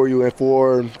everything for you. And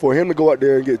for him to go out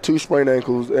there and get 2 sprained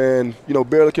ankles and,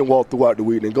 barely can walk throughout the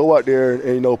week and go out there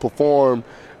and perform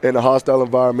in a hostile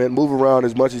environment, move around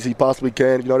as much as he possibly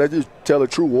can, that just tell a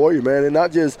true warrior, man. And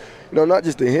not just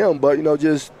to him, but,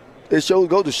 just it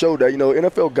goes to show that,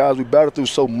 NFL guys, we battle through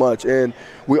so much, and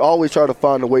we always try to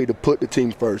find a way to put the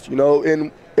team first,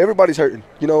 and everybody's hurting.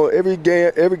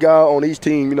 Every guy on each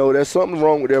team, there's something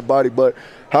wrong with their body, but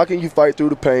how can you fight through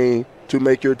the pain to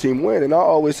make your team win? And I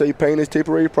always say pain is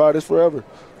temporary, pride is forever.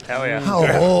 Hell yeah.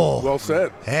 Oh. Well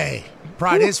said. Hey,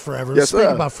 pride is forever. Yes, Let's sir.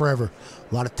 speak about forever.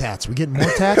 A lot of tats. We getting more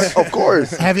tats? Of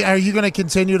course. Are you going to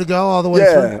continue to go all the way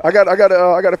Yeah, through? I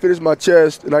got to finish my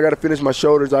chest and I got to finish my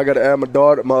shoulders. I got to add my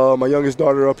daughter, my youngest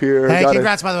daughter up here. Hey,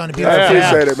 congrats by the way on the beautiful. I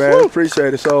appreciate it, man.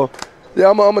 Appreciate it. So, yeah,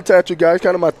 I'm a tattoo guy. It's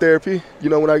kind of my therapy.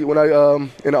 When I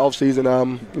in the off season,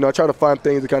 I try to find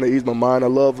things to kind of ease my mind. I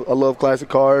love classic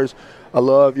cars. I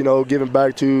love giving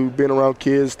back to being around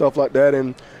kids, stuff like that,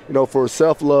 and for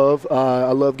self love,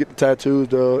 I love getting tattoos.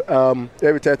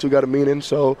 Every tattoo got a meaning,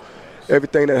 so.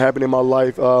 Everything that happened in my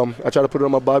life, I try to put it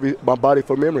on my body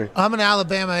for memory. I'm an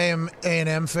Alabama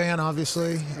A&M fan,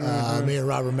 obviously. Me and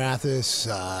Robert Mathis,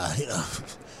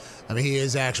 he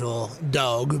is actual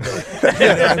dog, but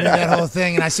that whole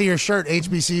thing. And I see your shirt,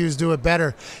 HBCUs do it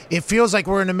better. It feels like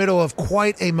we're in the middle of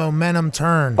quite a momentum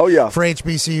turn for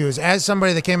HBCUs. As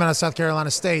somebody that came out of South Carolina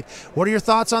State, what are your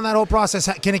thoughts on that whole process?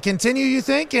 Can it continue, you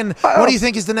think? And what do you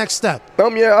think is the next step? I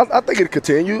think it'll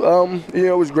continue.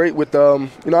 It was great with,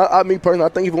 me personally, I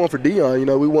think if it weren't for Dion,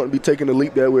 we wouldn't be taking the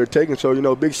leap that we're taking.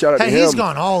 So, big shout out to him. He's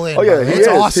gone all in. Oh, yeah, he is.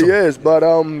 Awesome. He is. But,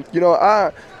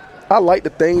 I like the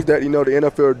things that, the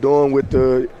NFL are doing with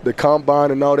the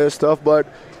combine and all that stuff. But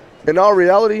in all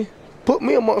reality, put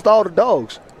me amongst all the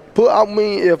dogs.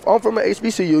 If I'm from an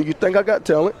HBCU, you think I got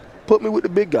talent, put me with the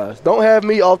big guys. Don't have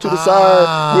me off to the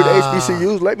side with the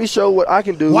HBCUs. Let me show what I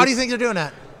can do. Why do you think they're doing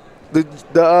that?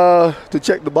 To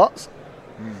check the box.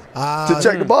 To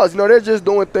check the box. They're just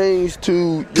doing things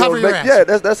to cover your ass. Yeah,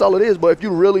 that's all it is. But if you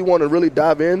really want to really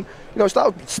dive in,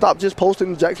 stop just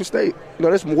posting Jackson State.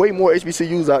 There's way more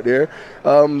HBCUs out there.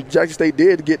 Jackson State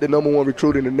did get the #1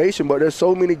 recruit in the nation, but there's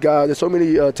so many guys, there's so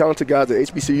many talented guys at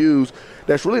HBCUs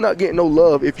that's really not getting no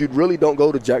love if you really don't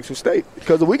go to Jackson State.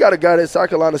 Because if we got a guy at South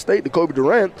Carolina State, the Kobe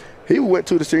Durant, he went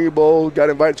to the Senior Bowl, got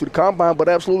invited to the Combine, but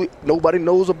absolutely nobody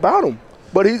knows about him.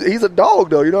 But he's a dog,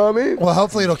 though, you know what I mean? Well,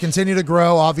 hopefully it'll continue to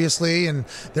grow, obviously, and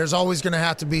there's always going to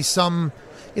have to be some,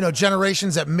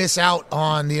 generations that miss out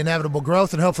on the inevitable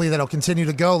growth, and hopefully that'll continue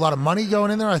to go. A lot of money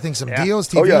going in there. I think some deals,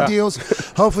 TV deals.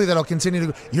 Hopefully that'll continue to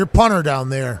go. Your punter down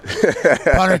there,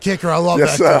 punter kicker, I love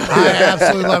that. I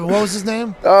absolutely love it. What was his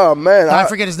name? Oh, man. I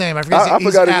forget his name. I forgot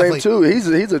his name, too.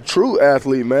 He's a true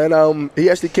athlete, man. He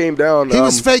actually came down. He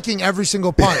was faking every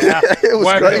single punt. It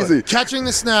was crazy. Catching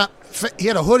the snap. He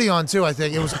had a hoodie on too. I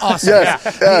think it was awesome.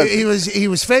 Yes. He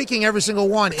was faking every single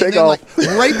one, Take and then off.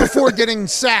 right before getting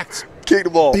sacked, kick the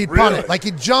ball. He'd punt it, like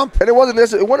he'd jump, and it wasn't a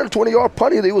 20-yard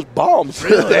punt either. It was bombs.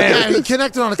 Really? Yeah, he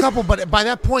connected on a couple, but by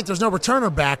that point, there's no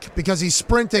returner back because he's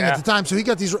sprinting at the time. So he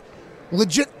got these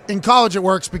legit. In college, it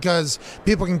works because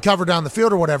people can cover down the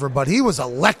field or whatever. But he was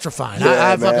electrifying.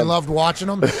 I fucking loved watching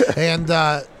him. And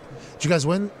did you guys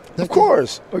win? Of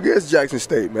course, against Jackson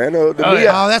State, man.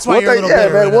 That's why you're a little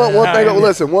bitter.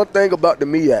 Man, one thing about the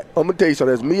MEAC. I'm going to tell you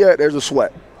something. There's MEAC, there's a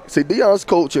sweat. See, Deion's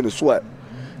coaching the sweat.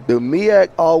 The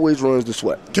MEAC always runs the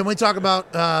sweat. Can we talk about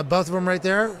both of them right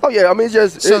there? Oh, yeah.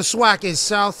 SWAC is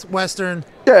Southwestern.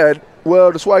 Yeah,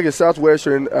 well, the SWAC is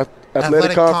Southwestern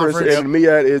Athletic Conference, and the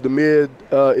MEAC is the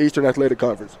Mid-Eastern Athletic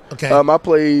Conference. Okay. I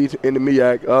played in the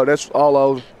MEAC. That's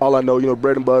all I know,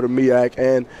 bread and butter, MEAC.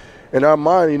 And in our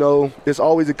mind, it's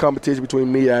always a competition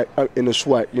between MEAC and the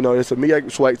SWAC. It's a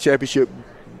MEAC-SWAC championship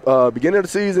beginning of the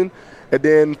season, and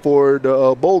then for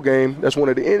the bowl game, that's one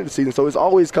at the end of the season. So it's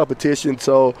always competition.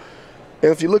 So,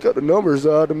 and if you look at the numbers,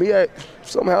 the MEAC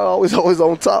somehow always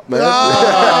on top, man.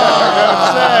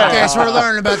 Okay, so we're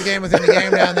learning about the game within the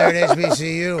game down there at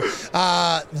HBCU.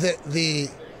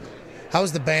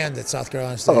 How's the band at South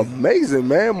Carolina State? Amazing,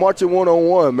 man. Marching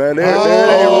 1-on-1, man. They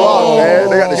rock, man.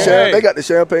 They got the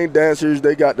champagne dancers.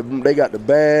 They got the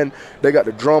band. They got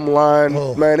the drum line.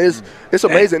 Man, it's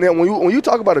amazing. And when you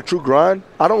talk about a true grind,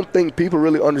 I don't think people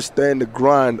really understand the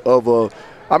grind of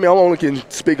I mean, I only can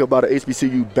speak about an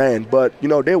HBCU band, but,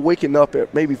 they're waking up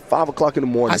at maybe 5 o'clock in the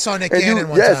morning. I saw Nick Cannon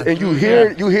one time. Yes, and you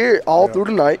hear it all through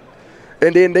the night.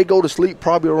 And then they go to sleep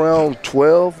probably around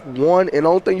 12, 1, and the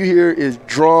only thing you hear is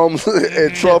drums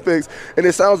and trumpets, and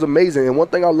it sounds amazing. And one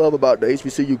thing I love about the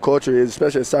HBCU culture is,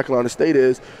 especially at South Carolina State,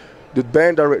 is the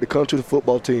band director comes to the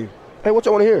football team. Hey, what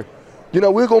y'all want to hear?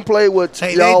 We're going to play what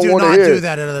y'all want to hear. They do not do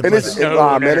that at other places.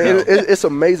 It's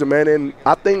amazing, man. And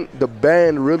I think the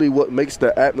band really what makes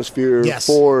the atmosphere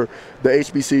for the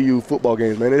HBCU football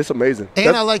games, man. It's amazing.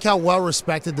 And I like how well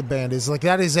respected the band is. Like,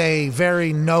 that is a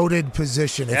very noted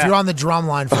position. If you're on the drum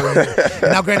line for it.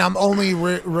 Now, granted, I'm only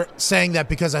saying that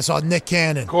because I saw Nick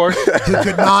Cannon. Of course. Who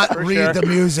could not read the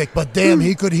music, but damn,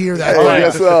 he could hear that.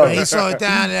 And he saw it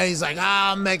down, and he's like,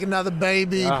 I'm making another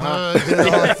baby. Do the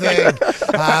whole thing.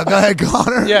 Go ahead,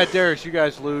 Connor. Yeah, Darius, you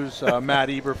guys lose. Matt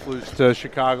Eberflus to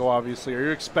Chicago, obviously. Are you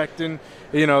expecting,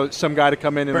 some guy to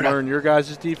come in and learn your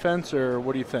guys' defense, or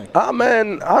what do you think?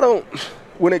 Man, I don't.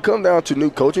 When it comes down to new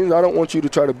coaching, I don't want you to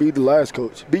try to be the last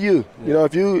coach. Be you. Yeah.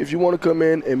 If you want to come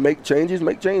in and make changes.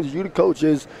 You the coach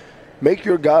is make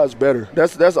your guys better.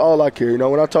 That's all I care.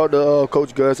 When I talked to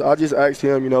Coach Gus, I just asked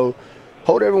him,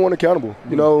 hold everyone accountable.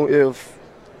 If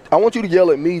I want you to yell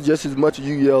at me just as much as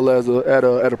you yell at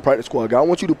a practice squad guy. I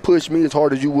want you to push me as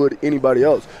hard as you would anybody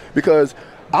else, because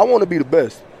I want to be the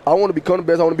best. I want to become the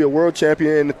best. I want to be a world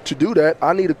champion. And to do that,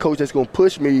 I need a coach that's going to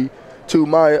push me to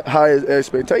my highest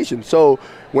expectation. So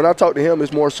when I talk to him,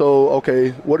 it's more so,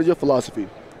 okay, what is your philosophy?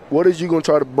 What is you going to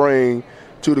try to bring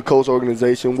to the Colts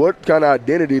organization? What kind of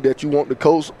identity that you want the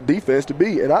Colts defense to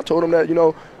be? And I told him that,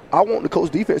 I want the Colts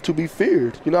defense to be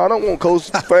feared. I don't want Colts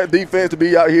defense to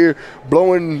be out here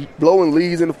blowing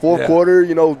leads in the fourth quarter.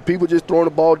 People just throwing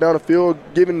the ball down the field,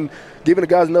 giving the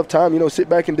guys enough time, sit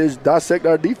back and just dissect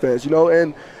our defense,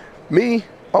 And me,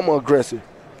 I'm aggressive.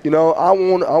 I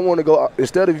want to go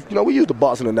instead of, we use the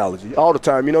boxing analogy all the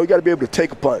time. You got to be able to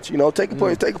take a punch. Take a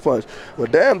punch, take a punch. Well,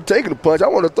 damn, taking a punch, I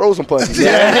want to throw some punches.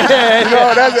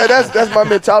 That's my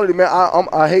mentality, man.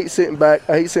 I hate sitting back.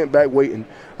 I hate sitting back waiting.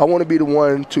 I want to be the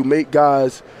one to make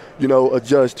guys,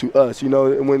 adjust to us.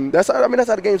 And when that's how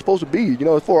the game's supposed to be.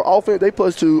 For offense, they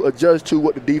supposed to adjust to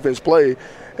what the defense play.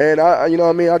 And I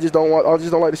just don't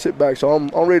like to sit back. So I'm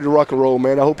ready to rock and roll,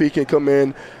 man. I hope he can come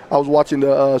in. I was watching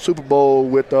the Super Bowl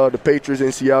with the Patriots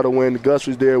in Seattle when Gus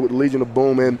was there with the Legion of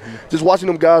Boom, and just watching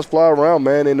them guys fly around,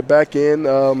 man. In the back end,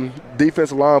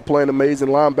 defensive line playing amazing,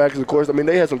 linebackers, of course. I mean,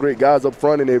 they had some great guys up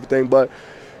front and everything, but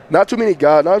not too many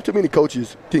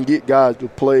coaches can get guys to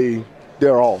play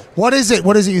their all. What is it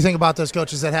you think about those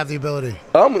coaches that have the ability?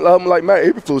 I'm like Matt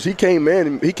Eberflus. He came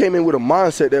in with a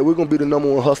mindset that we're going to be the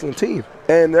number one hustling team.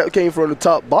 And that came from the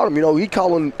top bottom. He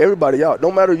calling everybody out,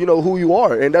 no matter, who you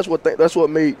are. And that's what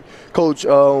made Coach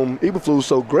Eberflus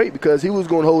so great, because he was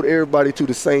going to hold everybody to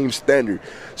the same standard.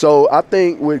 So I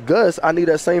think with Gus, I need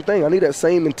that same thing. I need that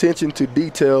same intention to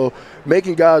detail,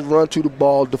 making guys run to the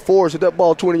ball. DeForest, if that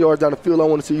ball 20 yards down the field, I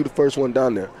want to see you the first one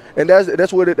down there. And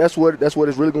that's what it's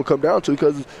really going to come down to,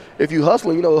 because if you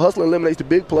hustling, hustling eliminates the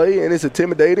big play, and it's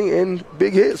intimidating and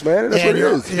big hits, man. And that's what it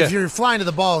is. If you're flying to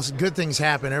the ball, good things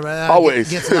happen. Everybody always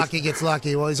gets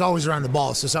lucky. Well, he's always around the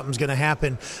ball, so something's going to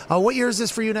happen. What year is this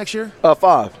for you next year?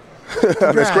 5.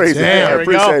 That's crazy. Yeah, I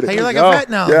appreciate it. Hey, you're like a vet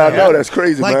now. Yeah, I know. That's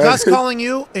crazy, like man. Gus calling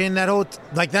you in that whole,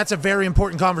 that's a very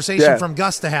important conversation from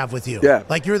Gus to have with you. Yeah.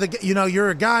 Like you're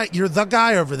the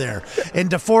guy over there. And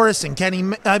DeForest and Kenny,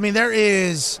 I mean, there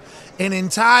is an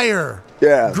entire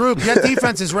group. That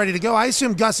defense is ready to go. I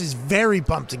assume Gus is very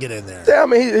pumped to get in there. Yeah, I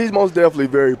mean, he's most definitely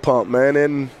very pumped, man.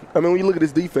 And, I mean, when you look at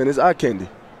this defense, it's eye candy.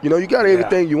 You got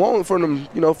everything you want from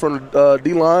them, from the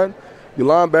D-line, your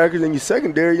linebackers, and your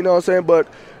secondary, you know what I'm saying? But,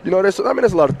 there's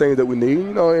a lot of things that we need.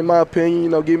 In my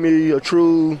opinion, give me a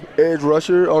true edge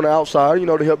rusher on the outside,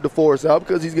 to help DeForest out,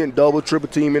 because he's getting double, triple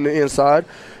team in the inside.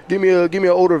 Give me an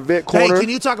older vet corner. Hey, can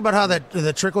you talk about how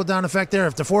the trickle-down effect there?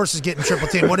 If DeForest is getting triple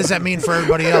team, what does that mean for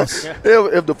everybody else?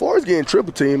 If DeForest is getting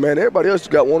triple team, man, everybody else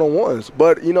got one-on-ones.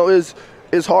 But,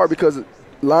 it's hard, because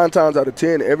 9 times out of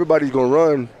 10, everybody's going to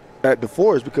run at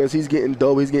DeForest, because he's getting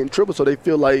double, he's getting triple, so they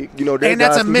feel like, and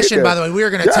that's a mission, by the way. We are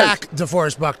going to attack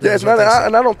DeForest Buckner. Yes,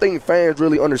 and I don't think fans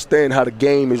really understand how the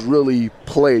game is really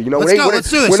played. Let's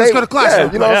do this. Let's go to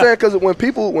class. Yeah, what I'm saying? Because when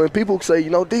people say,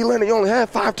 D. Leonard, you only had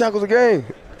 5 tackles a game.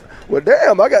 Well,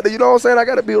 damn, I got to, I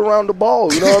got to be around the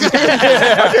ball,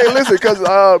 I can't listen, because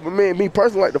me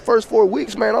personally, like the first 4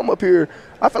 weeks, man, I'm up here,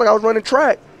 I feel like I was running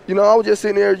track. I was just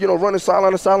sitting there, running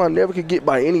sideline to sideline, never could get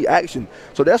by any action.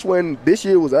 So that's when this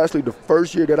year was actually the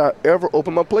first year that I ever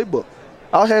opened my playbook.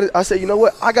 I said, you know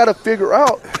what? I got to figure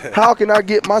out how can I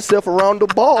get myself around the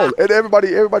ball. And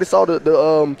everybody saw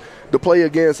the play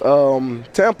against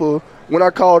Tampa when I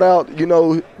called out,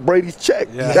 Brady's check.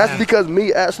 Yeah. That's because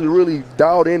me actually really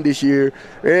dialed in this year.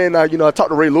 And I talked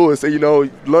to Ray Lewis and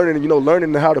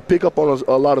learning how to pick up on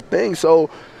a lot of things. So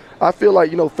I feel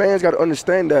like, fans got to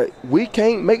understand that we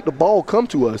can't make the ball come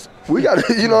to us. We got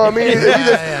to, what I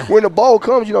mean? When the ball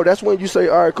comes, that's when you say,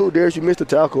 all right, cool, Darius, you missed a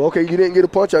tackle. Okay, you didn't get a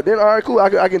punch out. Then, all right, cool,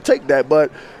 I can take that.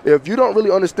 But if you don't really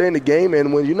understand the game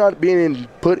and when you're not being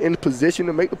put in position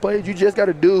to make the plays, you just got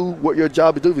to do what your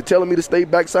job is doing. If you're telling me to stay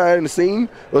backside in the seam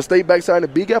or stay backside in the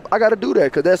B gap, I got to do that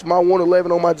because that's my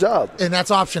 111 on my job. And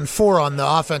that's option 4 on the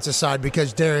offensive side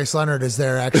because Darius Leonard is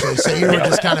there, actually. So you were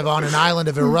just kind of on an island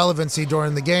of irrelevancy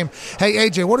during the game. Hey,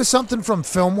 AJ, what is something from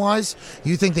film-wise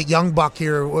you think that young Buck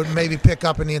here would maybe pick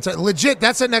up in the inside? Legit,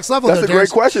 that's the next level. That's a great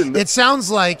question. It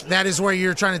sounds like that is where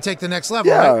you're trying to take the next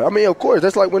level, yeah, right? I mean, of course.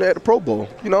 That's like when they're at the Pro Bowl.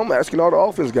 I'm asking all the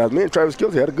offense guys. Me and Travis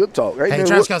Kelce had a good talk. Hey,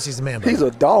 Travis Kelce's the man. He's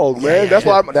a dog, man.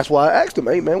 That's why I asked him,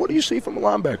 hey, man, what do you see from a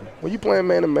linebacker? When you playing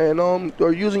man-to-man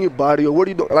or using your body or what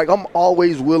are you doing? Like, I'm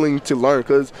always willing to learn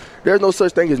because there's no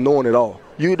such thing as knowing it all.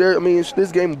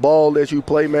 This game of ball that you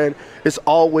play, man, it's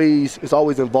always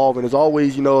involving. There's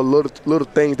always, little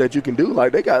things that you can do.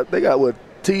 Like they got what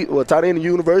tight end in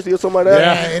university or something like that.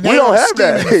 Yeah, and we don't have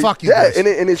that.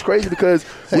 And it's crazy because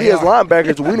we as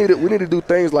linebackers, we need to do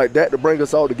things like that to bring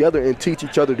us all together and teach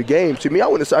each other the game. To me, I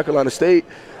went to South Carolina State.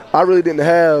 I really didn't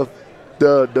have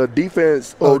the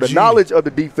defense or the knowledge of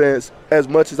the defense as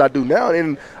much as I do now.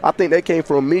 And I think that came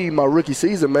from me my rookie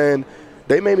season, man.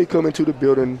 They made me come into the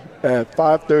building at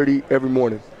 5:30 every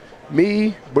morning.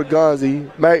 Me, Berganzi,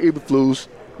 Matt Eberflus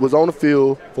was on the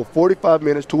field for 45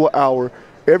 minutes to an hour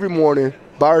every morning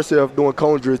by herself doing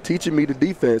cone drills, teaching me the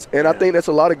defense. And I think that's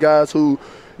a lot of guys who,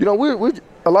 we're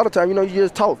a lot of time, you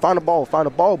just talk, find the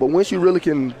ball. But once you really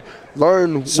can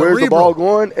learn where's the ball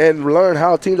going and learn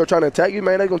how teams are trying to attack you,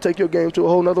 man, they're going to take your game to a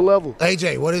whole nother level.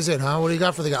 AJ, what is it, huh? What do you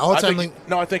got for the guy?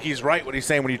 I think he's right what he's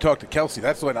saying when you talk to Kelce.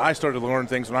 That's when I started to learn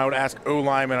things. When I would ask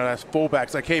O-linemen and I'd ask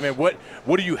fullbacks, like, hey, man, what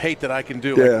do you hate that I can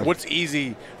do? Yeah. Like, what's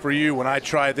easy for you when I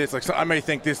try this? Like, so I may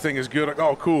think this thing is good. Like,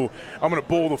 oh, cool, I'm going to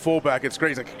bull the fullback. It's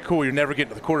great. It's like, cool, you're never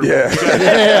getting to the quarterback.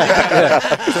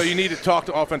 Yeah. So you need to talk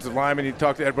to offensive linemen. You need to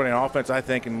talk to everybody on offense, I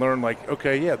think, and learn, like,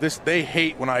 okay, they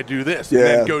hate when I do this. And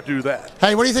then go do that.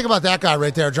 Hey, what do you think about that guy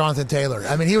right there, Jonathan Taylor?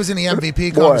 I mean, he was in the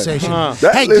MVP conversation.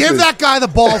 Give that guy the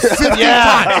ball 50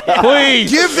 times.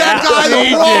 Please. Give that guy the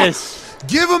ball.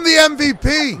 Give him the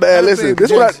MVP. Man, listen,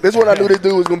 this one I knew this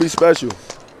dude was going to be special.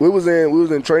 We was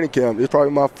in training camp. It's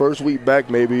probably my first week back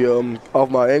maybe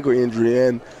off my ankle injury.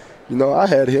 And, I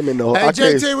had him in the whole – Hey,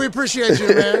 JT, we appreciate you,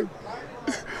 man.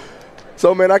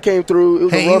 So, man, I came through. It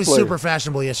was a rough he was play. super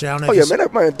fashionable yesterday. I don't know man,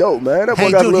 that man dope, man. That boy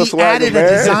got a little swagger, added man. a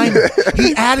designer.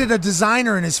 He added a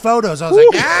designer in his photos. I was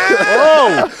like,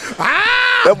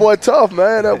 That boy tough,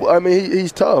 man.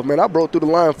 He's tough, man. I broke through the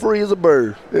line free as a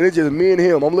bird. And it's just me and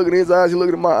him. I'm looking in his eyes, he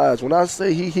looking at my eyes. When I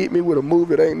say he hit me with a move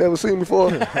that I ain't never seen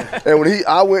before, and when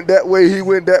I went that way, he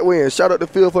went that way, and shot up the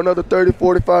field for another 30,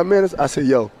 45 minutes, I said,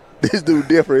 yo, this dude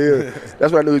different here.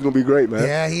 That's when I knew he was going to be great, man.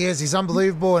 Yeah, he is. He's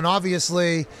unbelievable. And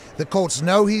obviously, the Colts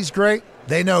know he's great.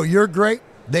 They know you're great.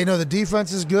 They know the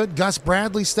defense is good. Gus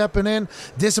Bradley stepping in.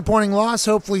 Disappointing loss.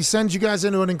 Hopefully sends you guys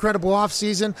into an incredible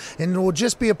offseason, and it will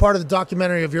just be a part of the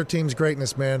documentary of your team's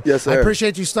greatness, man. Yes, sir. I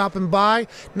appreciate you stopping by.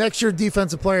 Next year,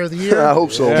 Defensive Player of the Year. I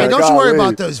hope so. Hey, don't you worry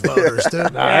about those voters,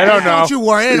 dude. I don't know. Don't you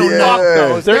worry. They don't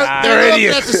know. They're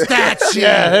idiots. Looking at the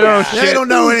stats. They don't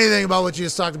know anything about what you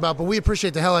just talked about, but we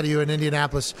appreciate the hell out of you in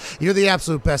Indianapolis. You're the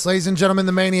absolute best. Ladies and gentlemen,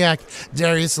 the Maniac,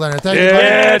 Darius Leonard. Thank you.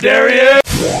 Yeah, Darius.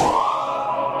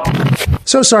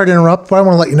 So sorry to interrupt, but I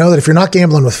want to let you know that if you're not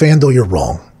gambling with FanDuel, you're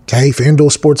wrong. Okay,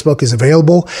 FanDuel Sportsbook is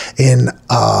available in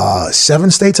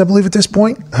 7 states, I believe, at this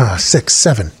point. 6,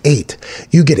 7, 8.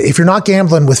 You get it. If you're not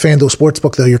gambling with FanDuel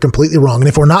Sportsbook, though, you're completely wrong. And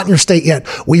if we're not in your state yet,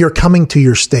 we are coming to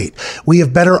your state. We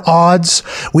have better odds.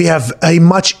 We have a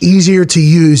much easier to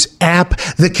use app.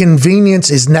 The convenience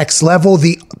is next level.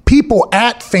 The people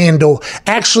at FanDuel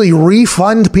actually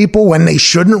refund people when they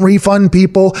shouldn't refund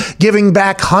people, giving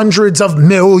back hundreds of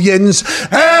millions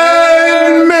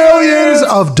and millions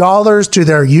of dollars to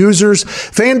their users.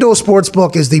 FanDuel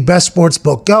Sportsbook is the best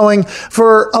sportsbook going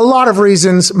for a lot of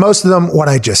reasons, most of them what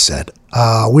I just said.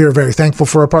 We are very thankful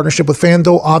for our partnership with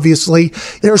FanDuel. Obviously,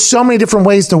 there's so many different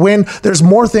ways to win. There's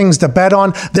more things to bet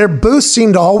on. Their boosts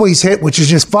seem to always hit, which is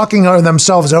just fucking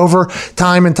themselves over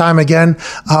time and time again.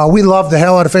 We love the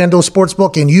hell out of FanDuel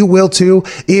Sportsbook, and you will too.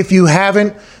 If you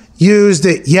haven't used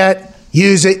it yet,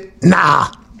 use it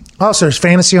now. Also, there's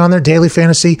fantasy on there, daily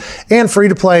fantasy, and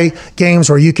free-to-play games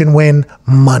where you can win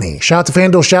money. Shout out to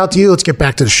FanDuel, shout out to you. Let's get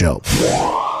back to the show.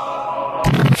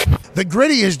 The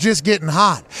gritty is just getting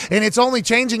hot, and it's only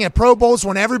changing at Pro Bowls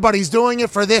when everybody's doing it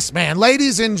for this man.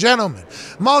 Ladies and gentlemen,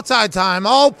 multi-time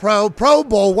All-Pro, Pro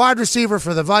Bowl wide receiver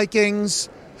for the Vikings,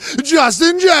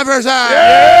 Justin Jefferson.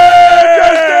 Yeah,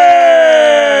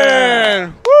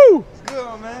 Justin! Woo!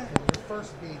 Good, man. Your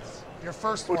first beats. Your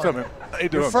first What's one. up, man? How you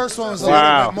doing? Your first one was a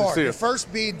Wow. little bit more. Good to see you. Your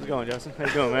first beat. How's it going, Justin? How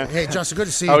you doing, man? Hey, Justin, good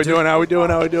to see you. How we dude. doing? How we doing?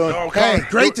 How we doing? Oh, Hey, Connor,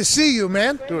 great to see you,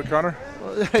 man. do it, Connor.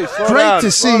 Hey, slow Great down,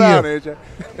 to slow see down, you. AJ.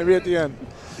 Maybe at the end.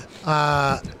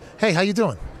 Hey, how you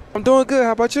doing? I'm doing good.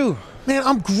 How about you? Man,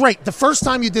 I'm great. The first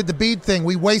time you did the bead thing,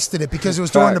 we wasted it because it was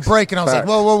during the Facts. break, and I was like,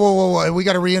 Facts. whoa, we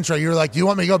got to reintro. You were like, do you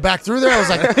want me to go back through there? I was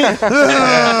like,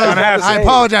 I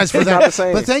apologize for It's not that. the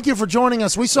same. But thank you for joining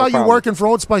us. We saw you problem. working for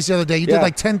Old Spice the other day. You did Yeah.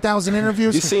 like 10,000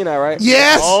 interviews. You seen that, right?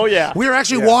 Yes. Oh, yeah. We were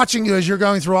actually watching you as you're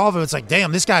going through all of it. It's like,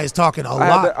 damn, this guy is talking a I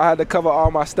lot. had to cover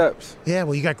all my steps. Yeah,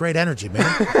 well, you got great energy, man.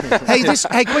 Hey,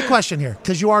 quick question here,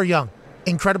 because you are young,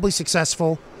 incredibly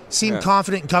successful, seem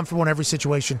confident and comfortable in every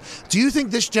situation. Do you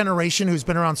think this generation who's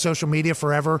been around social media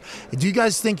forever, do you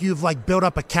guys think you've like built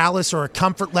up a callus or a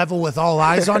comfort level with all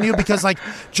eyes on you? Because like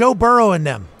Joe Burrow and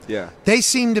them, they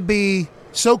seem to be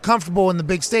so comfortable in the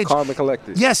big stage. Calm and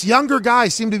collected. Yes, younger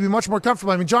guys seem to be much more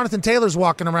comfortable. I mean, Jonathan Taylor's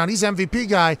walking around. He's MVP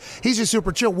guy. He's just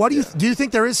super chill. What do you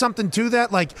think there is something to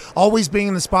that? Like always being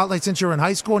in the spotlight since you were in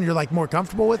high school and you're like more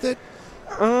comfortable with it?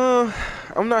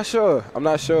 I'm not sure.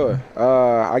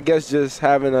 I guess just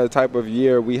having a type of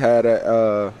year we had at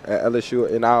LSU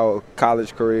in our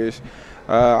college careers,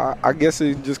 I guess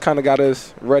it just kind of got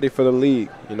us ready for the league.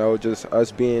 You know, just us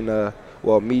being, me,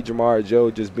 Jamar,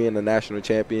 Joe, just being the national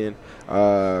champion.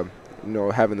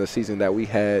 Having the season that we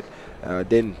had,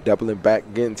 then doubling back,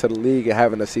 getting to the league and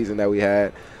having the season that we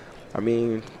had. I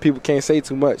mean, people can't say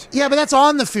too much. Yeah, but that's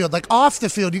on the field. Like off the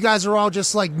field, you guys are all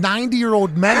just like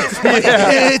 90-year-old men.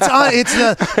 It's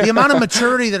the amount of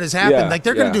maturity that has happened. Yeah, like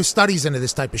they're going to do studies into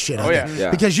this type of shit.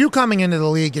 Because you coming into the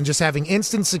league and just having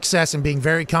instant success and being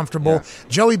very comfortable. Yeah.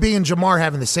 Joey B and Jamar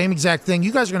having the same exact thing.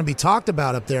 You guys are going to be talked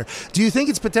about up there. Do you think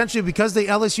it's potentially because the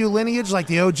LSU lineage, like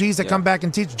the OGs that come back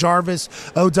and teach, Jarvis,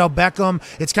 Odell Beckham,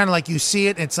 it's kind of like you see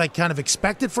it, it's like kind of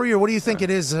expected for you? Or what do you think it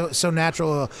is so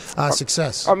natural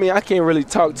success? I mean, I can't really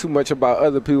talk too much about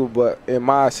other people, but in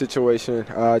my situation,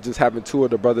 just having two of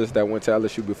the brothers that went to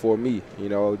LSU before me,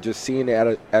 just seeing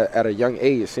it at a young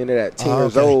age, seeing it at 10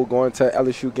 years old, going to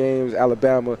LSU games,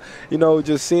 Alabama,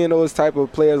 just seeing those type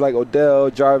of players like Odell,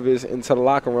 Jarvis into the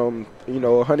locker room,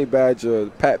 Honey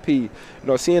Badger, Pat P,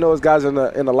 seeing those guys in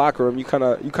the locker room, you kind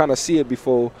of see it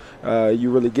before you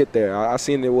really get there. I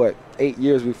seen it 8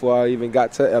 years before I even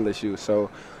got to LSU, so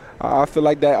I feel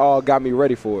like that all got me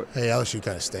ready for it. Hey, LSU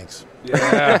kind of stinks.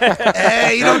 Yeah.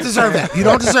 Hey, you don't deserve that. You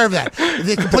don't deserve that.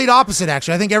 The complete opposite,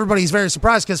 actually. I think everybody's very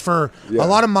surprised because for a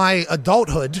lot of my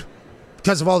adulthood,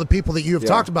 because of all the people that you have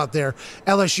talked about there,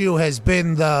 LSU has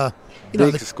been the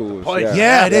big schools.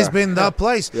 It has been the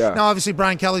place. Yeah. Now, obviously,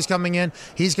 Brian Kelly's coming in.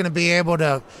 He's going to be able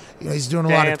to, he's doing a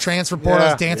lot of transfer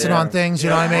portals, dancing on things. You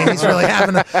know what I mean? He's really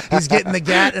he's getting the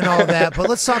gat and all that. But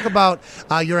let's talk about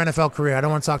your NFL career. I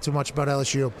don't want to talk too much about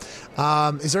LSU.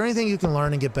 Is there anything you can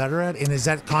learn and get better at? And is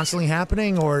that constantly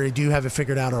happening, or do you have it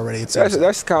figured out already?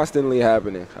 That's constantly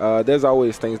happening. There's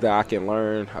always things that I can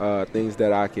learn, things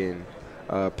that I can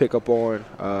pick up on.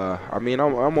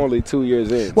 I'm only 2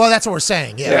 years in. Well, that's what we're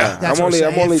saying. Yeah. That's I'm only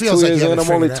 2 years in.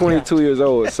 I'm only 22 years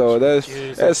old. So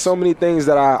there's so many things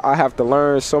that I have to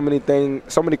learn. So many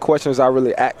questions I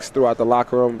really ask throughout the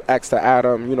locker room. Ask to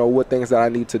Adam. What things that I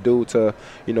need to do to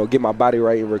get my body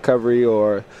right in recovery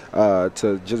or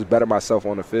to just better myself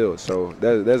on the field. So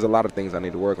there's a lot of things I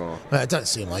need to work on. It doesn't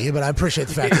seem like you, but I appreciate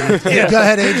the fact that you Go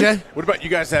ahead, AJ. What about you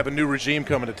guys have a new regime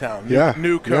coming to town?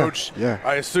 New coach. Yeah.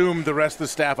 I assume the rest of the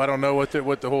staff, I don't know what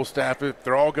the whole staff, if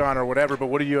they're all gone or whatever, but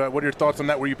what are your thoughts on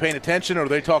that? Were you paying attention, or are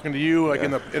they talking to you in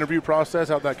the interview process?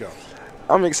 How'd that go?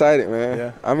 I'm excited, man.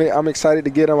 Yeah. I'm excited to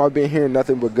get him. I've been hearing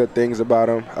nothing but good things about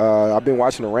him. I've been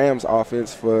watching the Rams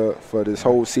offense for this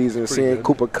whole season, seeing good.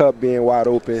 Cooper Kupp being wide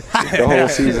open the whole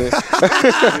season.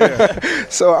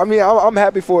 So, I'm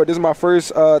happy for it. This is my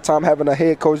first time having a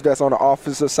head coach that's on the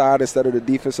offensive side instead of the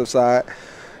defensive side.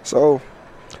 So,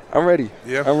 I'm ready.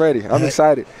 Yeah. I'm ready. I'm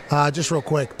excited. Just real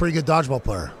quick, pretty good dodgeball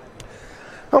player.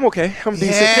 I'm okay. I'm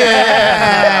decent.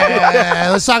 Yeah.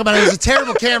 Let's talk about it. It was a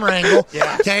terrible camera angle.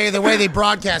 Yeah. Okay, the way they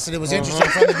broadcasted it was interesting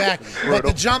from the back. But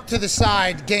the jump to the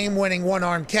side, game-winning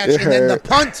one-arm catch, and then the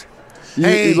punt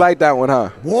Hey. You like that one, huh?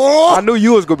 Whoa! I knew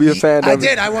you was going to be a fan I of it.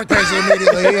 did. I went crazy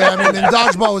immediately. Yeah, I mean, and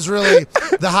dodgeball was really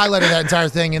the highlight of that entire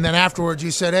thing. And then afterwards,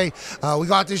 you said, hey, we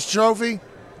got this trophy.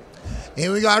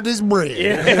 And we got this bread.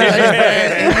 Yeah.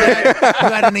 You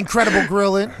had an incredible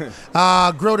grill in.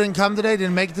 Grill didn't come today.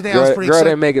 Didn't make it today. I was pretty excited.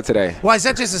 Girl didn't make it today. Why, is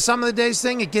that just a some of the days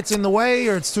thing? It gets in the way,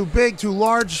 or it's too big, too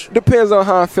large? Depends on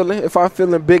how I'm feeling. If I'm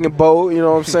feeling big and bold, you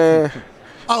know what I'm saying?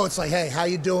 Oh, it's like, hey, how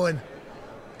you doing?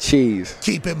 Cheese.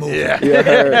 Keep it moving. Yeah.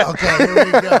 Okay, here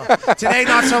we go. Today,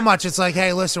 not so much. It's like,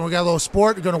 hey, listen, we got a little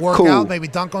sport. We're going to work out, maybe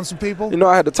dunk on some people. You know,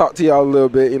 I had to talk to y'all a little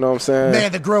bit, you know what I'm saying?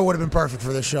 Man, the grill would have been perfect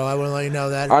for this show. I want to let you know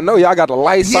that. I know y'all got the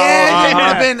lights on. Yeah, it would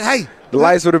have been, hey. The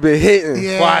lights would have been hitting.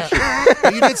 Yeah.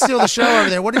 You did steal the show over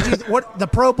there. What the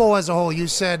Pro Bowl as a whole? You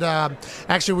said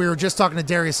actually we were just talking to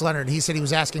Darius Leonard. He said he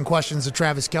was asking questions of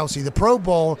Travis Kelce. The Pro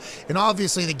Bowl, and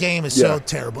obviously the game is so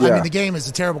terrible. I mean, the game is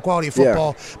a terrible quality of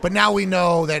football. But now we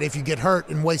know that if you get hurt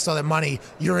and waste all that money,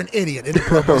 you're an idiot in the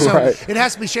Pro Bowl. So it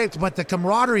has to be shaped. But the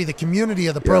camaraderie, the community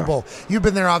of the Pro Bowl, you've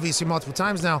been there obviously multiple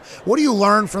times now. What do you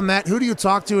learn from that? Who do you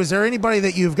talk to? Is there anybody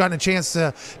that you've gotten a chance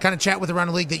to kind of chat with around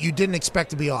the league that you didn't expect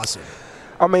to be awesome?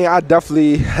 I mean, I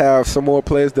definitely have some more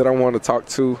players that I want to talk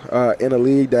to in a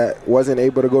league that wasn't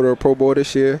able to go to a Pro Bowl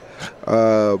this year.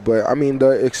 But, I mean,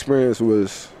 the experience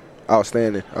was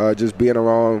outstanding. Just being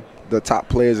around the top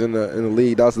players in the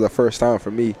league, that was the first time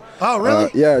for me. Oh, really?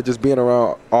 Yeah, just being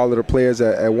around all of the players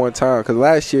at one time. Because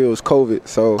last year it was COVID,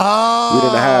 so we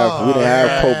didn't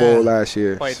have Pro Bowl last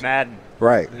year. Played Madden.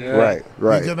 Right. You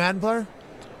a good Madden player?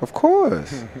 Of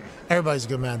course. Everybody's a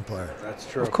good Madden player. That's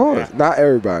true. Of course. Not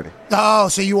everybody. Oh,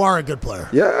 so you are a good player.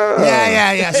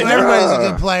 Yeah. So everybody's a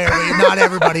good player, but not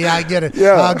everybody. I get it.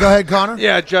 Yeah. Go ahead, Connor.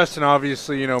 Yeah, Justin,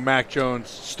 obviously, you know, Mac Jones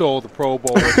stole the Pro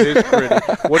Bowl with his gritty.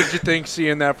 What did you think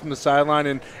seeing that from the sideline?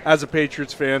 And as a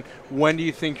Patriots fan, when do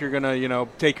you think you're going to, you know,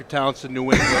 take your talents to New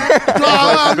England?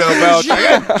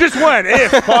 Just when,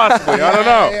 if possibly. I don't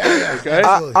know. Yeah. Okay?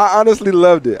 I honestly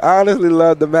loved it. I honestly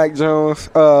loved the Mac Jones.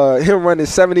 Him running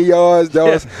 70 yards, that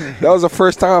was the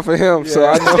first time for him. So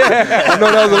I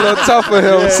know that was a little tough for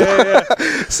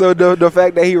him. So the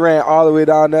fact that he ran all the way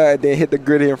down there and then hit the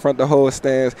gritty in front of the whole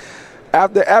stands.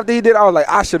 After he did, I was like,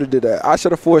 I should have did that. I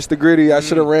should have forced the gritty. I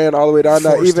should have ran all the way down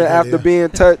there. Even after being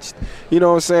touched, you know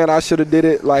what I'm saying? I should have did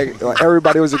it like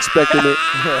everybody was expecting it.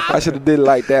 I should have did it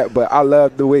like that. But I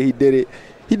loved the way he did it.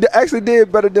 He actually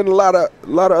did better than a lot of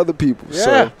other people. Yeah.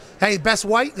 So, Hey, best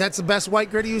white? That's the best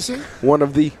white gritty you've seen? one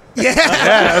of the. Yeah.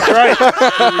 That's right.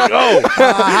 There you go.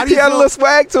 How do He you had a feel, little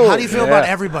swag to him. how do you feel about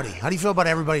everybody? How do you feel about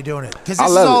everybody doing it? Because this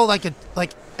is love all it.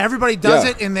 like everybody does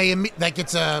Yeah. it, and they like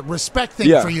it's a respect thing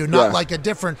Yeah, for you, not yeah. like a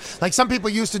different. Like some people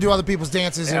used to do other people's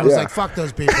dances, and it Yeah. was Yeah. like fuck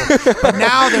those people. But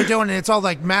now they're doing it. It's all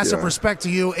like massive Yeah. respect to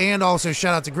you, and also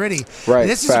shout out to Gritty. Right,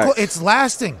 This is facts. cool. It's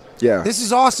lasting. Yeah. This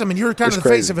is awesome, and you're kind It's of the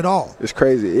face crazy. of it all. It's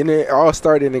crazy. And it all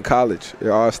started in college. It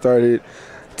all started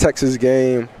Texas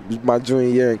game, my junior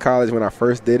year in college when I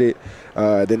first did it.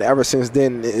 Then ever since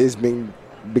then, it's been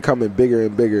becoming bigger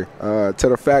and bigger to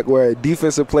the fact where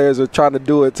defensive players are trying to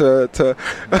do it to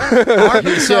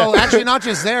So actually, not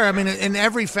just there. I mean, in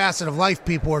every facet of life,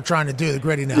 people are trying to do the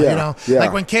gritty now. Yeah, You know, yeah.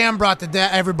 like when Cam brought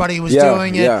everybody was Yeah,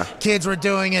 doing it. yeah. Kids were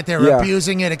doing it. They were Yeah.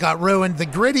 abusing it. It got ruined. The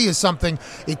gritty is something.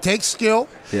 It takes skill.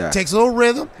 Yeah. Takes a little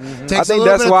rhythm. I Takes a think little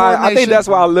that's bit of why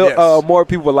coordination. more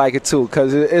people like it too,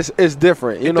 because it's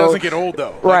different. You It know, doesn't get old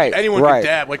though. Like, Right, anyone right.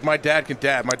 can dab. Like my dad can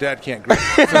dab. My dad can't grip.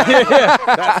 So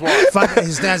that's why. Fuck,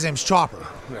 his dad's name's Chopper.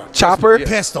 Chopper. Yeah.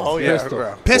 Pistol. Oh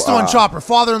yeah. Pistol and Chopper.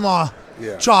 Father-in-law.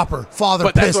 Yeah. Chopper. Father.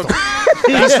 But that's Pistol.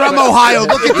 He's from Ohio.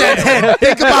 Look at that head.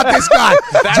 Think about this guy.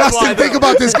 Justin, why, think though.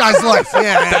 about this guy's life.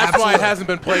 Yeah, That's why absolutely. it hasn't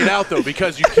been played out though,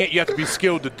 because you can't. You have to be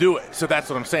skilled to do it. So that's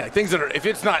what I'm saying. Like, things that are, if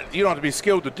it's not, you don't have to be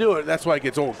skilled to do it. That's why it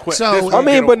gets old quick. So- This I won't I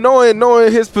mean, get but old.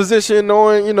 knowing his position,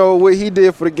 knowing what he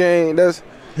did for the game, that's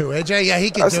Who, AJ? Yeah, he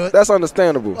can do it. that's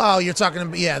understandable. Oh, you're talking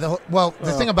about, yeah. The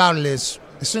thing about it is,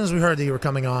 as soon as we heard that you were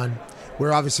coming on,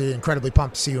 we're obviously incredibly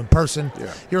pumped to see you in person.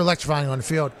 Yeah. You're electrifying on the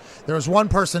field. There was one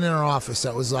person in our office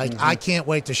that was like, I can't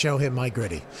wait to show him my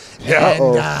gritty. Yeah.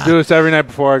 And, Do this every night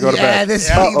before I go to yeah, bed. this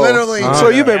he literally. So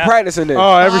you've been practicing this.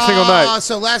 Oh, every single night.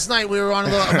 So last night we were on a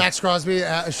little Max Crosby.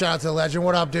 Shout out to the legend.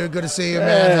 What up, dude? Good to see you,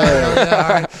 man. All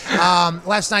right.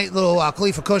 Last night, little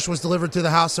Khalifa Kush was delivered to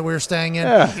the house that we were staying in.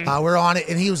 Yeah. We're on it,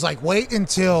 and he was like, "Wait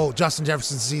until Justin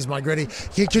Jefferson sees my gritty."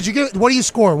 Could you give? What do you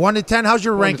score? 1 to 10? How's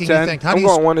your 1 to ranking? 10. You think? How I'm do you?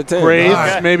 going 1 to 10. Grades, All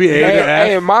right. maybe 8 or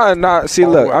Hey, F. mine not. See,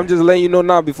 look, way. I'm just letting you know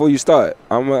now before you start.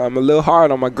 I'm a little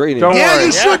hard on my grading. Don't Yeah, worry.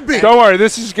 you should be. Don't worry.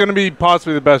 This is going to be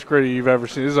possibly the best gritty you've ever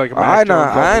seen. This is like a I Mac know.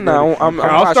 Jones level gritty. I'm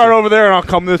I'll watching. start over there and I'll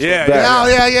come this Yeah,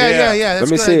 way. yeah. Yeah. That's Let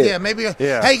me a good see it. idea. Maybe.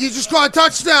 Yeah. Hey, you just got a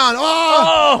touchdown.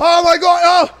 Oh my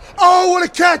God. Oh, what a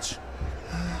catch!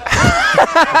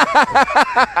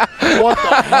 What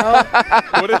the hell?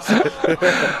 What is it?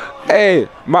 Hey,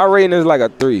 my rating is like a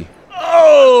 3.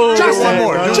 Oh, Justin,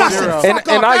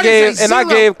 And I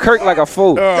gave Kirk like a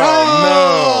 4.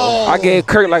 Oh, I gave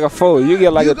Kirk like a 4. You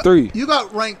get like a 3. You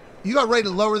got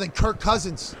rated lower than Kirk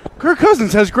Cousins. Kirk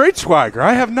Cousins has great swagger.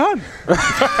 I have none.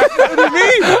 What do you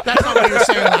mean? That's not what you were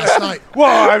saying last night.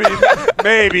 Well, I mean,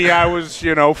 maybe I was,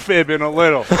 fibbing a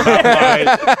little.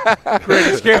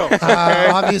 Great skills.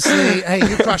 Obviously, hey,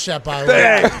 you crushed that, by the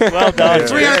way. Well done.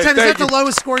 3 out of 10. Is that the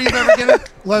lowest score you've ever given?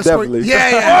 Lowest Definitely. score?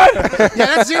 Yeah. Yeah,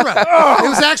 that's 0. It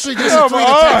was actually just a 3 to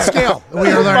 10 scale. We were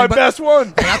learning. My best one.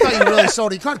 Hey, I thought you really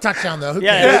sold it. You caught a touchdown, though. Who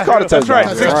Yeah, cares? yeah. Caught a That's right.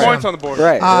 touchdown. 6 points on the board.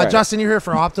 Right. Justin, you're here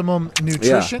for Optimum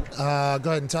Nutrition. Go ahead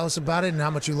and tell us about it and how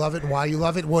much you love it and why you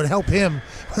love it. Would help him.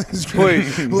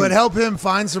 Please. Would help him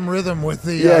find some rhythm with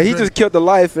the. Yeah, he drink. just killed the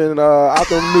life, and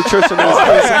Optimum Nutrition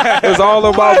is all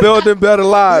about building better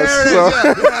lives. There it is. So,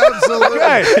 Yeah, absolutely.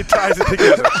 It ties it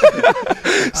together.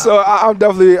 so I'm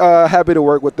definitely happy to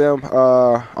work with them.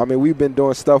 I mean, we've been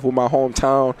doing stuff with my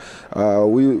hometown.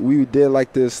 We did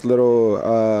like this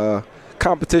little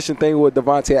competition thing with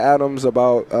Devontae Adams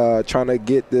about trying to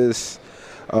get this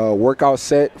workout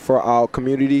set for our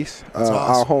communities,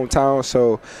 our hometown.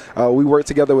 So we worked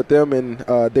together with them, and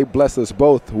they blessed us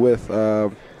both with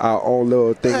our own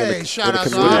little thing in the shout out to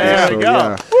community. There So, we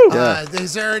go. yeah.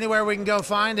 Is there anywhere we can go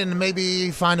find and maybe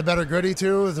find a better goodie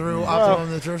too through Optimum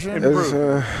Nutrition?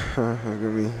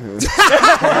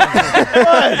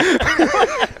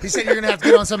 He said you're gonna have to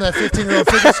get on some of that 15-year-old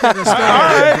figure skater stuff.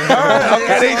 I'll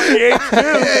get HGH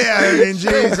too. Yeah, I mean,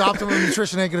 geez, Optimum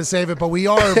Nutrition ain't gonna save it, but we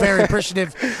are very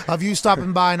appreciative of you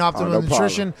stopping by in Optimum no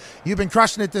Nutrition. You've been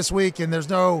crushing it this week, and there's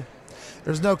no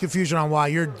confusion on why.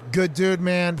 You're a good dude,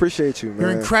 man. Appreciate you, man.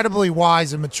 You're incredibly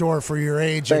wise and mature for your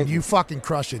age, Thank and you. you fucking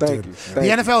crush it, Thank dude. you. The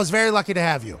Thank NFL is very lucky to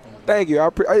have you. Thank you.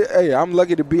 Hey, I'm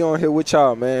lucky to be on here with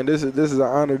y'all, man. This is an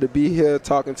honor to be here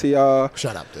talking to y'all.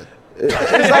 Shut up, dude.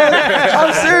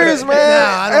 I'm serious, man.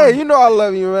 I don't- Hey, you know I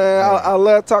love you, man. I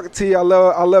love talking to you. I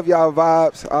love y'all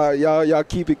vibes. Y'all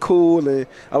keep it cool, and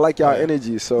I like y'all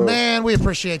energy. So Man, we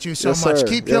appreciate you so Yes, much. sir.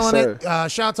 Keep Yes, killing sir.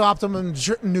 it. Shout out to Optimum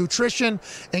Nutrition,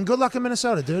 and good luck in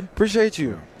Minnesota, dude. appreciate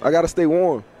you. I gotta stay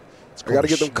warm. I gotta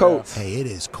get them coats, Hey, it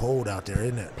is cold out there,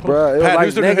 isn't it? bro. It Pat, was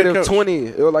who's like their head negative coach? 20.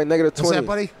 It was like negative What's 20. that,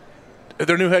 buddy?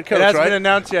 Their new head coach, It hasn't right? been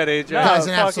announced yet, AJ. Guy's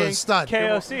an fucking absolute stud.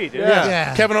 KOC, dude.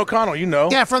 Yeah. Kevin O'Connell, you know.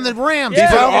 Yeah, from the Rams. Yeah,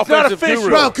 bro. it's not offensive official.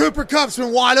 guru. Bro, Cooper Cup's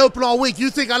been wide open all week.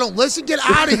 You think I don't listen? Get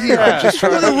out of here. What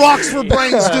the rocks for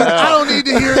brains, dude. I don't need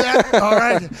to hear that. All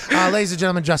right. Ladies and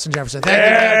gentlemen, Justin Jefferson. Thank you,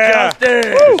 man. Appreciate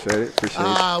it. Appreciate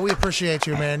it. We appreciate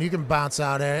you, man. You can bounce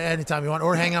out anytime you want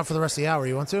or hang out for the rest of the hour.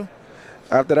 You want to?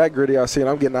 After that gritty I seen,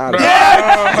 I'm getting out of here.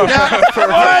 Yeah.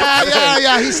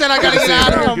 He said I got to get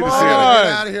out of here. Come I gotta get on.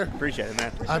 out of here. Appreciate it,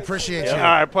 man. I appreciate you. All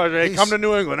right, pleasure. Hey, Peace. come to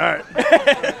New England. All right.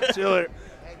 See you later.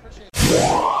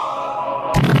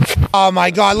 Oh,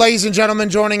 my God. Ladies and gentlemen,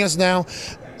 joining us now.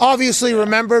 Obviously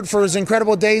remembered for his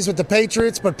incredible days with the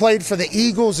Patriots, but played for the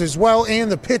Eagles as well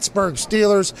and the Pittsburgh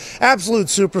Steelers. Absolute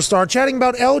superstar. Chatting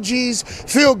about LG's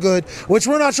Feel Good, which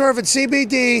we're not sure if it's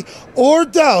CBD or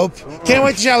dope. Can't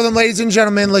wait to chat with him, ladies and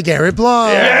gentlemen. LeGarrette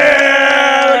Blount.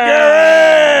 Yeah,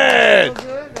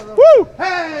 LeGarrette! Woo!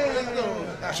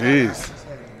 Jeez.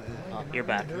 You're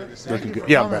back. Looking good.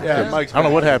 Yeah, I'm back. Yeah, Good. Mike's I don't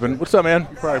know what happened. What's up, man?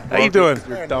 How you doing?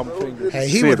 Your dumb finger. Hey,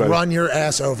 he See would you, buddy. run your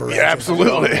ass over. Yeah,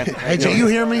 absolutely. AJ, you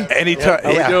hear me? Anytime. How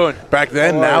we yeah. doing? Back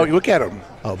then, now, you look at him.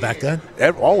 Oh, back then?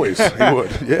 Always. He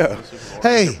would. Yeah.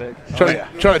 Hey,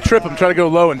 Trying to trip him. Trying to go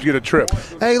low and get a trip.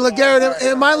 hey, LeGarrette,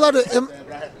 am I allowed to... I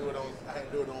had to do it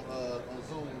on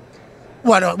Zoom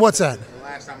What's that? the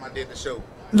last time I did the show.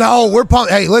 No, we're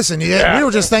pumped. Hey, listen, we were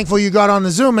just thankful you got on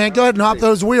the Zoom, man. Go ahead and hop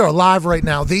those. We are live right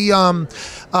now. The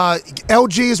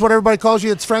LG is what everybody calls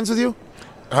you. It's friends with you?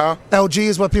 Huh? LG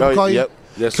is what people call you? Yep.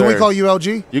 Yes, Can we sir. call you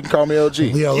LG? You can call me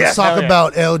LG. Leo, let's talk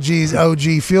about LG's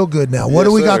OG Feel Good now. What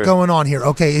do we got going on here?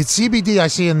 Okay, it's CBD I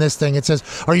see in this thing. It says,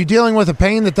 are you dealing with a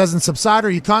pain that doesn't subside? Are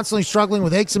you constantly struggling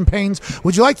with aches and pains?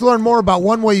 Would you like to learn more about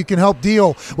one way you can help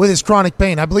deal with this chronic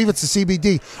pain? I believe it's the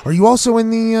CBD. Are you also in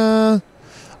the...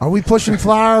 Are we pushing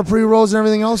flour, pre-rolls, and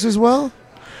everything else as well?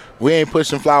 We ain't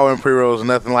pushing flour and pre-rolls or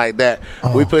nothing like that.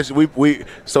 We push we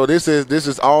so this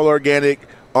is all organic,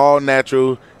 all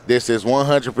natural. This is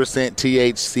 100%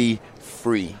 THC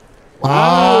free.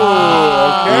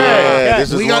 Yeah,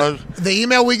 this is the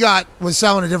email we got was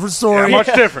selling a different story. Yeah, much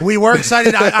different. We were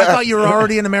excited. I thought you were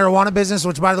already in the marijuana business,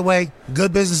 which, by the way,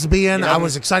 good business to be in. I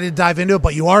was excited to dive into it,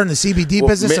 but you are in the CBD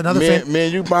business. Me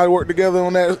and you might work together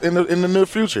on that in the near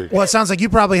future. Well, it sounds like you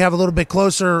probably have a little bit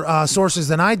closer sources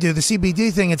than I do. The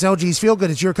CBD thing, it's LG's Feel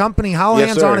Good. It's your company. How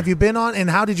hands-on have you been on, and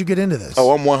how did you get into this?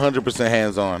 Oh, I'm 100%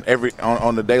 hands-on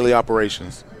on the daily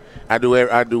operations.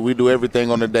 We do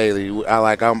everything on the daily.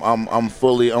 I'm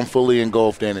fully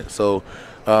engulfed in it. So,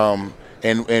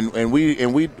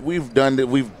 we've done it.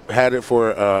 We've had it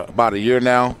for about a year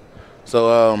now.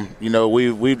 So,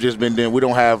 we've just been doing.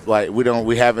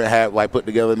 We haven't had put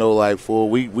together no full.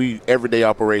 We everyday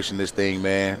operation this thing,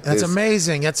 man. That's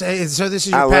amazing. So this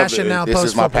is your passion now. This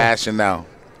is my passion now.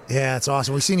 Yeah, it's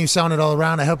awesome. We've seen you selling it all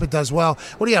around. I hope it does well.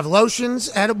 What do you have? Lotions,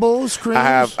 edibles, creams?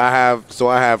 I have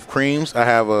creams. I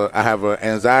have a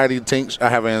anxiety tincture. I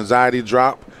have an anxiety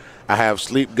drop. I have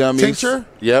sleep gummies. Tincture?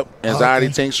 Yep,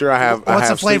 anxiety tincture. What's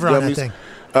the flavor on that thing?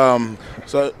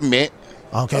 So mint.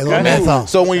 Okay, a little menthol.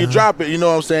 So when you drop it, you know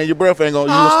what I'm saying, your breath ain't gonna.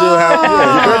 You will still have.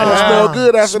 Your breath will smell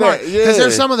good after that. Yeah, because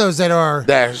there's some of those that are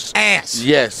ass.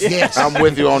 Yes. I'm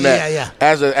with you on that. Yeah.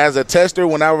 As a tester,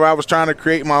 whenever I was trying to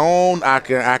create my own, I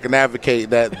can advocate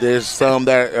that there's some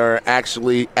that are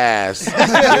actually ass.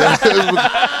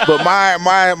 But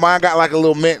mine got like a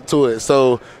little mint to it.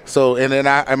 So and then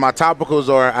my topicals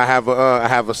are I have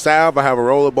a salve, I have a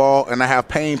rollerball, and I have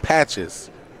pain patches.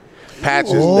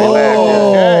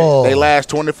 They last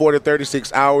 24 to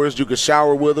 36 hours. You can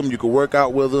shower with them. You can work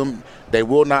out with them. They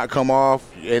will not come off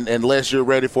unless you're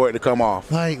ready for it to come off.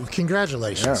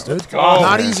 Congratulations, dude.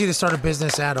 Not easy to start a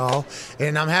business at all.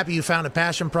 And I'm happy you found a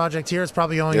passion project here. It's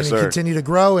probably only going to continue to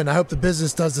grow, and I hope the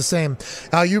business does the same.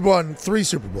 You won 3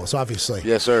 Super Bowls, obviously.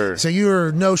 Yes, sir. So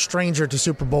you're no stranger to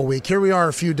Super Bowl week. Here we are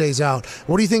a few days out.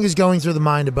 What do you think is going through the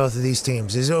mind of both of these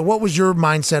teams? What was your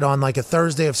mindset on a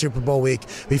Thursday of Super Bowl week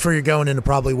before you're going in to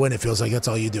probably win? It feels like that's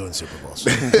all you do in Super Bowls.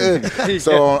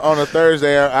 So on a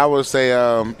Thursday, I would say,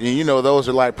 those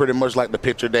are pretty much like the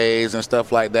picture days and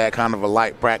stuff like that, kind of a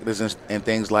light practice and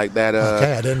things like that.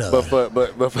 Okay, I didn't know.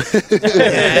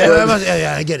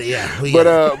 I get it.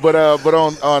 Yeah, but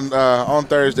on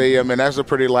Thursday, I mean that's a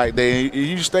pretty light day.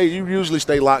 You usually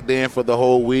stay locked in for the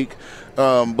whole week.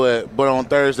 But on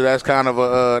Thursday, that's kind of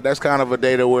a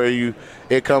day to where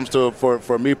it comes to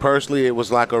for me personally, it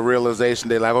was like a realization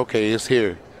that okay, it's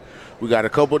here. We got a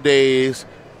couple days.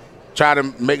 Try to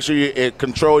make sure you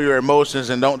control your emotions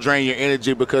and don't drain your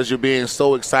energy because you're being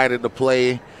so excited to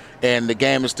play, and the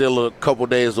game is still a couple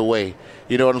days away.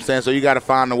 You know what I'm saying? So you got to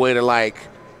find a way to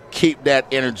keep that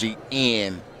energy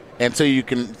in until you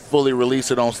can fully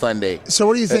release it on Sunday. So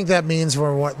what do you think that means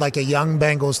for a young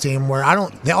Bengals team where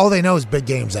all they know is big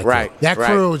games? That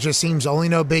crew just seems to only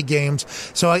know big games.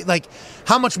 So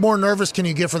how much more nervous can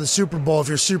you get for the Super Bowl if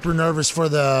you're super nervous for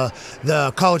the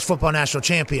College Football National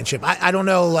Championship? I don't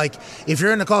know, if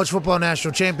you're in the College Football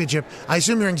National Championship, I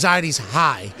assume your anxiety's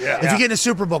high. Yeah. If you get in a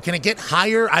Super Bowl, can it get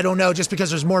higher? I don't know, just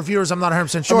because there's more viewers, I'm not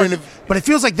 100% sure. But it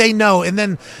feels like they know, and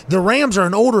then the Rams are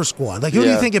an older squad. Who do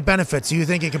you think it benefits? Do you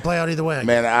think it can play out either way?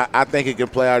 Man, I think it can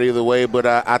play out either way, but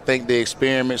I think the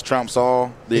experience trumps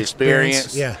all. The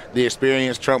experience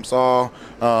trumps all.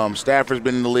 Stafford's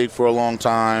been in the league for a long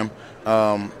time.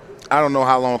 I don't know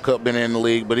how long Kupp been in the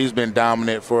league, but he's been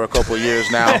dominant for a couple of years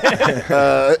now.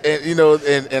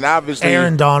 And obviously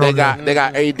Aaron Donald. They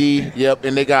got AD, yep,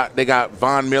 and they got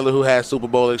Von Miller who has Super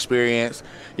Bowl experience.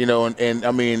 And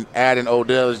I mean adding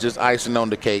Odell is just icing on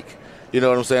the cake. You know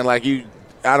what I'm saying?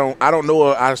 I don't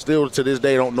know. I still to this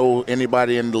day don't know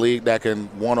anybody in the league that can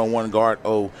one-on-one guard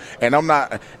O. And I'm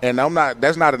not.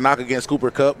 That's not a knock against Cooper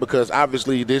Kupp because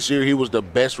obviously this year he was the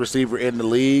best receiver in the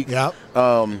league. Yep.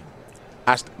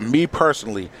 Me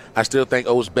personally, I still think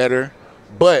O's better.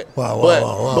 But LG,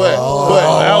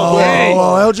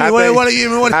 what are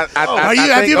you?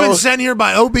 Have you been sent here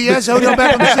by OBS? Odell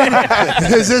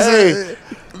Beckham?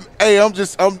 Hey, I'm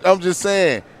just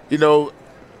saying.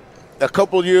 A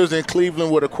couple years in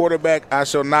Cleveland with a quarterback I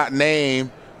shall not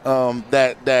name.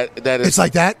 That is. It's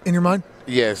like that in your mind.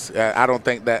 Yes, I don't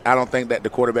think that the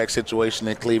quarterback situation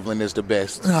in Cleveland is the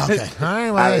best. Oh, okay, all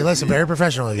right. Well, listen, very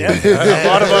professional of you. A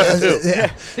lot of us do.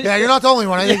 Yeah, you're not the only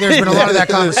one. I think there's been a lot of that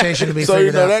conversation to be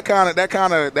figured out. that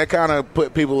kind of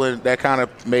put people in. That kind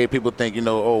of made people think,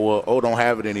 don't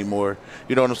have it anymore.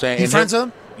 You know what I'm saying? You friends with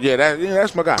him? Yeah,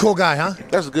 that's my guy. Cool guy, huh?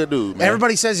 That's a good dude, man.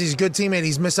 Everybody says he's a good teammate.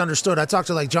 He's misunderstood. I talked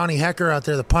to Johnny Hecker out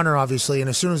there, the punter, obviously, and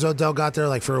as soon as Odell got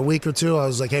there, for a week or two, I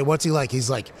was like, hey, what's he like? He's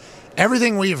like,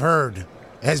 everything we've heard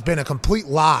has been a complete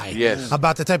lie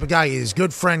about the type of guy he is.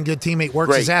 Good friend, good teammate,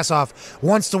 works his ass off.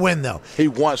 Wants to win, though. He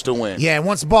wants to win. Yeah,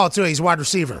 wants the ball, too. He's a wide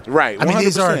receiver. Right. 100%. I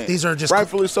mean, these are just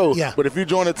rightfully so. Yeah. But if you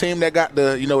join a team that got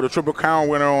the Triple Crown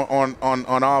winner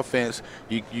on offense,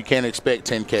 you can't expect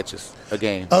 10 catches a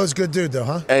game. Oh, he's a good dude, though,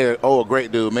 huh? Hey, a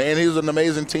great dude, man. He was an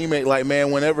amazing teammate. Like,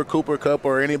 man, whenever Cooper Kupp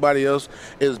or anybody else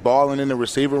is balling in the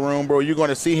receiver room, bro, you're going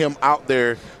to see him out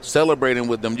there celebrating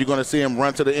with them. You're going to see him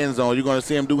run to the end zone. You're going to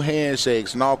see him do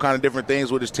handshakes and all kind of different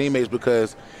things with his teammates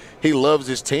because he loves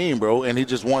his team, bro, and he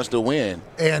just wants to win.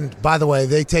 And, by the way,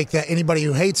 they take that. Anybody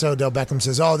who hates Odell Beckham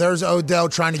says, oh, there's Odell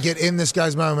trying to get in this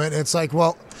guy's moment. It's like,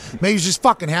 well, maybe he's just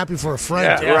fucking happy for a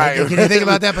friend. Yeah, right. Can you think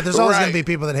about that? But there's always going to be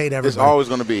people that hate everybody. There's always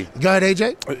going to be. Go ahead,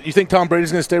 AJ. You think Tom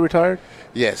Brady's going to stay retired?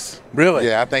 Yes. Really?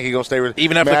 Yeah, I think he's going to stay retired.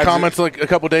 Even after comments like a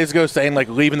couple days ago saying, like,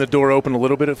 leaving the door open a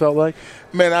little bit, it felt like?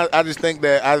 Man, I just think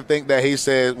that he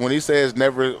says, when he says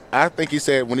never, I think he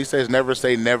said when he says never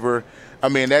say never, I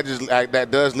mean, that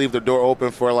does leave the door open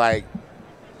for, like,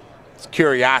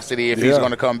 curiosity if he's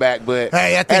going to come back. But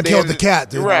hey, that thing killed the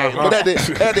cat, dude. Right. But at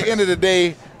the end of the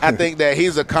day, I think that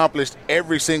he's accomplished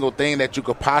every single thing that you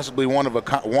could possibly want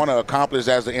to accomplish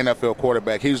as an NFL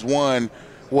quarterback. He's won,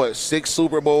 6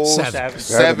 Super Bowls?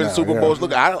 Seven Super Bowls.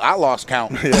 Look, I lost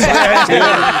count. He's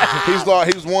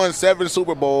won 7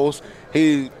 Super Bowls.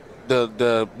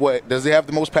 What does he have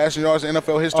the most passing yards in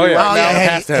NFL history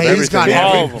right now? He's got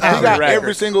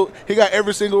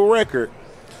every single record.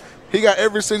 He got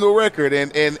every single record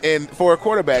and for a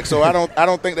quarterback. So I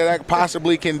don't think that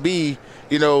possibly can be,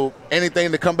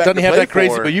 anything to come back. Doesn't to he have play that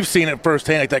crazy? for. But you've seen it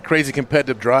firsthand, like that crazy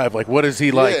competitive drive. Like, what is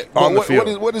he like on the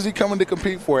field? What is he coming to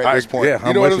compete for at this point? Yeah,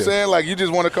 you know what I'm saying? Like, you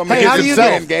just want to come against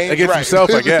himself. Games. Against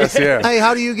himself, I guess. Yeah. Hey,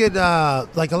 how do you get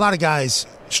like a lot of guys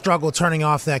struggle turning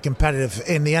off that competitive,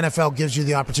 and the NFL gives you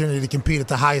the opportunity to compete at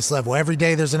the highest level. Every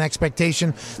day there's an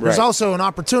expectation. There's also an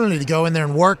opportunity to go in there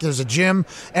and work. There's a gym.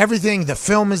 Everything, the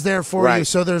film is there for you.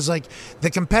 So there's like the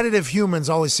competitive humans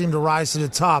always seem to rise to the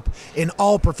top in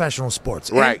all professional sports.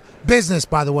 Right. And business,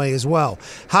 by the way, as well.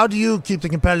 How do you keep the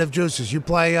competitive juices? You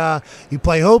play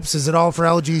hoops? Is it all for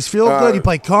LG's feel good? You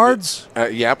play cards?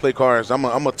 Yeah, I play cards. I'm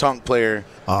a tonk player.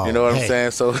 Oh, you know what I'm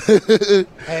saying? So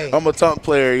I'm a tonk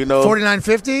player,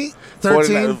 49.50?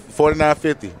 13?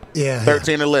 49.50. Yeah.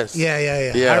 13 or less. Yeah.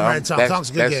 I remember tonk. Tonk's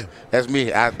a good game. That's me.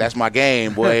 That's my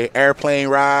game, boy. Airplane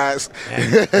rides.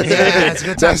 Yeah, that's a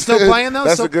good time. Still playing, though?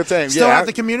 That's a good time. Still have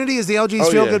the community? Is the LG's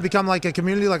Feel Good become like a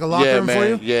community, like a locker room for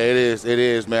you? Yeah, it is. It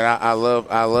is, man. I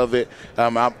love it.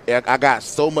 I got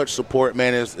so much support,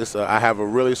 man. I have a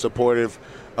really supportive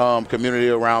community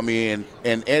around me, and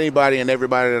anybody and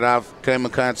everybody that I've come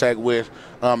in contact with,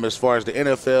 as far as the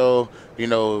NFL,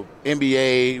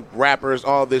 NBA, rappers,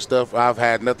 all this stuff, I've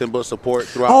had nothing but support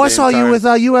throughout. Oh, I saw you with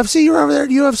UFC. You were over there at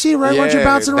UFC, right? Weren't you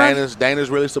bouncing around? Dana's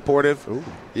really supportive. Ooh.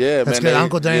 Yeah, that's man. Good.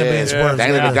 Uncle Dana being supportive.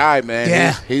 Dana the guy, man.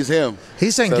 Yeah. He's him.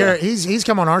 He's saying Garrett. He's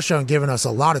come on our show and given us a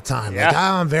lot of time. Yeah. Like,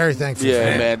 I'm very thankful.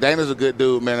 Yeah, for man. Dana's a good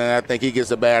dude, man, and I think he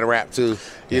gets a bad rap too.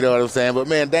 You know what I'm saying? But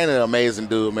man, Dana's an amazing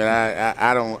dude, man.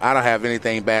 I don't have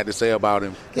anything bad to say about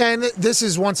him. Yeah, and this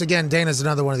is once again, Dana's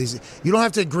another one of these. You don't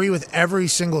have to agree with every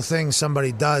single thing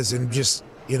somebody does, and just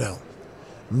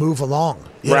move along.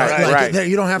 Right.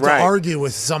 You don't have to argue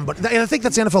with somebody. And I think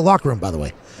that's the NFL locker room, by the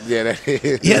way. Yeah, that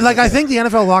is. Yeah, like I think the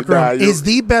NFL locker room is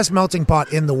the best melting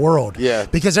pot in the world. Yeah.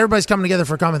 Because everybody's coming together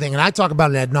for a common thing. And I talk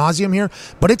about it ad nauseum here,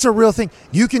 but it's a real thing.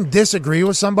 You can disagree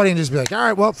with somebody and just be like, all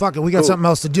right, well, fuck it. We got something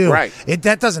else to do. Right.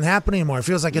 That doesn't happen anymore. It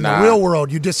feels like in the real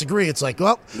world, you disagree. It's like,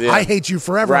 well, I hate you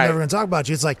forever. I'm never going to talk about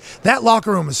you. It's like that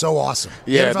locker room is so awesome.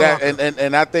 Yeah,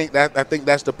 and I think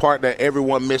that's the part that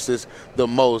everyone misses the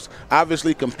most.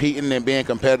 Obviously, competing and being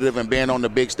competitive and being on the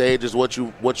big stage is what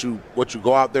you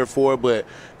go out there for. But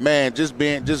man, just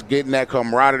getting that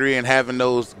camaraderie and having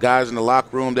those guys in the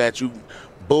locker room that you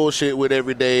bullshit with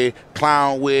every day,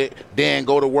 clown with, then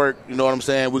go to work. You know what I'm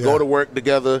saying? We go to work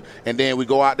together, and then we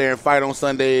go out there and fight on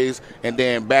Sundays, and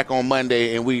then back on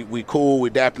Monday, and we cool,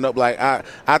 we dapping up. Like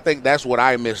I think that's what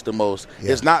I miss the most.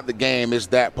 Yeah. It's not the game, it's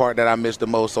that part that I miss the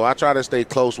most. So I try to stay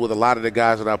close with a lot of the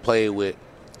guys that I played with.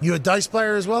 You a dice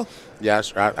player as well? Yeah,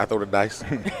 I throw the dice.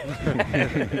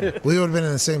 We would have been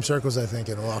in the same circles, I think,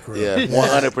 in the locker room. Yeah,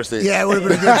 100%. Yeah, it would have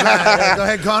been a good time. Go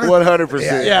ahead, Connor.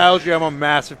 100%. Yeah, LG, I'm a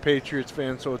massive Patriots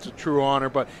fan, so it's a true honor.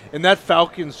 But in that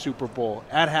Falcons Super Bowl,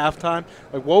 at halftime,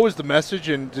 like, what was the message?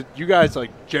 And did you guys,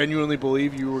 like, genuinely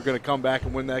believe you were going to come back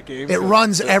and win that game? It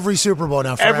runs every Super Bowl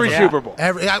now. Forever. Every Super Bowl.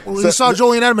 We saw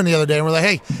Julian Edelman the other day, and we're like,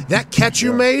 hey, that catch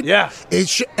you made,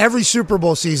 every Super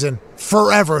Bowl season,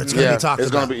 forever it's going to be talked about.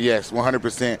 It's going to be, yes,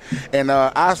 100%. And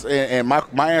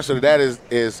my answer to that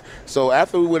is so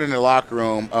after we went in the locker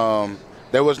room,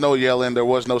 There was no yelling. There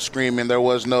was no screaming. There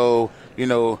was no,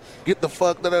 get the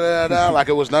fuck da-da-da-da. Like,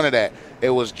 it was none of that. It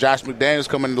was Josh McDaniels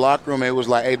coming in the locker room, and it was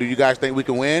like, hey, do you guys think we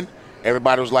can win?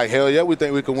 Everybody was like, hell yeah, we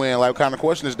think we can win. Like, what kind of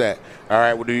question is that? All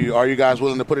right, well, are you guys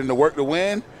willing to put in the work to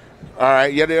win? All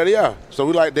right, yeah. So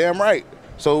we like, damn right.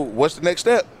 So what's the next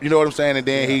step? You know what I'm saying? And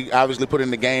then he obviously put in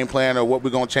the game plan of what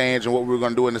we're going to change and what we're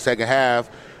going to do in the second half.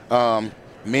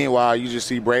 Meanwhile, you just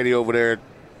see Brady over there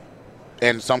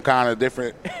in some kind of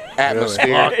different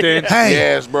atmosphere. Hey.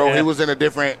 Yes, bro. Yeah. He was in a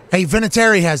different. Hey,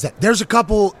 Vinatieri has that. There's a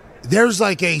couple. There's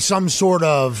like some sort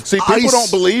of. See, people don't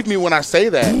believe me when I say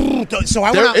that. So I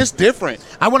went out. It's different.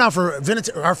 I went out for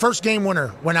our first game winner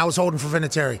when I was holding for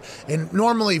Vinatieri, and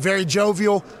normally very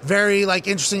jovial, very like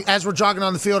interesting. As we're jogging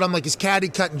on the field, I'm like his caddy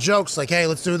cutting jokes, like, "Hey,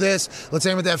 let's do this. Let's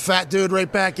aim at that fat dude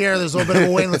right back there. There's a little bit of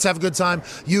a win. Let's have a good time.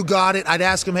 You got it." I'd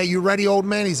ask him, "Hey, you ready, old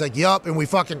man?" He's like, "Yup," and we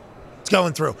fucking it's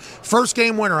going through. First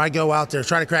game winner, I go out there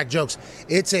try to crack jokes.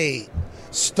 It's a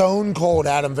stone cold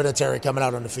Adam Vinatieri coming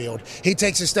out on the field. He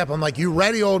takes a step. I'm like, "You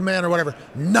ready, old man?" or whatever.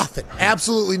 Nothing.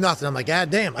 Absolutely nothing. I'm like, "God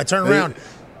damn." I turn around.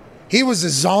 He was a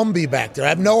zombie back there. I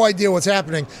have no idea what's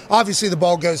happening. Obviously, the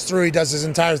ball goes through. He does his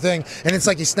entire thing, and it's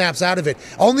like he snaps out of it.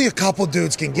 Only a couple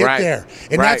dudes can get there,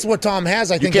 and that's what Tom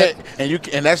has. I think.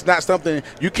 And that's not something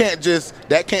you can't just.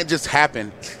 That can't just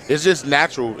happen. It's just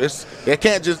natural.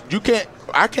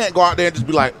 I can't go out there and just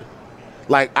be like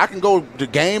I can go to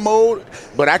game mode,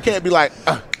 but I can't be like.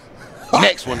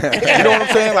 Next one. You know what I'm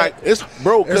saying? Like, it's,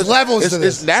 bro, there's levels to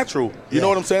this. It's natural. You know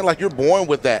what I'm saying? Like, you're born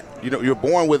with that. You're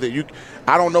born with it.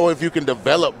 I don't know if you can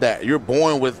develop that. You're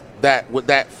born with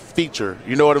that feature.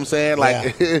 You know what I'm saying?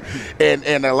 Like,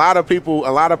 and a lot of people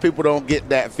don't get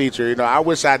that feature. I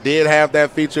wish I did have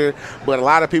that feature, but a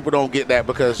lot of people don't get that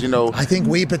because, I think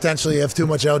we potentially have too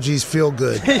much LG's feel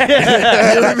good.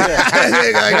 I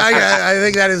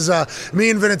think that is,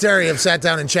 me and Vinatieri have sat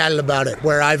down and chatted about it,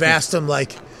 where I've asked him,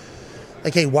 like,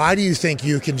 hey, why do you think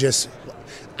you can just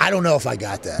 – I don't know if I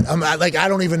got that. I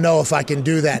don't even know if I can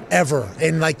do that ever.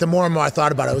 And, like, the more and more I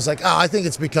thought about it, I was like, I think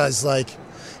it's because, like,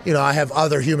 I have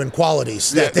other human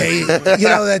qualities that they,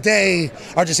 that they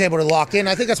are just able to lock in.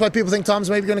 I think that's why people think Tom's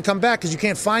maybe going to come back because you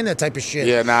can't find that type of shit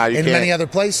in many other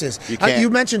places.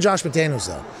 You mentioned Josh McDaniels,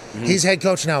 though. Mm-hmm. He's head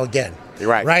coach now again. You're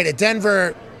right. Right? At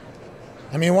Denver –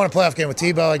 he won a playoff game with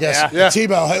Tebow, I guess. Yeah.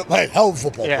 Tebow, hell of a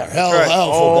football player. Hell of a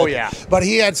football player. But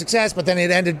he had success, but then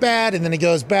it ended bad, and then he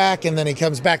goes back, and then he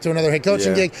comes back to another head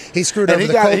coaching gig. He screwed over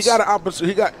the Colts. He got an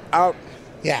opportunity. He got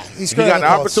an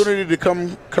opportunity to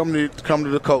come to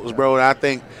the Colts, bro. And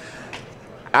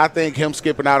I think him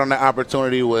skipping out on that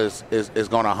opportunity is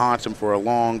going to haunt him for a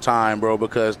long time, bro.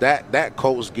 Because that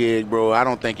Colts gig, bro, I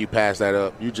don't think you pass that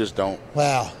up. You just don't.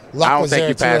 Wow, I don't think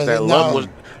you pass that.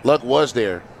 Luck was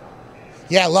there.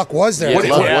 Yeah, luck was there.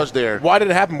 Luck was there. Why did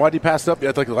it happen? Why did he pass it up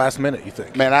at like the last minute, you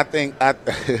think? Man, I think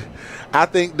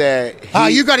that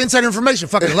you got inside information.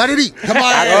 Fucking let it eat. Come on.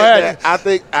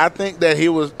 I think that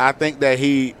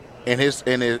he in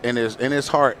his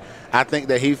heart, I think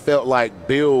that he felt like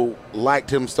Bill liked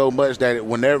him so much that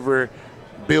whenever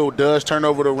Bill does turn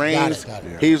over the reins,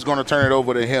 he's going to turn it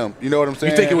over to him. You know what I'm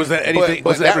saying? You think it was that anything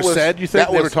was ever said? You think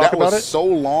they were talking about it? That was so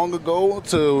long ago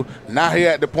to now he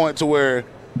at the point to where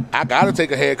I got to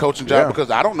take a head coaching job because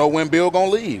I don't know when Bill going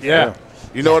to leave. Yeah.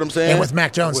 You know what I'm saying? And with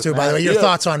Mac Jones, too, by the way. Your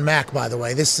thoughts on Mac, by the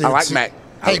way. I like Mac.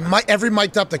 Hey, every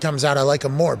mic'd up that comes out, I like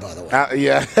him more, by the way.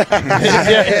 Yeah.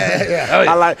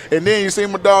 I like, and then you see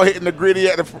my dog hitting the gritty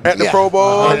at the Pro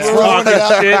Bowl. Throwing it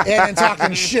up and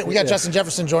talking shit. We got Justin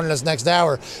Jefferson joining us next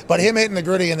hour, but him hitting the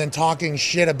gritty and then talking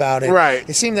shit about it. Right.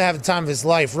 He seemed to have the time of his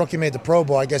life. Rookie made the Pro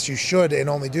Bowl. I guess you should and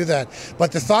only do that.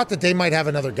 But the thought that they might have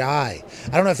another guy,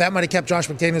 I don't know if that might have kept Josh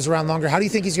McDaniels around longer. How do you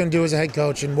think he's going to do as a head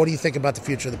coach, and what do you think about the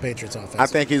future of the Patriots offense? I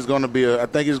think he's going to be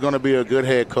a good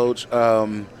head coach.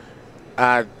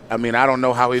 I mean, I don't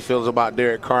know how he feels about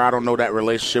Derek Carr. I don't know that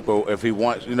relationship, or if he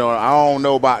wants. I don't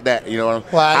know about that. Well,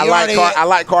 I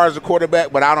like Carr as a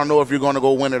quarterback, but I don't know if you're going to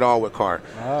go win it all with Carr.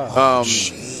 And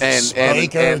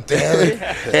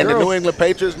the New England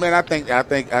Patriots, man, I think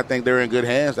they're in good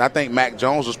hands. I think Mac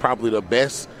Jones was probably the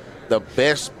best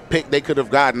pick they could have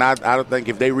gotten. I don't think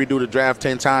if they redo the draft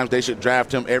 10 times, they should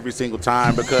draft him every single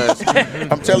time because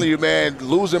I'm telling you, man,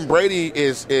 losing Brady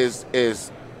is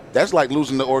that's like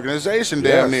losing the organization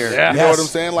damn near. Yeah. You know what I'm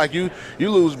saying? Like you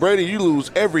lose Brady, you lose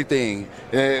everything.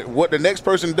 And what the next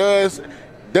person does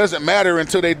doesn't matter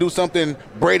until they do something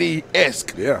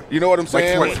Brady-esque. Yeah. You know what I'm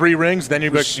saying? Like 3 rings, then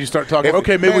you start talking,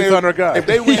 maybe we found our guy.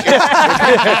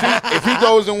 If he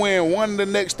goes and win one of the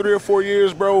next 3 or 4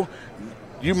 years, bro,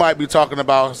 you might be talking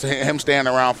about him staying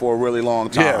around for a really long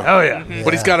time. Yeah. Oh, yeah.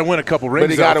 But he's got to win a couple rings.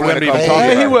 But he got to win a couple.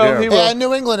 He will. He will. And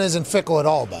New England isn't fickle at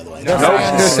all, by the way. Their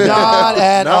fans, not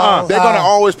at all. They're going to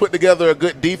always put together a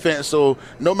good defense. So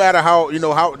no matter how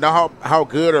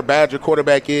good or bad your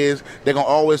quarterback is, they're going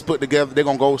to always put together. They're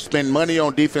going to go spend money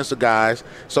on defensive guys.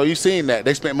 So you've seen that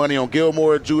they spent money on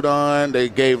Gilmore, Judon. They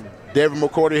gave Devin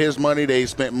McCourty his money. They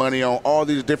spent money on all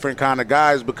these different kind of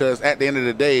guys because at the end of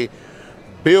the day,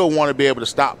 Bill want to be able to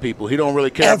stop people. He don't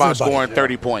really care about scoring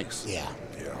 30 points. Yeah.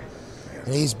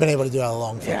 And he's been able to do that a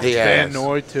long time. Van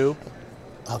Noy, too.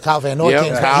 Kyle Van Noy. Van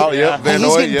he's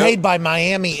Noy, getting paid by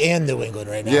Miami and New England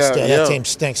right now. Yeah, Still, that team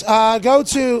stinks. Go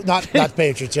to not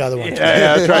Patriots, the other one.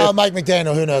 That's right. Mike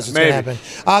McDaniel. Who knows what's going to happen?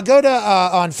 Go to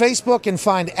on Facebook and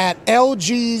find at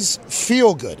LG's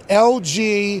Feel Good.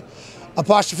 LG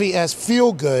 'S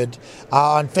Feel Good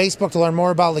on Facebook to learn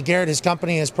more about LeGarrette, his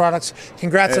company, his products.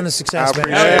 Congrats on the success,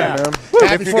 man.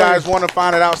 If you guys want to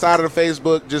find it outside of the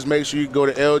Facebook, just make sure you go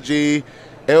to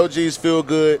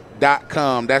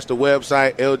LGsFeelGood.com. That's the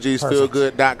website.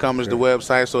 LGsFeelGood.com is the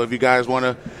website. So if you guys want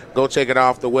to go check it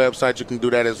off the website, you can do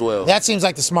that as well. That seems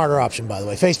like the smarter option, by the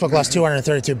way. Facebook lost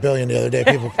 $232 billion the other day.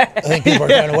 I think people are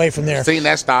going away from there. Seen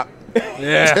that stock.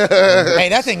 Yeah. Hey,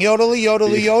 that thing, yodely.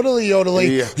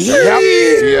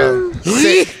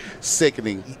 Yeah.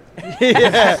 Sickening.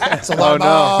 It's a lot.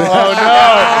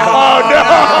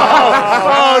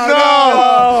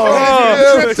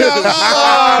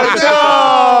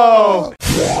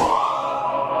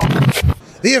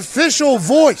 The official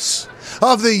voice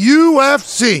of the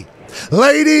UFC,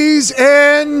 ladies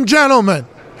and gentlemen,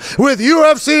 with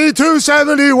UFC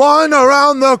 271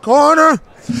 around the corner,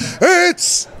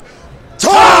 it's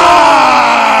time!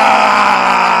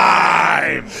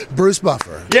 Bruce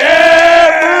Buffer.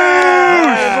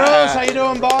 Yeah! Bruce, how you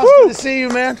doing, boss? Good to see you,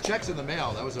 man. Checks in the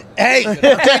mail. That was a Hey,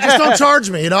 okay, just don't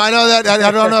charge me. I know that. I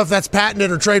don't know if that's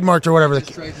patented or trademarked or whatever. It's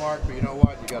trademark, but you know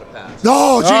what? You got to pass.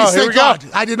 Oh, geez, thank God. Go.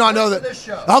 I did not know that.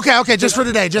 Okay, just for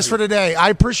today. I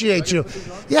appreciate you.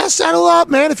 Yeah, saddle up,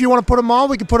 man. If you want to put them on,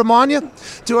 we can put them on you.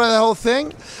 Do the whole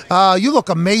thing. You look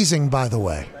amazing, by the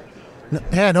way.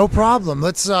 Yeah, no problem.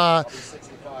 Let's,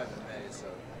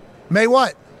 May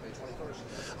what?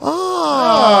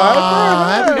 Oh,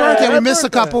 happy birthday. We missed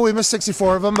a couple. We missed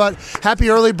 64 of them, but happy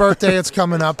early birthday. It's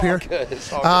coming up here.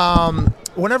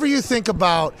 Whenever you think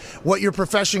about what your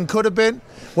profession could have been,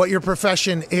 what your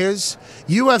profession is,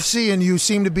 UFC and you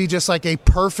seem to be just like a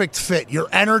perfect fit. Your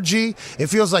energy, it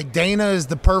feels like Dana is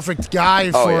the perfect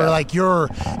guy for like your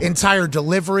entire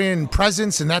delivery and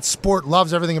presence, and that sport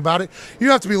loves everything about it. You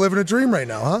have to be living a dream right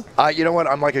now, huh? You know what?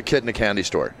 I'm like a kid in a candy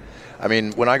store. I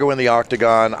mean, when I go in the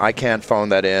octagon, I can't phone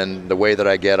that in. The way that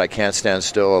I can't stand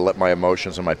still. I let my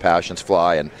emotions and my passions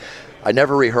fly. And I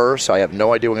never rehearse. I have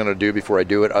no idea what I'm going to do before I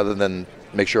do it other than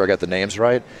make sure I got the names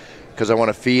right, because I want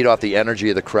to feed off the energy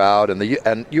of the crowd. And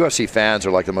UFC fans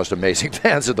are like the most amazing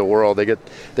fans in the world. They go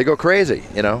crazy,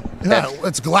 you know. Yeah,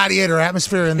 it's gladiator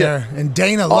atmosphere in there, and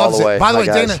Dana loves it. By the way,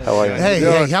 guys. Dana,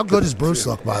 hey, how good does Bruce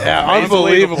look? By the way, Yeah,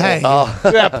 unbelievable. Hey, Look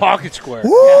at that pocket square.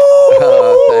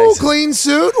 woo, clean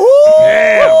suit. Woo,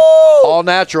 Damn. All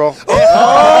natural.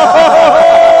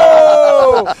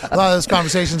 A lot of those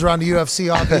conversations around the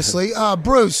UFC, obviously.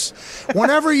 Bruce,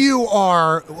 whenever you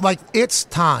are like, it's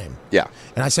time. Yeah.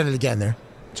 And I said it again there.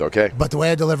 It's okay. But the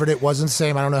way I delivered it wasn't the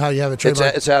same. I don't know how you have it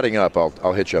trademarked. It's adding up.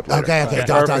 I'll hit you up later. Okay.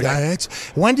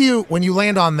 When you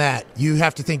land on that, you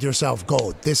have to think to yourself,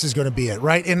 gold, this is going to be it,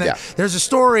 right? And there's a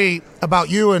story about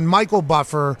you and Michael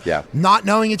Buffer not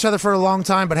knowing each other for a long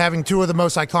time, but having two of the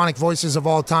most iconic voices of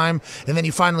all time. And then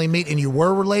you finally meet and you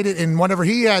were related. And whenever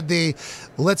he had the,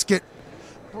 let's get,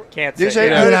 can't You say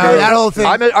say that whole thing.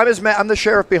 I'm the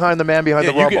sheriff behind the man behind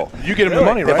the rumble. You get him the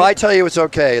money, right? If I tell you it's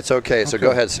okay, it's okay. So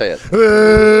go ahead, say it. Let's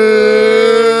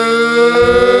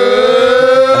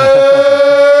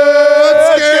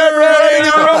get ready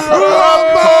to rumble!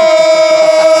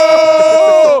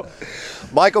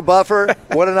 Michael Buffer,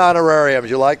 what an honorarium.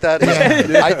 You like that?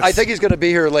 I think he's going to be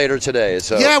here later today.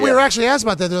 So we were actually asked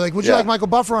about that. They're like, would you like Michael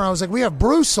Buffer on? I was like, we have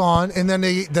Bruce on, and then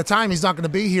the time he's not going to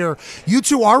be here. You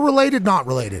two are related, not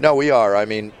related? No, we are. I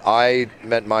mean, I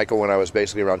met Michael when I was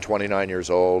basically around 29 years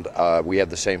old. We had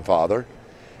the same father.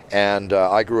 And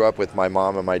I grew up with my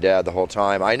mom and my dad the whole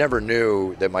time. I never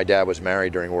knew that my dad was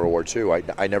married during World War II.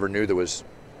 I never knew there was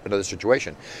another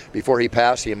situation. Before he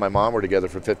passed, he and my mom were together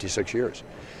for 56 years.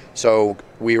 So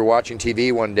we were watching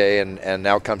TV one day, and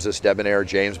now comes this debonair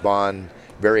James Bond,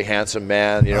 very handsome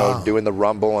man, doing the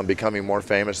rumble and becoming more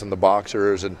famous than the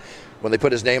boxers. And when they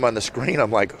put his name on the screen,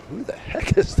 I'm like, who the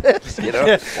heck is this? You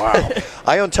know? Wow.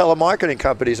 I owned telemarketing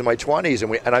companies in my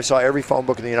 20s, and I saw every phone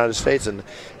book in the United States. And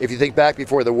if you think back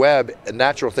before the web, a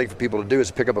natural thing for people to do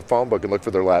is pick up a phone book and look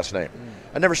for their last name.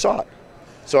 I never saw it.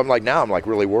 So I'm like, now I'm like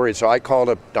really worried. So I called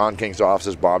up Don King's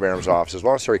offices, Bob Arum's offices.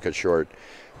 Long story cut short,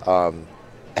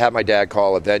 had my dad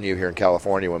call a venue here in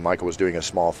California when Michael was doing a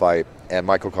small fight, and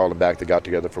Michael called him back. They got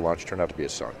together for lunch. Turned out to be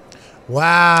his son.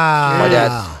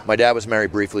 Wow. My dad was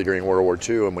married briefly during World War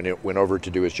II, and when he went over to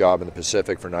do his job in the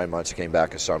Pacific for 9 months, he came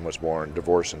back, his son was born,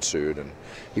 divorce ensued, and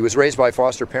he was raised by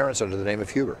foster parents under the name of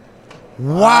Huber.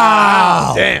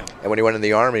 Wow. Damn. And when he went in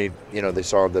the Army, you know, they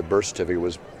saw the birth certificate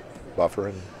was Buffer.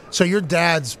 And So your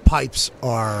dad's pipes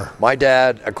are... my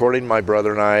dad, according to my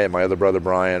brother and I and my other brother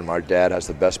Brian, my dad has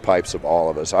the best pipes of all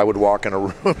of us. I would walk in a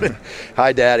room and,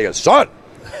 hi, Dad. He goes, son,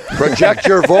 project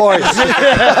your voice.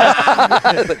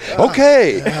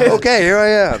 Okay, here I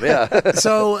am. Yeah.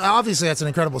 So obviously that's an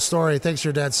incredible story. Thanks for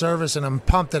your dad's service, and I'm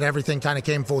pumped that everything kind of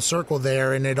came full circle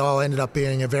there, and it all ended up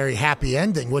being a very happy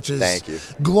ending, which is Thank you.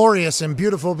 glorious and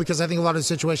beautiful, because I think a lot of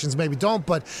situations maybe don't,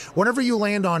 but whenever you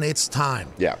land on it's time.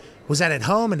 Yeah. Was that at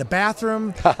home in the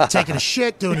bathroom, taking a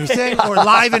shit, doing your thing, or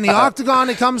live in the octagon?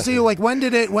 It comes to you like when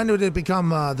did it become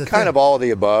the thing? Kind of all of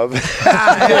the above.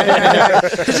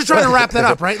 Because you're trying to wrap that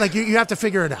up, right? Like you have to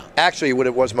figure it out. Actually, what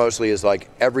it was mostly is like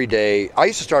every day. I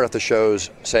used to start off the shows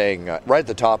saying right at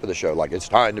the top of the show, like, it's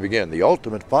time to begin the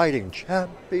Ultimate Fighting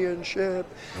Championship.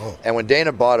 Oh. And when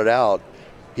Dana bought it out,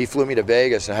 he flew me to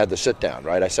Vegas and had the sit down.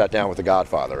 Right, I sat down with the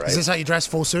Godfather. Right. Is this how you dress?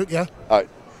 Full suit? Yeah.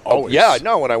 Yeah,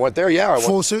 no. When I went there, I went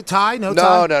full suit, tie, no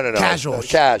tie. No.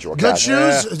 Casual. Good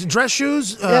shoes, dress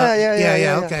shoes.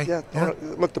 Yeah. Okay. Yeah.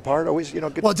 Look the part. Always,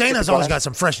 good. Well, Dana's always got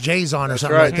some fresh J's on or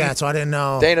something like that, so I didn't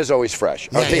know. Dana's always fresh.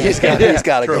 Yeah, he's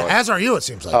got it going. As are you, it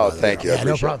seems like. Oh, thank you. I no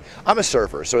appreciate problem. it. I'm a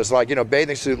surfer, so it's like,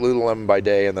 bathing suit, Lululemon by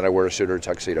day, and then I wear a suit or a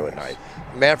tuxedo at night.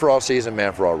 Man for all seasons,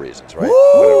 man for all reasons, right?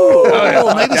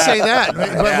 Woo! Maybe say that.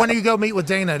 But when you go meet with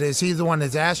Dana, is he the one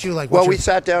that's asked you? Well, we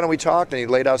sat down and we talked, and he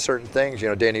laid out certain things.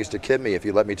 Dana used to kid me. If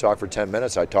you let me talk for 10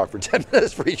 minutes, I'd talk for 10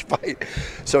 minutes for each fight.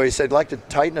 So he said, I'd like to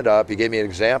tighten it up. He gave me an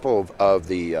example of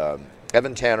the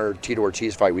Evan Tanner, Tito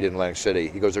Ortiz fight we did in Atlantic City.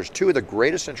 He goes, there's two of the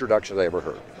greatest introductions I ever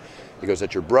heard. He goes,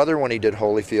 that's your brother when he did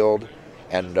Holyfield,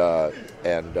 and God,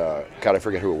 I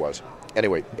forget who it was.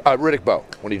 Anyway, Riddick Bowe.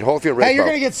 When he did Holyfield, Riddick Bowe. Hey, you're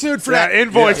going to get sued for that.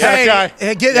 Invoice that guy.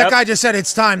 Hey, that guy just said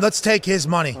it's time. Let's take his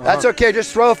money. That's okay.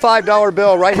 Just throw a $5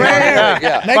 bill right here.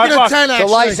 Yeah. Make it a 10, actually. It's a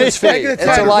license fee. Make it a 10,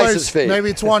 it's a license fee.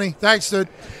 Maybe 20. Thanks, dude.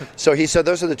 So he said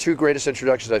those are the two greatest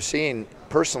introductions I've seen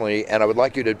personally, and I would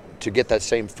like you to get that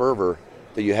same fervor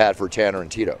that you had for Tanner and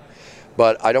Tito.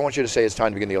 But I don't want you to say it's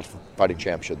time to begin the Ultimate Fighting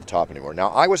Championship at the top anymore. Now,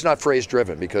 I was not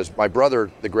phrase-driven because my brother,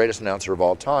 the greatest announcer of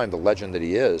all time, the legend that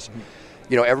he is,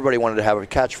 everybody wanted to have a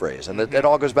catchphrase. And that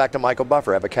all goes back to Michael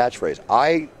Buffer, have a catchphrase.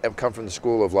 I have come from the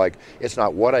school of, like, it's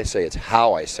not what I say, it's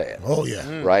how I say it. Oh,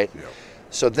 yeah. Right? Yeah.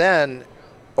 So then,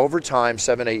 over time,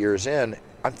 7-8 years in,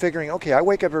 I'm figuring, okay, I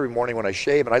wake up every morning when I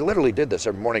shave, and I literally did this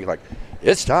every morning, like,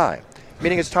 it's time.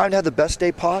 Meaning it's time to have the best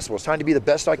day possible. It's time to be the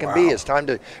best I can be. It's time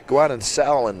to go out and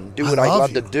sell and do what I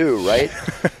love to do, right?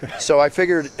 So I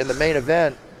figured in the main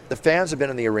event, the fans have been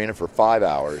in the arena for 5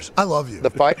 hours. I love you. He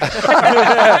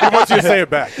wants you to say it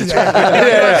back. Say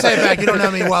it back. You don't know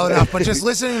me well enough. But just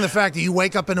listening to the fact that you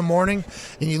wake up in the morning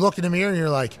and you look in the mirror and you're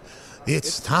like,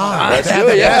 it's time. Let's to have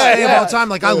do it. the best day Yeah. of all time.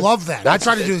 Like, I love that. I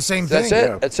try to do the same thing.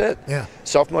 That's it. Yeah.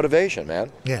 Self-motivation,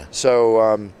 man. Yeah.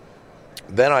 So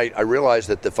then I realized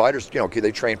that the fighters,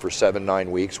 they train for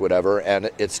 7-9 weeks, whatever, and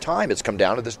it's time. It's come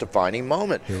down to this defining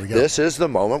moment. Here we go. This is the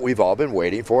moment we've all been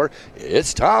waiting for.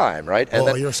 It's time, right? And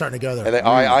then, you're starting to go there. And then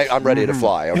I'm ready to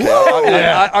fly.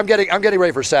 Okay, I'm getting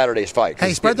ready for Saturday's fight.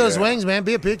 Hey, spread those wings, man.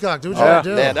 Be a peacock. Do what you gotta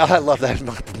do. Man, I love that.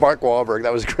 Mark Wahlberg,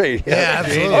 that was great. Yeah,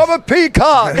 absolutely. I'm a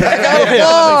peacock. I gotta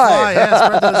fly. Yeah,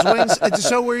 spread those wings.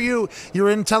 So you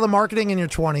were in telemarketing in your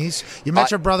 20s. You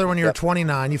met your brother when you were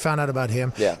 29. You found out about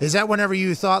him. Yeah. Is that whenever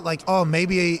you thought, like, oh,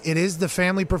 maybe it is the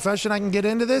family profession I can get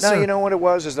into this? No, or? you know what it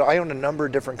was is that I owned a number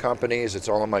of different companies. It's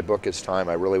all in my book. It's time.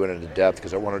 I really went into depth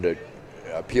because I wanted to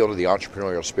appeal to the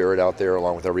entrepreneurial spirit out there,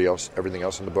 along with everything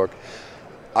else in the book.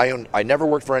 I never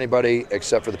worked for anybody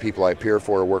except for the people I appear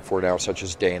for or work for now, such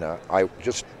as Dana. I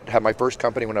just had my first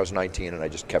company when I was 19, and I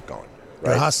just kept going. Right?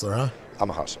 You're a hustler, huh? I'm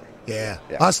a hustler. Yeah,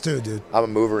 us too, dude. I'm a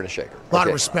mover and a shaker. A lot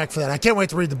of respect for that. I can't wait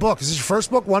to read the book. Is this your first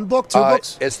book? One book? Two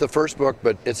books? It's the first book,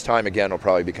 but It's Time Again will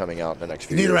probably be coming out in the next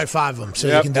few You need years. to write 5 of them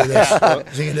so you can do this. So you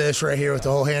can do this right here with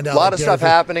the whole handout. A lot of stuff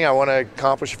happening. I want to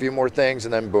accomplish a few more things,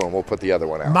 and then boom, we'll put the other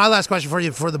one out. My last question for you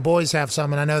before the boys have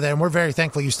some, and I know that, and we're very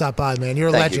thankful you stopped by, man. You're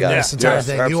a Thank legend you, in guys. this entire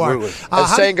thing. Absolutely. You are. As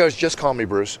the saying goes, just call me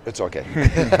Bruce. It's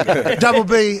okay. Double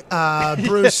B,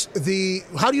 Bruce,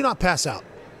 how do you not pass out?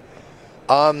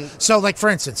 So, like, for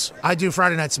instance, I do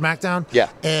Friday Night SmackDown. Yeah.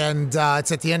 And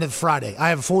it's at the end of Friday. I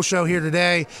have a full show here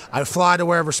today. I fly to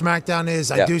wherever SmackDown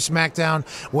is. I do SmackDown.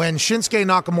 When Shinsuke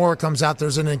Nakamura comes out,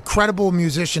 there's an incredible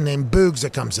musician named Boogs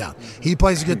that comes out. He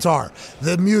plays a guitar.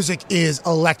 The music is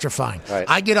electrifying. Right.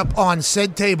 I get up on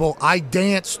said table. I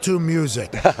dance to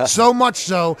music. So much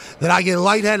so that I get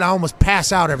lightheaded and I almost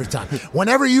pass out every time.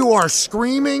 Whenever you are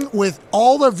screaming with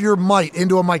all of your might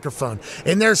into a microphone,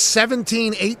 and there's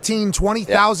 17, 18, 20,000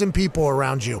 people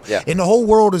around you, and the whole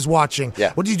world is watching.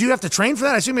 What do you have to train for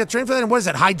that? I assume you have to train for that. And what is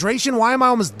that, hydration? Why am I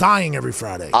almost dying every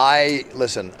Friday? I've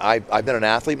been an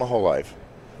athlete my whole life,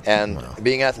 and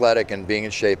being athletic and being in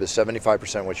shape is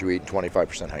 75% what you eat and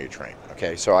 25% how you train.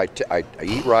 Okay, so I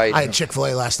eat right. I had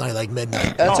Chick-fil-A last night, like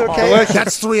midnight. That's okay.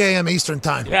 That's 3 a.m. Eastern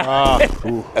time.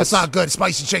 That's not good.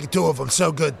 Spicy chicken, 2 of them,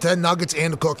 so good. 10 nuggets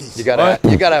and the cookies. You gotta have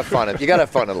fun. You gotta have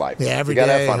fun in life. Yeah, every you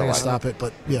gotta day. have fun I in gotta life. stop it,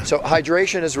 but yeah. So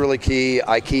hydration is really key.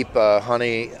 I keep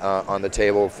honey on the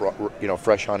table,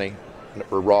 fresh honey,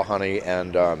 or raw honey,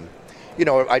 and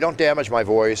I don't damage my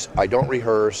voice. I don't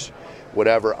rehearse,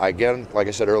 whatever. Again, like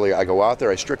I said earlier, I go out there.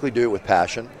 I strictly do it with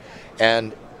passion,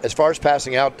 and as far as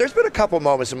passing out, there's been a couple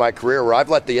moments in my career where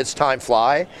I've let the "it's time"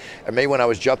 fly, and maybe when I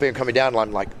was jumping and coming down,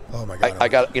 I'm like, oh my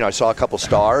God, I saw a couple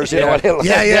stars.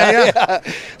 Yeah.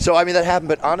 So I mean that happened,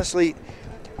 but honestly,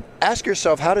 ask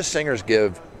yourself, how do singers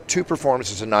give 2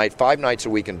 performances a night, 5 nights a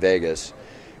week in Vegas,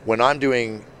 when I'm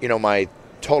doing my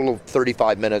total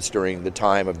 35 minutes during the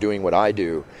time of doing what I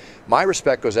do? My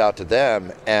respect goes out to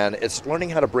them, and it's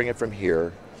learning how to bring it from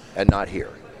here and not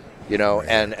here,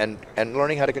 and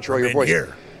learning how to control your voice.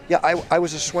 Here. Yeah, I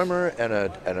was a swimmer and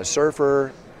a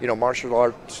surfer, martial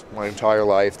arts my entire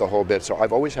life, the whole bit. So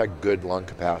I've always had good lung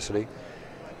capacity.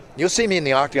 You'll see me in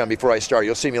the octagon before I start.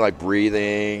 You'll see me like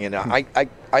breathing, and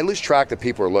I lose track that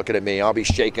people are looking at me. I'll be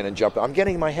shaking and jumping. I'm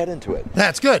getting my head into it.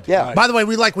 That's good. Yeah. By the way,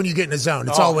 we like when you get in the zone.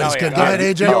 It's always good. Go ahead,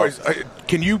 AJ.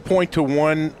 Can you point to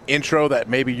one intro that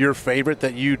maybe your favorite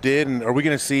that you did? And are we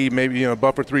going to see maybe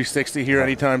Buffer 360 here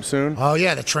anytime soon? Oh,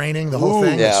 yeah, the training, the whole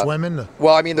thing, the swimming.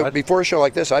 Well, I mean, before a show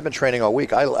like this, I've been training all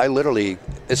week. I literally,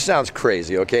 it sounds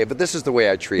crazy, okay, but this is the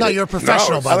way I treat it. No, you're a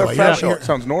professional, by the way. It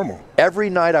sounds normal. Every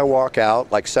night I walk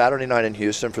out, like Saturday night in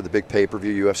Houston for the big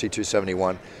pay-per-view, UFC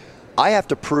 271, I have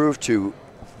to prove to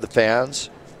the fans,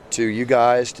 to you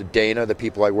guys, to Dana, the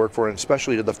people I work for, and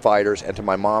especially to the fighters, and to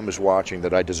my mom who's watching,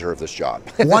 that I deserve this job.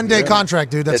 One-day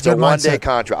contract, dude. That's it's good a one-day mindset.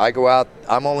 contract. I go out.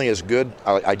 I'm only as good.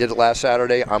 I did it last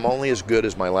Saturday. I'm only as good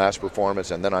as my last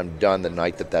performance, and then I'm done the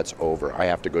night that's over. I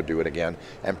have to go do it again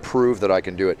and prove that I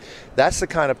can do it. That's the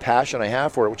kind of passion I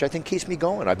have for it, which I think keeps me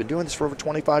going. I've been doing this for over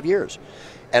 25 years.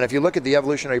 And if you look at the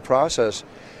evolutionary process,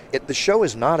 the show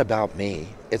is not about me.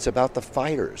 It's about the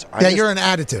fighters. You're an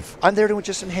additive. I'm there to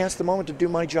just enhance the moment to do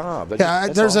my job.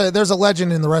 There's a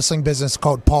legend in the wrestling business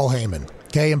called Paul Heyman.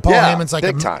 Okay, and Paul Heyman's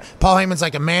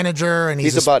like a manager, and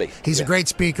he's a buddy. He's a great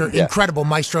speaker, incredible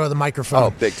maestro of the microphone. Oh,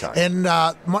 big time. And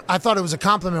I thought it was a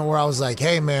compliment where I was like,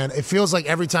 "Hey, man, it feels like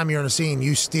every time you're in a scene,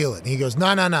 you steal it." And he goes, "No,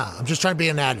 I'm just trying to be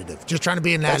an additive. Just trying to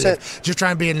be an additive. Just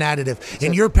trying to be an additive."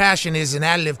 And your passion is an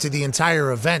additive to the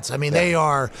entire events. I mean, they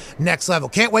are next level.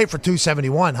 Can't wait for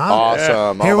 271, huh?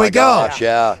 Awesome. Here we go. Gosh,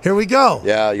 yeah. Here we go.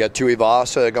 Yeah, you got Tui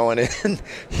Vasa going in.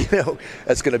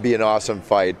 That's going to be an awesome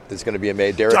fight. It's going to be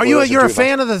amazing. You're a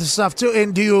fan of the stuff too,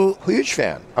 and do you? Huge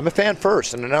fan. I'm a fan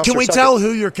first, and announcer. Can we tell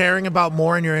who you're caring about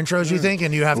more in your intros? You think,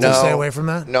 and you have to stay away from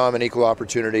that? No, I'm an equal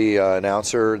opportunity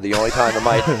announcer. The only time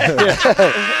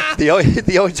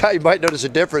the only time you might notice a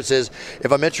difference is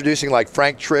if I'm introducing like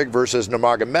Frank Trigg versus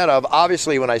Nurmagomedov.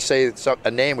 Obviously, when I say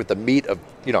a name with the meat of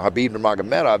Habib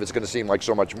Nurmagomedov, it's going to seem like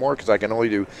so much more because I can only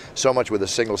do so much with a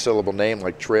single syllable name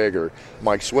like Trigg or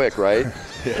Mike Swick, right?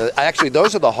 Actually,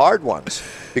 those are the hard ones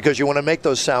because you want to make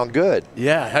those sound good.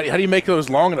 Yeah, how do you make those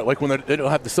long enough? Like when they don't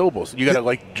have the syllables, you got to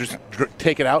like just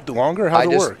take it out longer. How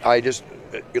does it work? I just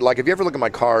like if you ever look at my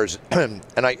cars, and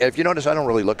if you notice, I don't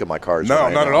really look at my cars. No,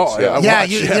 not at all. They're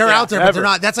out there, but they're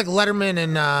not. That's like Letterman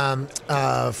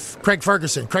and Craig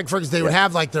Ferguson. They would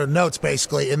have like their notes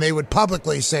basically, and they would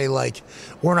publicly say like,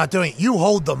 "We're not doing it." You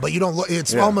hold them, but you don't.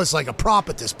 It's almost like a prop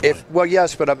at this point. Well,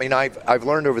 yes, but I mean, I've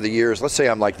learned over the years. Let's say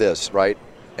I'm like this, right?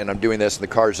 and I'm doing this and the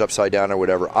card's upside down or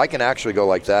whatever, I can actually go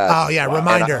like that. Oh, yeah,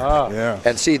 reminder.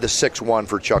 And see the 6-1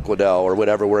 for Chuck Liddell or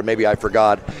whatever, where maybe I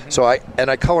forgot. So I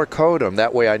color code them.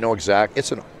 That way I know exact.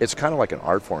 It's kind of like an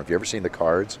art form. Have you ever seen the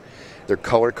cards? They're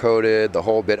color coded, the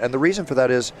whole bit. And the reason for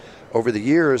that is, over the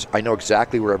years, I know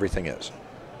exactly where everything is.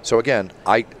 So again,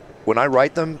 when I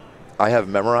write them, I have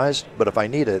them memorized, but if I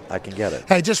need it, I can get it.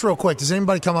 Hey, just real quick, does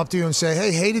anybody come up to you and say,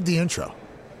 hey, hated the intro?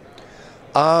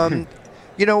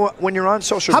 You know, when you're on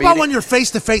social media. media. How about when you're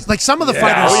face to face? Like some of the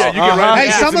fighters. Oh, yeah, you get right.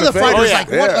 Hey, some of the fighters,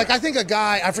 like I think a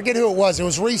guy, I forget who it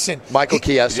was recent. Michael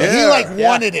Chiesa. He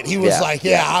wanted it. He was like,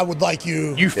 I would like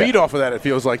you. You feed off of that, it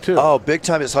feels like, too. Oh, big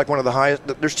time. It's like one of the highest.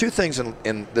 There's two things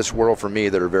in this world for me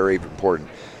that are very important.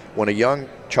 When a young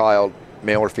child,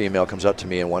 male or female, comes up to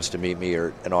me and wants to meet me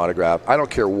or an autograph, I don't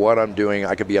care what I'm doing.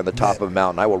 I could be on the top of a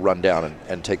mountain. I will run down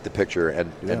and take the picture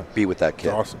and be with that kid.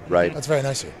 That's awesome. Right? That's very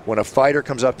nice of you. When a fighter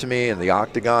comes up to me in the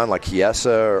octagon, like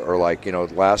Chiesa or like,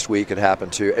 last week it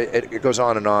happened to, it goes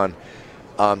on and on.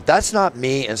 That's not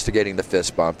me instigating the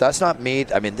fist bump. That's not me.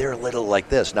 I mean, they're a little like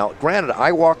this. Now, granted,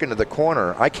 I walk into the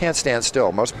corner. I can't stand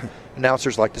still. Most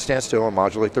announcers like to stand still and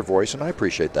modulate their voice, and I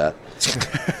appreciate that.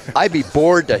 I'd be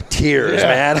bored to tears,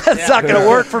 man. That's not going to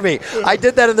work for me. I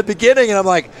did that in the beginning, and I'm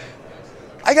like,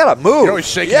 I got to move. You're always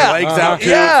shaking your legs out, too.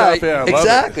 Yeah,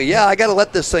 exactly. Yeah, I got to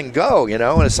let this thing go,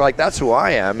 and it's like, that's who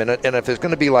I am. And if it's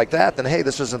going to be like that, then, hey,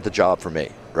 this isn't the job for me,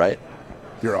 right?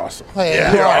 You're awesome. Oh,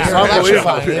 yeah, you're awesome. That's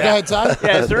fine. Go ahead, Ty.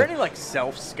 Yeah, is there any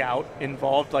self-scout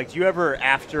involved? Like, do you ever,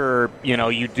 after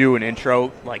you do an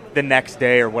intro, like the next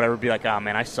day or whatever, be like, oh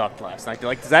man, I sucked last night?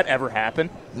 Like, does that ever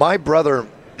happen? My brother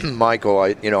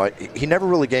Michael, he never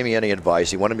really gave me any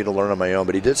advice. He wanted me to learn on my own,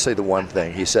 but he did say the one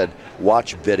thing. He said,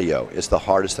 watch video. It's the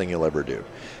hardest thing you'll ever do.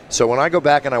 So when I go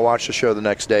back and I watch the show the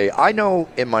next day, I know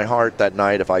in my heart that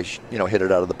night if I hit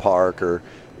it out of the park or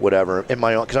whatever in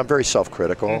my own, because I'm very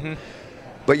self-critical. Mm-hmm.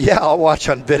 But yeah, I'll watch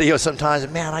on video sometimes.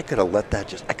 And man, I could have let that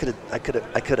just. I shouldn't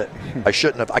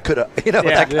have. I could have.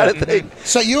 That kind of thing.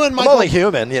 So you and Michael. I'm only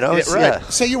human, Right. Yeah.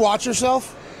 So you watch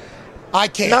yourself? I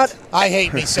can't. I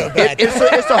hate me so bad.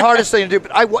 It's the hardest thing to do.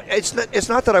 But it's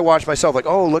not that I watch myself like,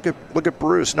 oh, look at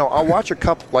Bruce. No, I'll watch a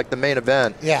couple like the main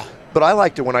event. Yeah. But I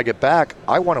like to, when I get back,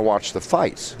 I want to watch the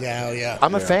fights. Yeah.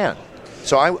 I'm a fan.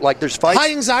 So there's fights.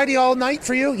 High anxiety all night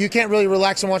for you? You can't really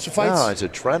relax and watch the fights? No, it's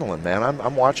adrenaline, man.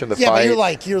 I'm watching the fight. Yeah, but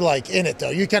you're like in it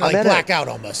though. You kind of black out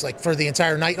almost, like for the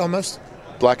entire night almost.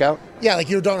 Blackout? Yeah, like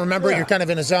you don't remember. Yeah. You're kind of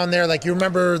in a zone there. Like you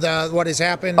remember what has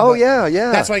happened. Oh yeah.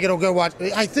 That's why you gotta go watch.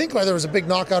 I think there was a big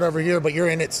knockout over here, but you're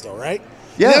in it still, right?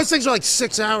 Yeah. And those things are like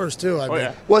 6 hours too. I mean.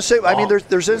 Yeah. Well,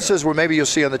 there's instances where maybe you'll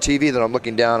see on the TV that I'm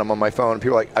looking down, I'm on my phone, and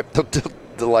people are like, to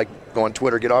go on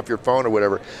Twitter, get off your phone or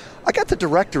whatever. I got the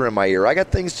director in my ear. I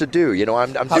got things to do.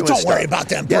 I'm doing don't stuff. Worry about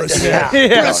them, Bruce.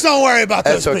 Bruce, don't worry about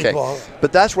those people. Okay.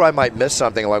 But that's where I might miss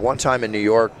something. Like one time in New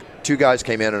York, 2 guys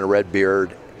came in a red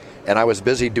beard, and I was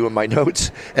busy doing my notes,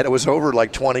 and it was over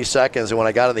like 20 seconds. And when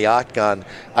I got in the octagon,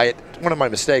 one of my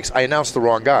mistakes, I announced the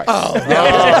wrong guy. Oh, no.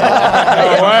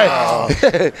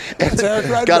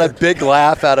 Got a big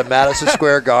laugh out of Madison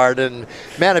Square Garden.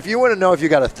 Man, if you want to know if you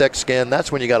got a thick skin,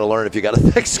 that's when you got to learn if you got a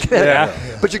thick skin.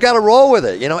 Yeah. But you got to roll with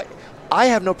it. I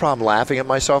have no problem laughing at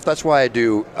myself. That's why I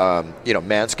do,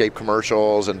 Manscaped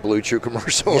commercials and Blue Chew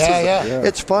commercials. Yeah.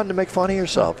 It's fun to make fun of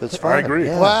yourself. It's fun. I agree.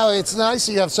 Yeah. Well, it's nice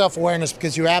that you have self-awareness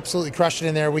because you absolutely crushed it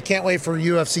in there. We can't wait for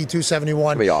UFC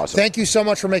 271. It'll be awesome. Thank you so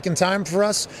much for making time for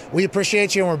us. We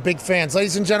appreciate you, and we're big fans.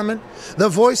 Ladies and gentlemen, the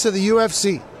voice of the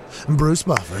UFC, Bruce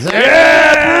Buffer.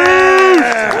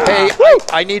 Hey,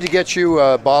 I need to get you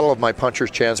a bottle of my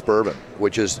Puncher's Chance bourbon,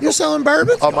 which is... You're selling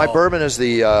bourbon? My bourbon is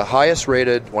the highest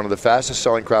rated, one of the fastest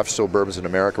selling craft still bourbons in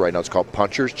America right now. It's called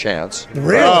Puncher's Chance.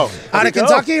 Really? Out of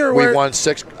Kentucky or where? We won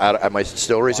 6 at my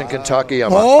distilleries in Kentucky. I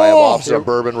have offices at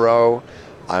Bourbon Row.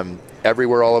 I'm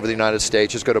everywhere all over the United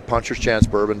States. Just go to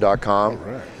puncherschancebourbon.com. All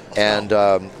right.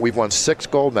 And we've won 6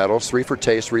 gold medals, 3 for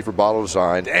taste, 3 for bottle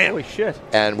design. Holy shit.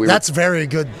 And that's very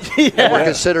good. And we're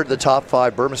considered the top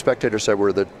 5. Bourbon Spectator said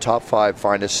we're the top 5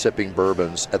 finest sipping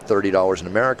bourbons at $30 in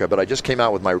America. But I just came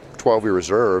out with my 12-year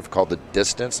reserve called the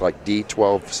Distance, like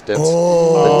D12 Stitz.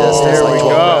 The Distance, like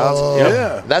 12 ounce.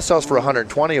 Yeah. That sells for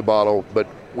 $120 a bottle, but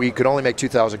we could only make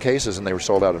 2,000 cases, and they were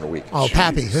sold out in a week. Oh,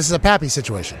 Pappy. This is a Pappy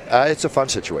situation. It's a fun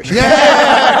situation.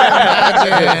 Yeah!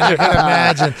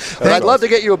 Imagine. I'd love to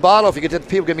get you a bottle. If you get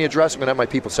people give me a address, I'm going to have my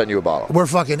people send you a bottle. We're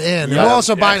fucking in. Yeah. We'll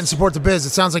also buy it and support the biz.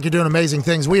 It sounds like you're doing amazing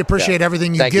things. We appreciate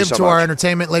everything you give to our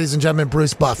entertainment. Ladies and gentlemen,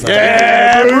 Bruce Buffer.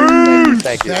 Yeah, Bruce!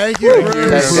 Thank you. Thank you, Bruce.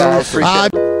 Thanks, guys.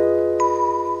 Appreciate it.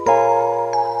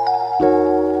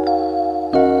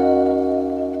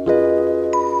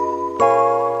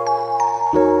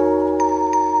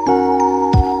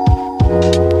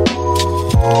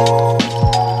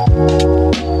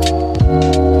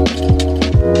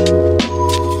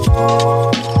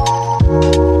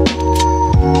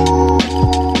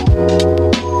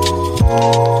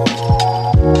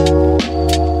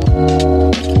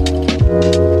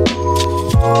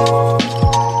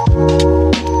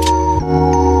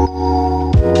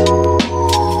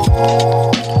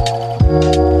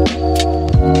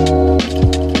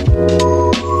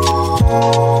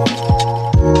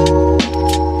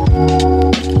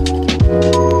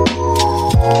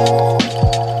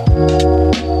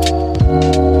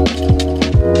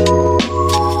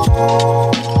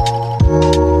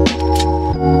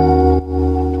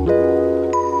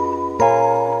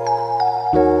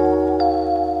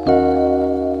 Bye.